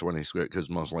 120 square, because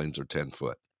most lanes are 10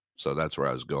 foot. So that's where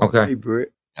I was going. Okay. Hey,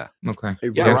 Britt. Yeah. Okay. Hey,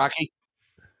 yeah, Britt. Rocky.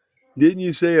 Didn't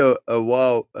you say a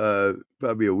while,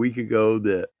 probably a week ago,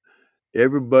 that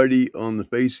everybody on the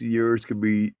face of the earth could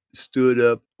be stood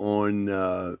up on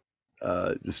the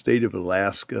state of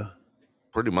Alaska?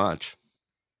 Pretty much.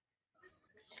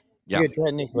 You could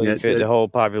technically fit the whole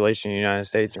population of the United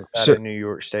States inside of New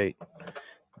York State.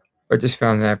 I just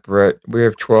found that, Brett. We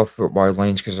have 12-foot wide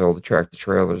lanes because of all the tractor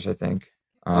trailers, I think.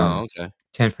 Okay.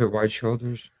 10-foot wide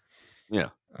shoulders. Yeah.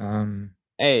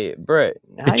 Hey, Brett,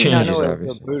 how It do you not changes, know what a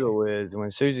obviously. caboodle is when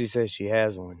Susie says she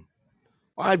has one?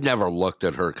 I've never looked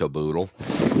at her caboodle.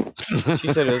 She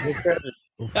said it was a treasure.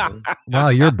 Wow,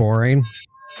 you're boring.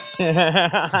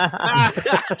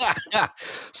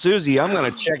 Susie, I'm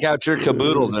going to check out your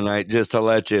caboodle tonight just to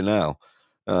let you know.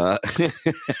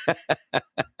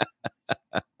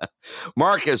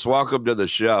 Marcus, welcome to the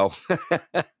show.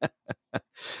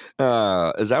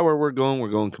 Is that where we're going? We're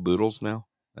going caboodles now?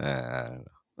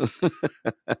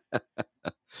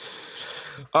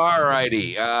 All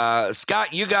righty.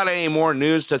 Scott, you got any more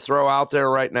news to throw out there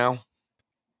right now?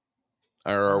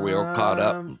 Or are we all caught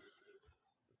up?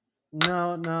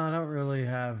 No, I don't really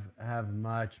have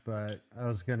much, but I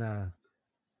was gonna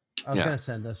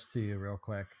send this to you real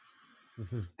quick.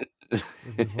 This is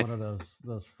one of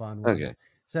those fun ones. Okay.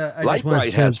 So I Light just want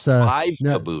Bright to has sense 5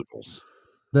 caboodles.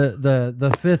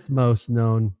 The fifth most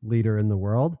known leader in the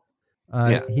world.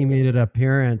 He made an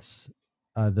appearance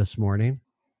this morning.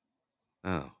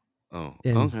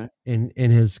 Okay. In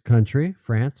his country,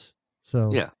 France.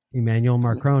 So Emmanuel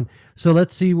Macron. So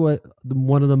let's see what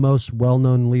one of the most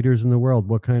well-known leaders in the world.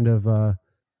 What kind of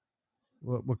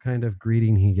what kind of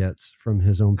greeting he gets from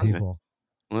his own people.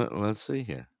 Let's see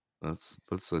here.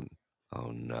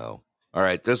 Oh, no. All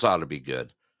right, this ought to be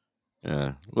good.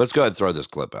 Let's go ahead and throw this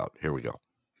clip out. Here we go.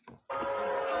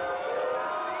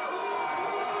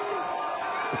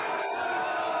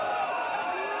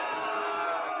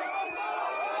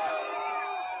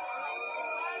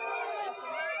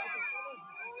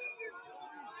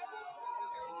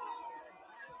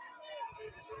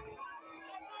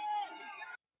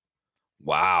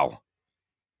 Wow.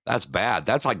 That's bad.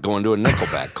 That's like going to a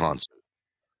Nickelback concert.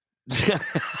 Did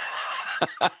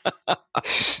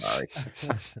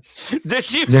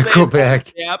you Nickelback?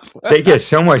 say that? Yep. They get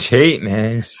so much hate,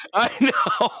 man. I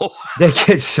know. They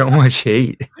get so much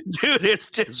hate. Dude, it's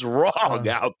just wrong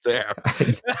out there.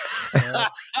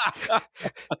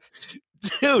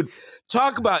 Dude,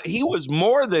 talk about, he was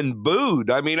more than booed.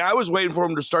 I mean, I was waiting for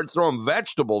him to start throwing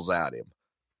vegetables at him.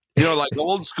 You know, like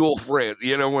old school friend,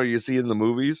 you know, where you see in the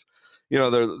movies, you know,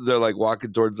 they're like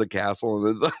walking towards the castle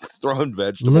and they're like throwing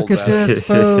vegetables. Look at this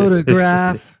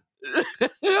photograph.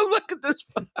 Look at this.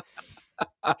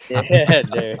 Yeah,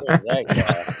 dude, that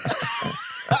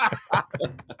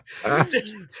guy.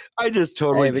 I just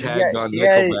totally Hey, tagged on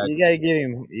Nickelback.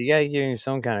 You gotta give him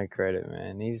some kind of credit,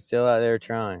 man. He's still out there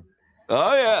trying.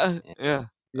 Oh yeah.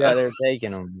 He's out there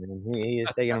taking them, man. He is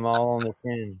taking them all on the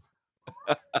chin,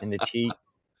 and the cheek,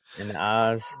 and the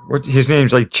eyes. What's his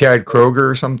name's like Chad Kroger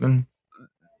or something?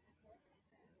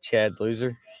 Chad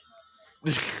Loser.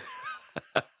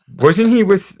 Wasn't he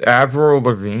with Avril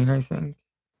Lavigne, I think?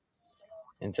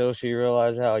 Until she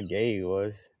realized how gay he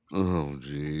was. Oh,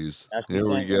 jeez. That's Here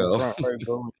we go.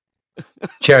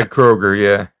 Chad Kroger,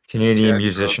 yeah. Canadian Chad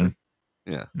musician.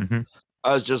 Kroger. Yeah. Mm-hmm.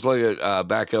 I was just looking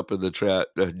back up in the chat.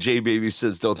 J Baby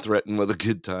says, "Don't threaten with a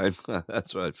good time."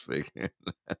 That's what I figured.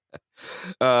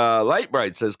 Light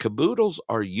Bright says, "Caboodles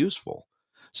are useful."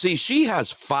 See, she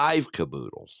has 5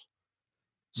 caboodles.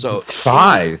 So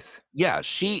 5.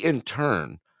 She in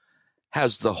turn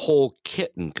has the whole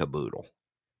kitten caboodle.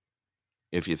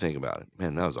 If you think about it,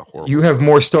 man, that was a horrible. You have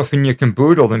more stuff in your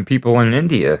caboodle than people in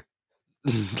India.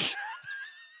 She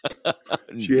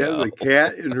has a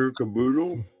cat in her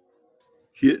caboodle.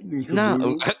 Kitten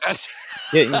caboodle. No.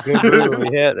 Kitten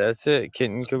caboodle. Yeah, that's it.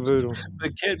 Kitten caboodle. The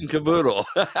kitten caboodle.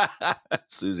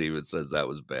 Susie even says that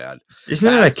was bad. Isn't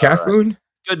that a cat food?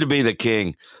 It's good to be the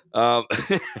king. I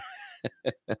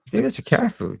think it's a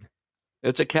cat food.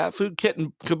 It's a cat food.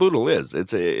 Kitten caboodle is.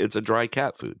 It's a dry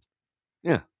cat food.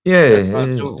 Yeah. Yeah, That's it not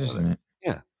is, so- isn't it?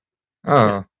 Yeah.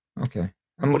 Oh, okay.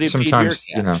 What do you feed your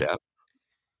cat, Chef?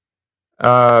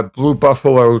 Blue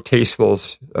Buffalo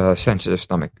Tastefuls, sensitive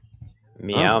stomach.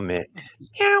 Meow mix.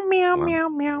 Meow, meow, meow,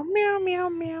 meow, meow, meow,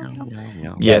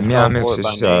 meow. Yeah, it's meow called mix for it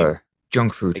by is name.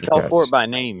 junk food They for call cats. for it by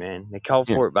name, man. They call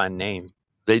for it by name.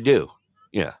 They do.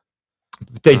 Yeah.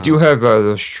 But they do have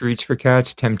those treats for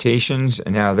cats, Temptations,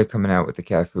 and now they're coming out with the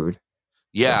cat food.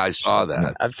 Yeah, I saw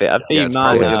that. I feed it's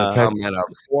mine. probably going to come in a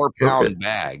 4-pound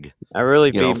bag. I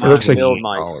really You know, feed for mine looks like- field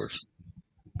mice.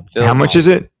 How much is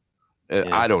it?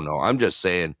 I don't know. I'm just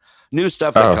saying. New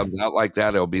stuff that comes out like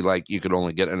that, it'll be like you could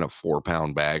only get in a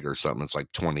 4-pound bag or something. It's like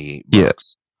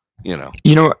 $28. You know.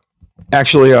 You know,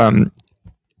 actually,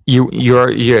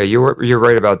 you're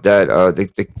right about that.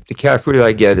 The cat food that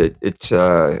I get, it's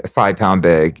a 5-pound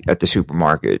bag at the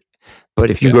supermarket. But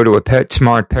if you go to a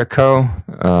PetSmart,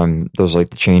 Petco, those like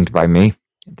the chains by me,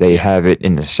 they have it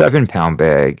in the 7-pound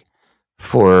bag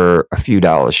for a few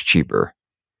dollars cheaper.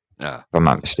 If I'm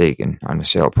not mistaken, on the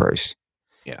sale price.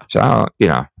 Yeah. So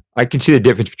I can see the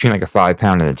difference between like a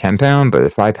 5-pound and a 10-pound, but a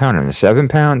 5-pound and a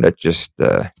 7-pound, that just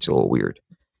it's a little weird.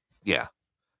 Yeah.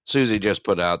 Susie just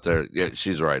put out there. Yeah,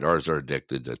 she's right. Ours are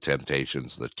addicted to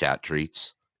Temptations, the cat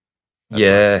treats.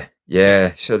 Yeah.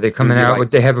 So they're coming you out like-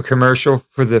 with. They have a commercial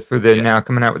for the now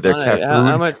coming out with their cat food.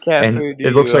 How much cat and food do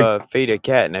it looks you like feed a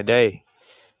cat in a day?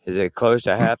 Is it close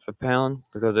to half a pound?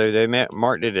 Because they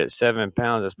marked it at 7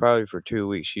 pounds. That's probably for 2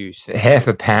 weeks use. half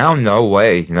a pound. No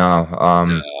way. No.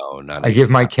 No, not I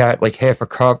give my cat like half a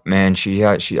cup. Man,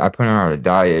 I put her on a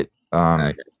diet.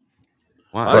 I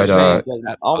But, was saying,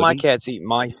 'cause all my cats eat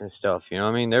mice and stuff. You know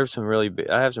what I mean? There's some really big.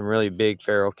 I have some really big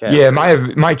feral cats. Yeah,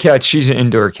 my cat, she's an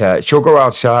indoor cat. She'll go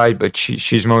outside, but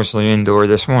she's mostly indoor.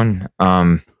 This one,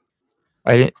 I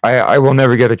will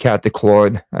never get a cat to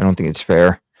Claude. I don't think it's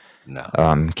fair. No.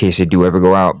 In case they do ever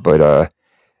go out, but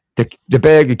the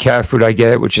bag of cat food I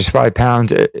get, which is 5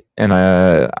 pounds, and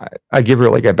I give her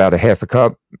like about a half a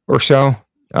cup or so.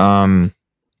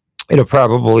 It'll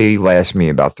probably last me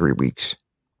about 3 weeks.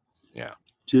 Yeah.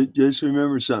 Just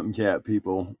remember something, cat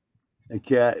people. A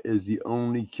cat is the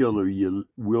only killer you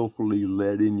willfully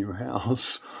let in your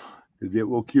house, because it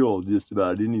will kill just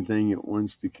about anything it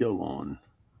wants to kill on.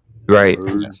 Right.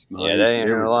 Birds, mice, Yeah, they ain't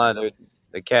gonna everything. lie.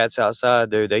 the cats outside,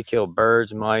 dude, they kill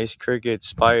birds, mice, crickets,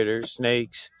 spiders,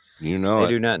 snakes. You know They it.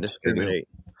 do not They do. discriminate.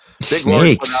 Big Lord put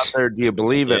out Snakes. there, do you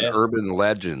believe in Yeah. urban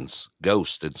legends,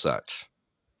 ghosts, and such?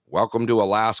 Welcome to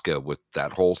Alaska with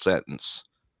that whole sentence.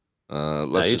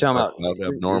 Let's you're just talking talk about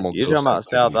abnormal you're ghost talking about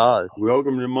South activities. Oz.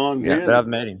 Welcome to Montana. But I've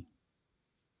met him.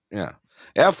 Yeah.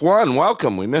 F1,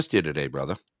 welcome. We missed you today,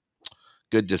 brother.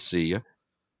 Good to see you.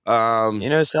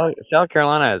 South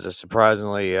Carolina has a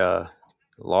surprisingly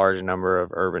large number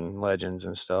of urban legends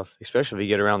and stuff, especially if you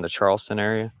get around the Charleston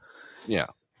area. Yeah.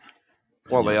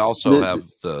 Well, they also have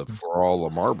the For All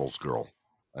the Marbles girl.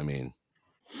 I mean,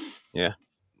 yeah.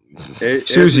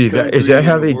 Susie, Every is that country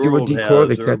how in the they do a world decoy?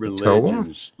 They has cut the urban toe off?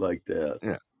 legends like that.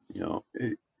 Yeah. You know,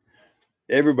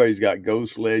 everybody's got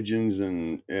ghost legends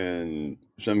and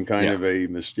some kind of a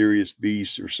mysterious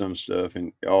beast or some stuff,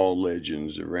 and all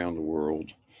legends around the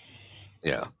world.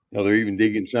 Yeah. Now they're even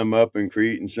digging some up and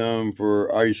creating some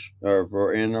for ice or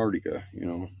for Antarctica. You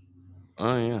know.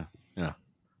 Oh yeah, yeah.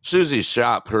 Susie's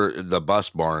shop, the bus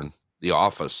barn, the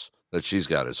office that she's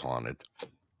got is haunted.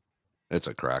 It's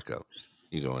a crack up.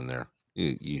 You go in there,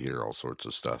 you hear all sorts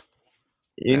of stuff.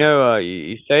 You know,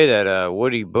 you say that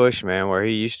Woody Bush, man, where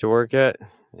he used to work at.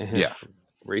 Yeah,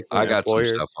 I got some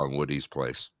stuff on Woody's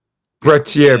place.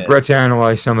 Brett's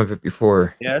analyzed some of it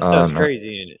before. Yeah, that stuff's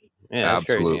crazy in it. Yeah, that's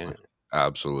absolutely, crazy in it.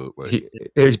 Absolutely.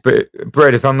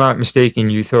 Brett, if I'm not mistaken,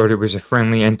 you thought it was a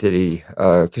friendly entity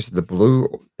because of the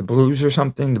blues or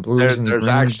something. The blues. There's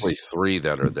actually 3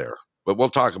 that are there, but we'll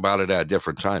talk about it at a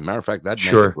different time. Matter of fact, that'd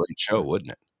make a great show,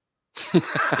 wouldn't it?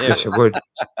 Yes, it would.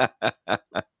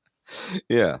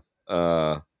 Yeah.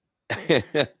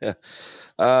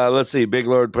 Let's see. Big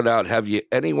Lord put out, have you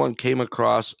anyone came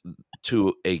across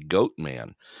to a goat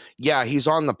man? Yeah, he's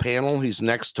on the panel. He's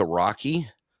next to Rocky.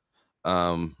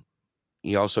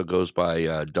 He also goes by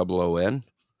OON.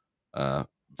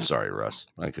 Sorry, Russ.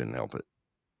 I couldn't help it.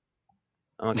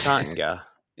 I'm a cotton guy.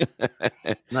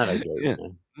 Not a goat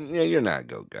man. Yeah, you're not a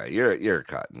goat guy. You're a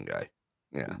cotton guy.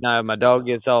 Yeah. Now, if my dog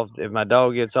gets off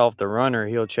the runner,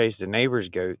 he'll chase the neighbor's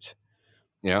goats.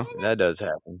 Yeah, that does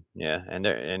happen. Yeah,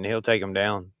 and he'll take them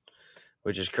down,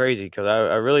 which is crazy because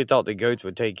I really thought the goats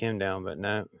would take him down, but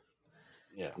no.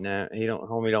 Yeah. No,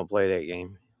 homie don't play that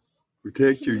game.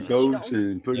 Protect your goats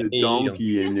and put a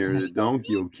donkey in there. The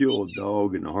donkey will kill a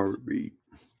dog in a heartbeat.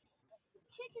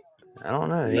 I don't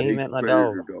know. He They ain't hate met my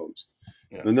predator dog. dogs.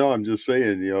 Yeah. No, I'm just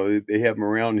saying, they have them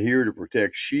around here to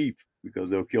protect sheep because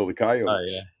they'll kill the coyotes. Oh,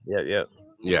 yeah.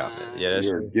 Yeah. That's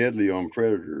They're deadly on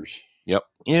predators. Yep.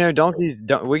 Donkeys.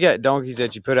 We got donkeys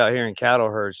that you put out here in cattle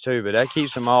herds too, but that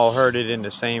keeps them all herded in the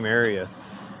same area.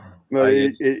 Well,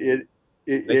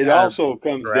 it also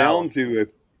comes down to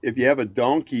if you have a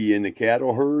donkey in the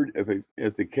cattle herd,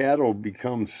 if the cattle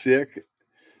become sick,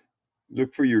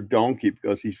 look for your donkey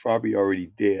because he's probably already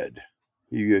dead.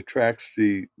 He attracts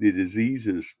the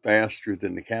diseases faster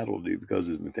than the cattle do because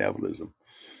of his metabolism.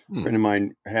 A friend of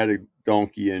mine had a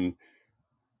donkey and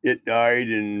it died,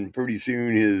 and pretty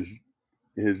soon his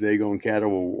daggone cattle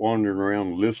were wandering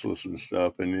around listless and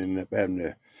stuff, and ended up having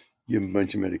to give him a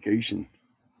bunch of medication.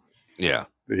 Yeah.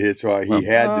 But that's why he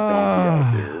had the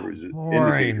donkey out there as an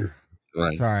indicator.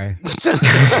 Right. Sorry. So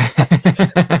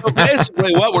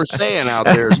basically, what we're saying out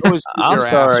there is always keep your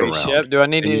ass around. Shep. Do I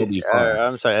need and to? you'll be fine.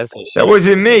 I'm sorry. That's a That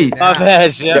wasn't me. My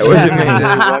bad, Shep. That wasn't me.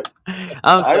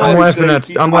 I'm sorry.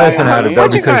 I'm laughing at it though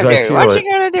because I feel What it. you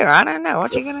gonna do? I don't know.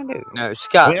 What you gonna do? No,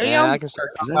 Scott. Man, William? I can start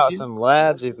talking about some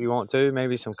labs if you want to.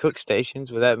 Maybe some cook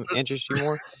stations. Would that interest you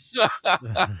more? Yeah.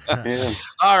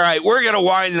 All right, we're gonna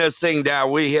wind this thing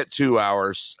down. We hit 2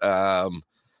 hours.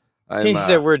 He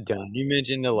said we're done. You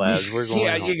mentioned the labs. We're going.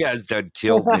 Yeah, home. you guys done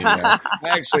killed me, man. I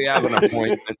actually have an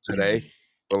appointment today,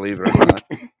 believe it or not.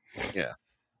 Yeah,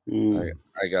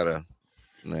 I gotta.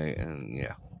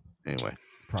 Yeah. Anyway,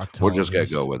 we're just gonna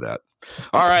go with that.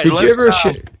 All right. Did you ever?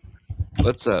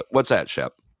 What's that,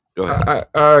 Shep? Go ahead.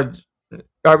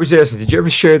 I was asking. Did you ever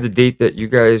share the date that you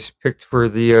guys picked for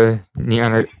the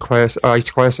Neon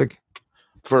Ice Classic?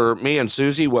 For me and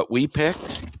Susie, what we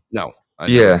picked? No.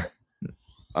 Yeah.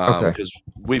 Because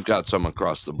we've got some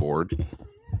across the board.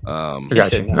 I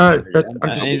got you. No,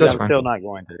 I'm still not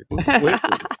going to.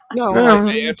 No,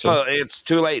 it's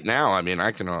too late now. I mean,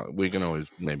 we can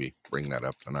always maybe bring that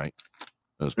up tonight.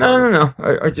 No.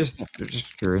 I just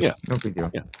curious. Yeah. No big deal.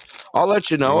 Yeah. I'll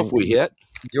let you know if we hit.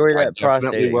 Enjoy that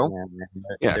definitely prostate will. exam, man.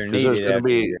 Yeah, because there's going to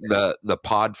be the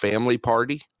pod family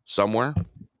party somewhere.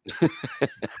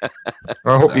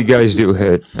 I hope you guys do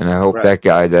hit, and I hope that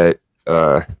guy that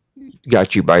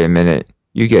got you by a minute,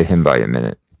 you get him by a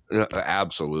minute.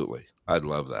 Absolutely, I'd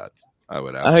love that. I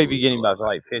would. I hope you get him by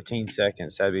like 15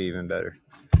 seconds. That'd be even better.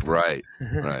 Right.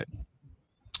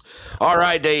 All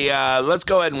right, let's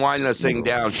go ahead and wind this thing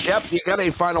down. Shep, you got any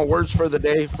final words for the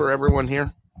day for everyone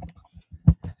here?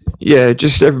 Yeah,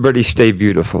 just everybody stay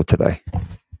beautiful today.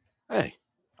 Hey,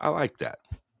 I like that.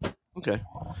 Okay.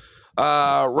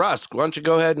 Russ, why don't you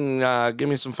go ahead and give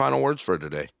me some final words for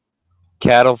today?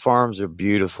 Cattle farms are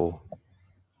beautiful.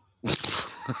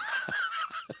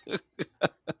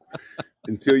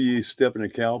 Until you step in a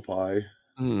cow pie.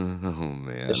 Oh,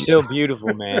 man. They're still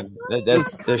beautiful, man.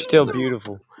 They're still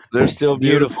beautiful. They're still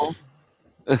beautiful.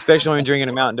 Especially when you're drinking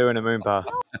a Mountain Dew and a moon pie.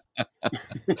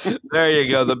 There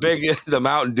you go. The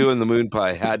Mountain Dew and the moon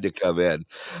pie had to come in.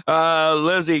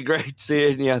 Lizzie, great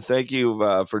seeing you. Thank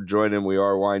you for joining. We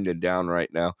are winding down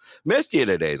right now. Missed you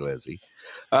today, Lizzie.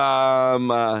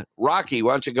 Rocky,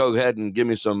 why don't you go ahead and give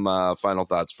me some final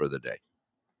thoughts for the day?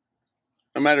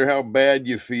 No matter how bad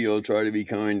you feel, try to be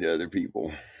kind to other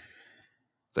people.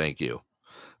 Thank you.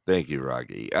 Thank you,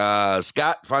 Rocky.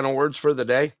 Scott, final words for the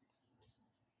day?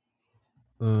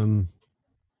 Not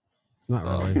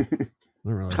really. Not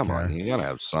really. Come care. on, you gotta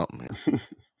have something here.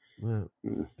 Well,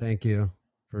 thank you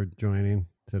for joining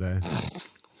today.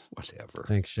 Whatever.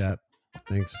 Thanks, Shep.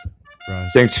 Thanks,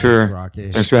 Russ. Thanks for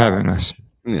having us.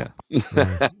 Yeah. You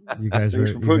guys Thanks were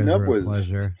for putting up a with us.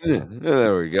 pleasure. Yeah,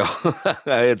 there we go.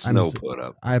 It's no put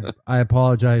up. I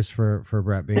apologize for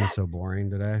Brett being so boring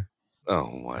today. Oh,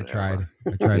 whatever.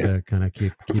 I tried to kind of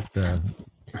keep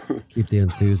the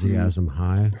enthusiasm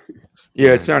high.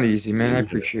 Yeah, it's not easy, man. I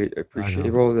appreciate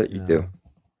all that you do.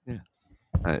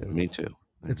 Yeah. Me too.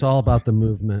 It's all about the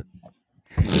movement.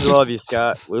 We love you,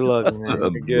 Scott. We love you, man.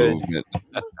 You're good.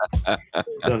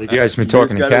 Sounds like you guys been You talking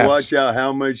just in gotta caps. watch out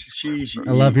how much cheese you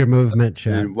I love eat your movement,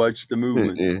 Chad. and watch the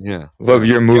movement. Yeah. Love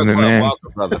your movement, man.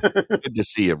 Welcome, brother. Good to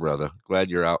see you, brother. Glad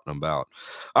you're out and about.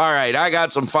 All right, I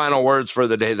got some final words for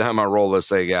the day. Then I'm gonna roll this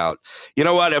thing out. You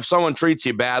know what? If someone treats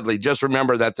you badly, just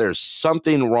remember that there's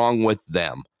something wrong with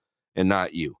them and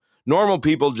not you. Normal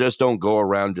people just don't go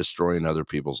around destroying other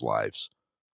people's lives.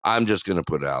 I'm just gonna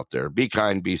put it out there. Be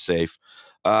kind, be safe.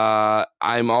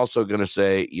 I'm also going to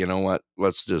say, you know what?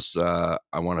 Let's just, I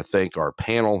want to thank our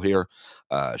panel here,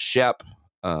 Shep,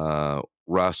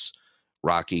 Russ,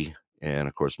 Rocky, and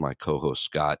of course, my co-host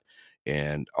Scott,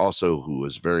 and also who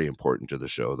is very important to the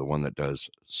show, the one that does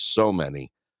so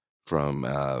many from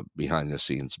behind the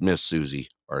scenes, Miss Susie,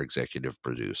 our executive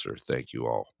producer. Thank you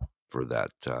all for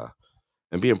that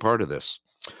and being part of this.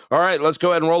 All right, let's go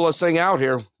ahead and roll this thing out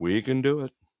here. We can do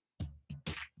it.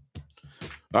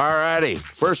 All righty.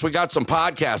 First, we got some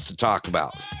podcasts to talk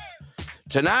about.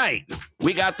 Tonight,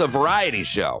 we got the variety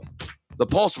show. The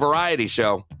Pulse Variety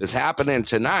Show is happening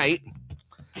tonight,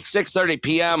 6:30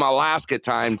 p.m. Alaska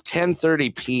time,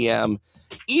 10:30 p.m.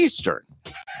 Eastern.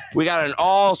 We got an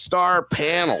all-star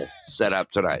panel set up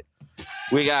tonight.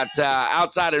 We got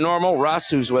Outside of Normal, Russ,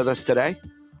 who's with us today.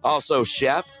 Also,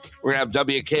 Shep. We're going to have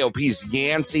WKOP's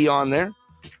Yancey on there.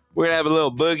 We're going to have a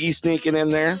little Boogie sneaking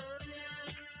in there.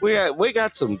 We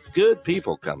got some good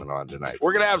people coming on tonight.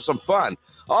 We're going to have some fun.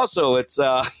 Also, it's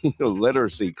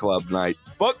literacy club night,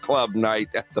 book club night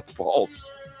at the Pulse.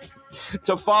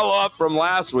 To follow up from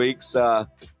last week's, I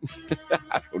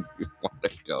don't even want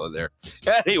to go there.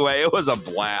 Anyway, it was a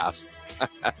blast.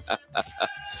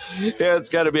 Yeah, it's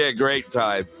going to be a great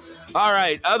time. All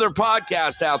right, other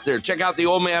podcasts out there. Check out the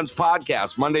Old Man's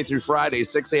Podcast, Monday through Friday,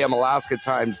 6 a.m. Alaska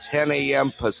time, 10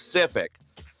 a.m. Pacific.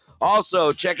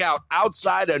 Also, check out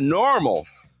Outside of Normal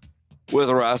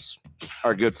with Russ,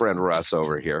 our good friend Russ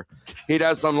over here. He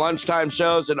does some lunchtime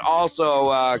shows and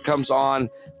also comes on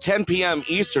 10 p.m.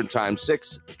 Eastern time,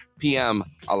 6 p.m.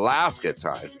 Alaska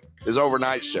time, his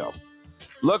overnight show.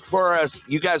 Look for us.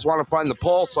 You guys want to find the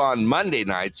Pulse on Monday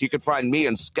nights. You can find me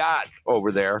and Scott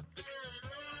over there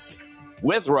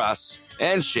with Russ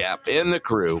and Shep in the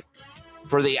crew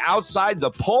for the Outside the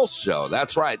Pulse show.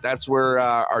 That's right. That's where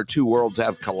our two worlds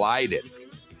have collided.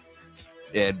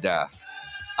 And I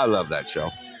love that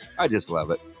show. I just love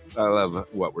it. I love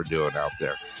what we're doing out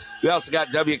there. We also got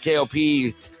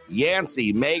WKOP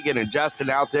Yancey, Megan, and Justin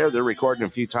out there. They're recording a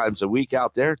few times a week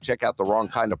out there. Check out the Wrong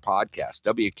Kind of Podcast,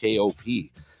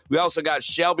 WKOP. We also got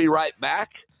Shelby right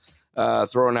back,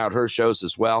 throwing out her shows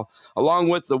as well, along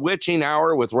with the Witching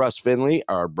Hour with Russ Finley,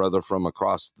 our brother from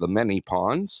across the many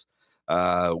ponds.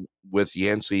 With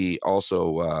Yancey,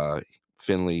 also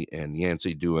Finley and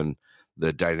Yancey doing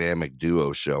the Dynamic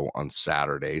Duo show on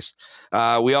Saturdays.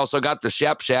 We also got the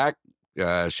Shep Shack.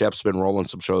 Shep's been rolling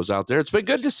some shows out there. It's been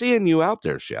good to seeing you out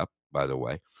there, Shep, by the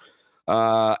way.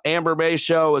 Amber May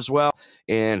show as well.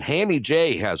 And Hanny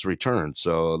J has returned.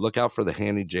 So look out for the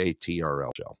Hanny J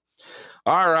TRL show.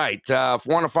 All right. If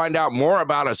you want to find out more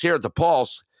about us here at the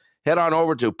Pulse, head on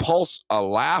over to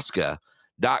pulsealaska.com.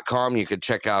 denali.com. You can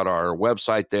check out our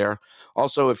website there.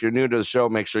 Also, if you're new to the show,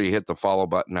 make sure you hit the follow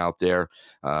button out there.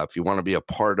 If you want to be a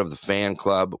part of the fan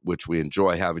club, which we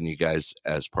enjoy having you guys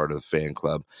as part of the fan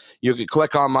club, you can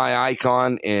click on my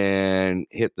icon and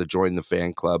hit the join the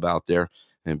fan club out there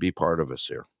and be part of us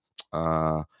here.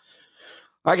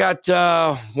 I got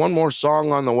one more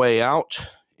song on the way out,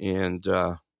 and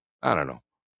I don't know.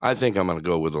 I think I'm going to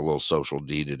go with a little Social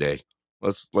D today.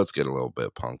 Let's get a little bit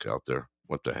of punk out there.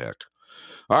 What the heck?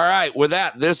 All right, with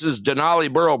that, this is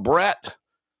Denali Burl Brett,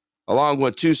 along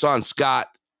with Tucson Scot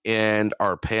and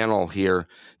our panel here.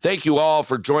 Thank you all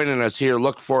for joining us here.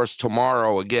 Look for us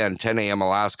tomorrow, again, 10 a.m.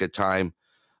 Alaska time,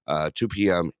 2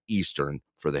 p.m. Eastern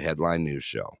for the Headline News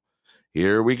Show.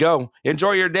 Here we go.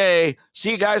 Enjoy your day.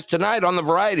 See you guys tonight on the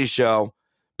Variety Show.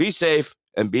 Be safe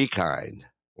and be kind.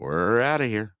 We're out of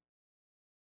here.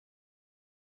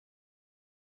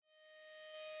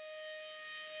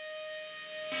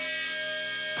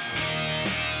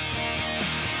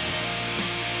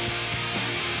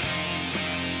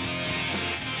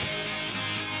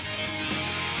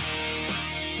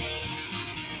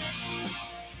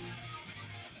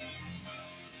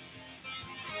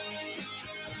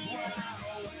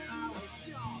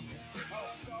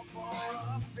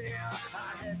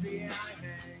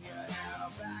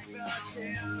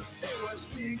 It was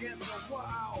me against the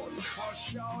world, or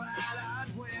show that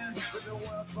I'd win, but the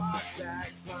world fought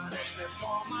back, punishment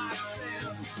for my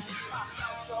sins. I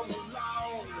felt so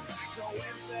alone, so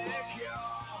insecure.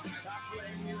 I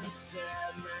blame you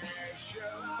instead, made sure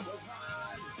I was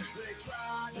hard. They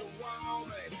tried to warn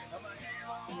me of my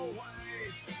evil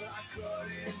ways, but I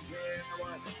couldn't hear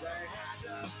what they had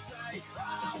to say. I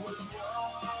was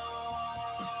wrong.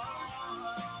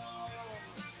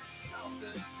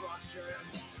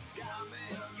 Self-destruction's got me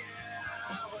again.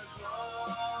 I was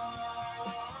wrong.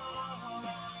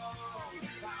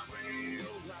 I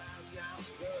realize now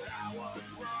that I was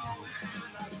wrong,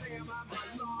 and I think about my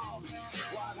loves.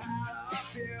 What had a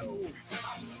few?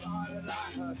 I'm sorry that I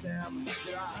hurt them.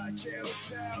 Did I hurt you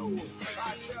too?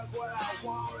 I took what I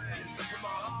wanted from my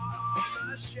heart on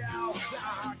the shelf. Now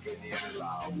how can you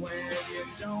love when you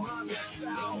don't love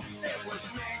yourself? It was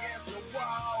me against the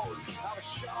world. I was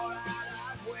sure that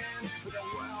I'd win, but the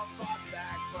world fought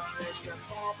back, punishment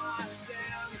for my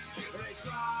sins. They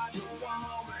tried to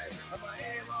warn me of my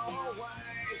evil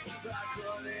ways, but I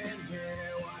couldn't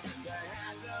hear what they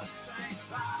had to say.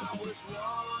 I was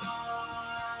wrong.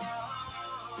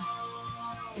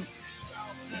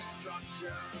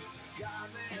 Self-destruction's got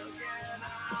me again.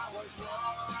 I was wrong.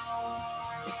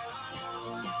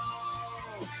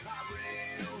 I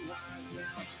realize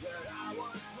now that I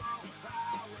was wrong. I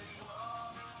was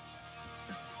wrong.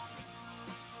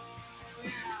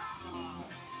 Yeah.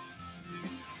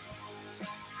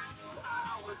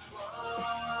 I was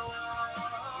wrong.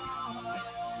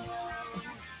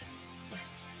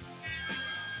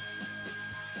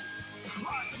 I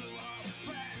grew up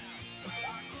fast, I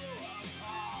grew up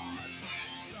hard.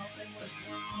 Something was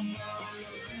wrong from the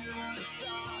very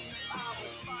start. I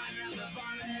was fighting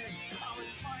everybody, I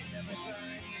was fighting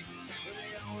everything. The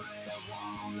only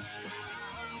one that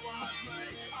was me.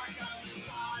 I got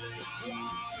society's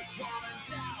blood running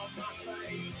down my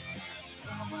face.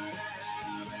 Somewhere to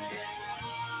have me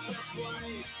out of this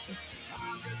place.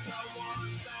 How could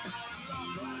someone's bad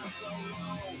love last so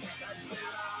long? And did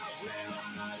I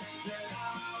realize that I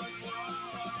was wrong?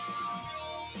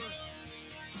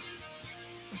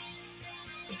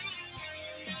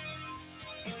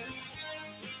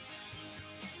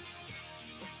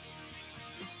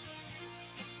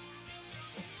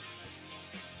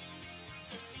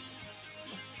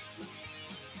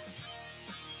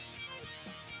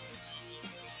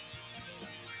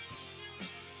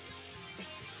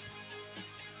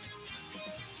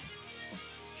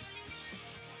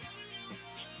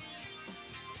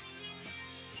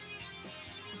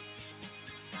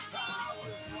 I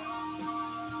was wrong.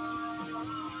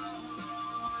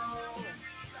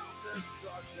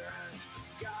 Self-destruction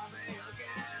got me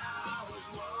again. I was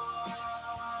wrong.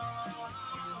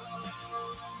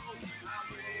 I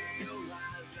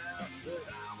realize now that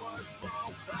I was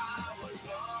wrong. I was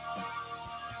wrong.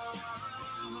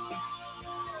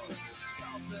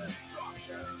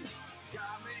 Self-destruction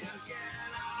got me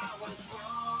again. I was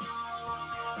wrong.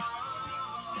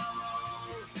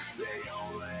 The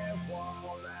only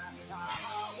one that I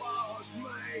was me.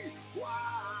 Why I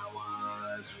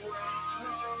was wrong.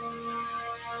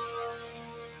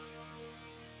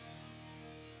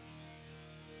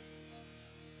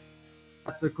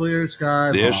 The Clear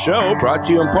Sky. This show brought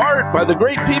to you in part by the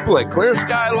great people at Clear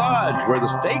Sky Lodge, where the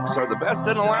steaks are the best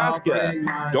in Alaska.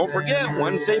 Don't forget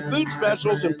Wednesday food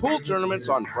specials and pool tournaments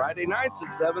on Friday nights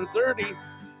at 7:30.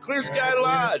 Clear Sky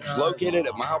Lodge, located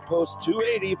at milepost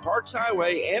 280 Parks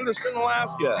Highway, Anderson,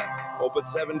 Alaska. Open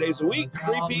 7 days a week,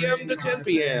 3 p.m. to 10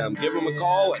 p.m. Give them a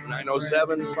call at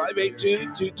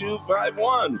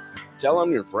 907-582-2251. Tell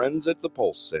them your friends at The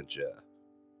Pulse sent you.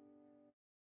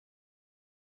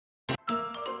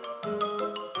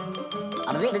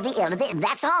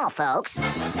 That's all, folks.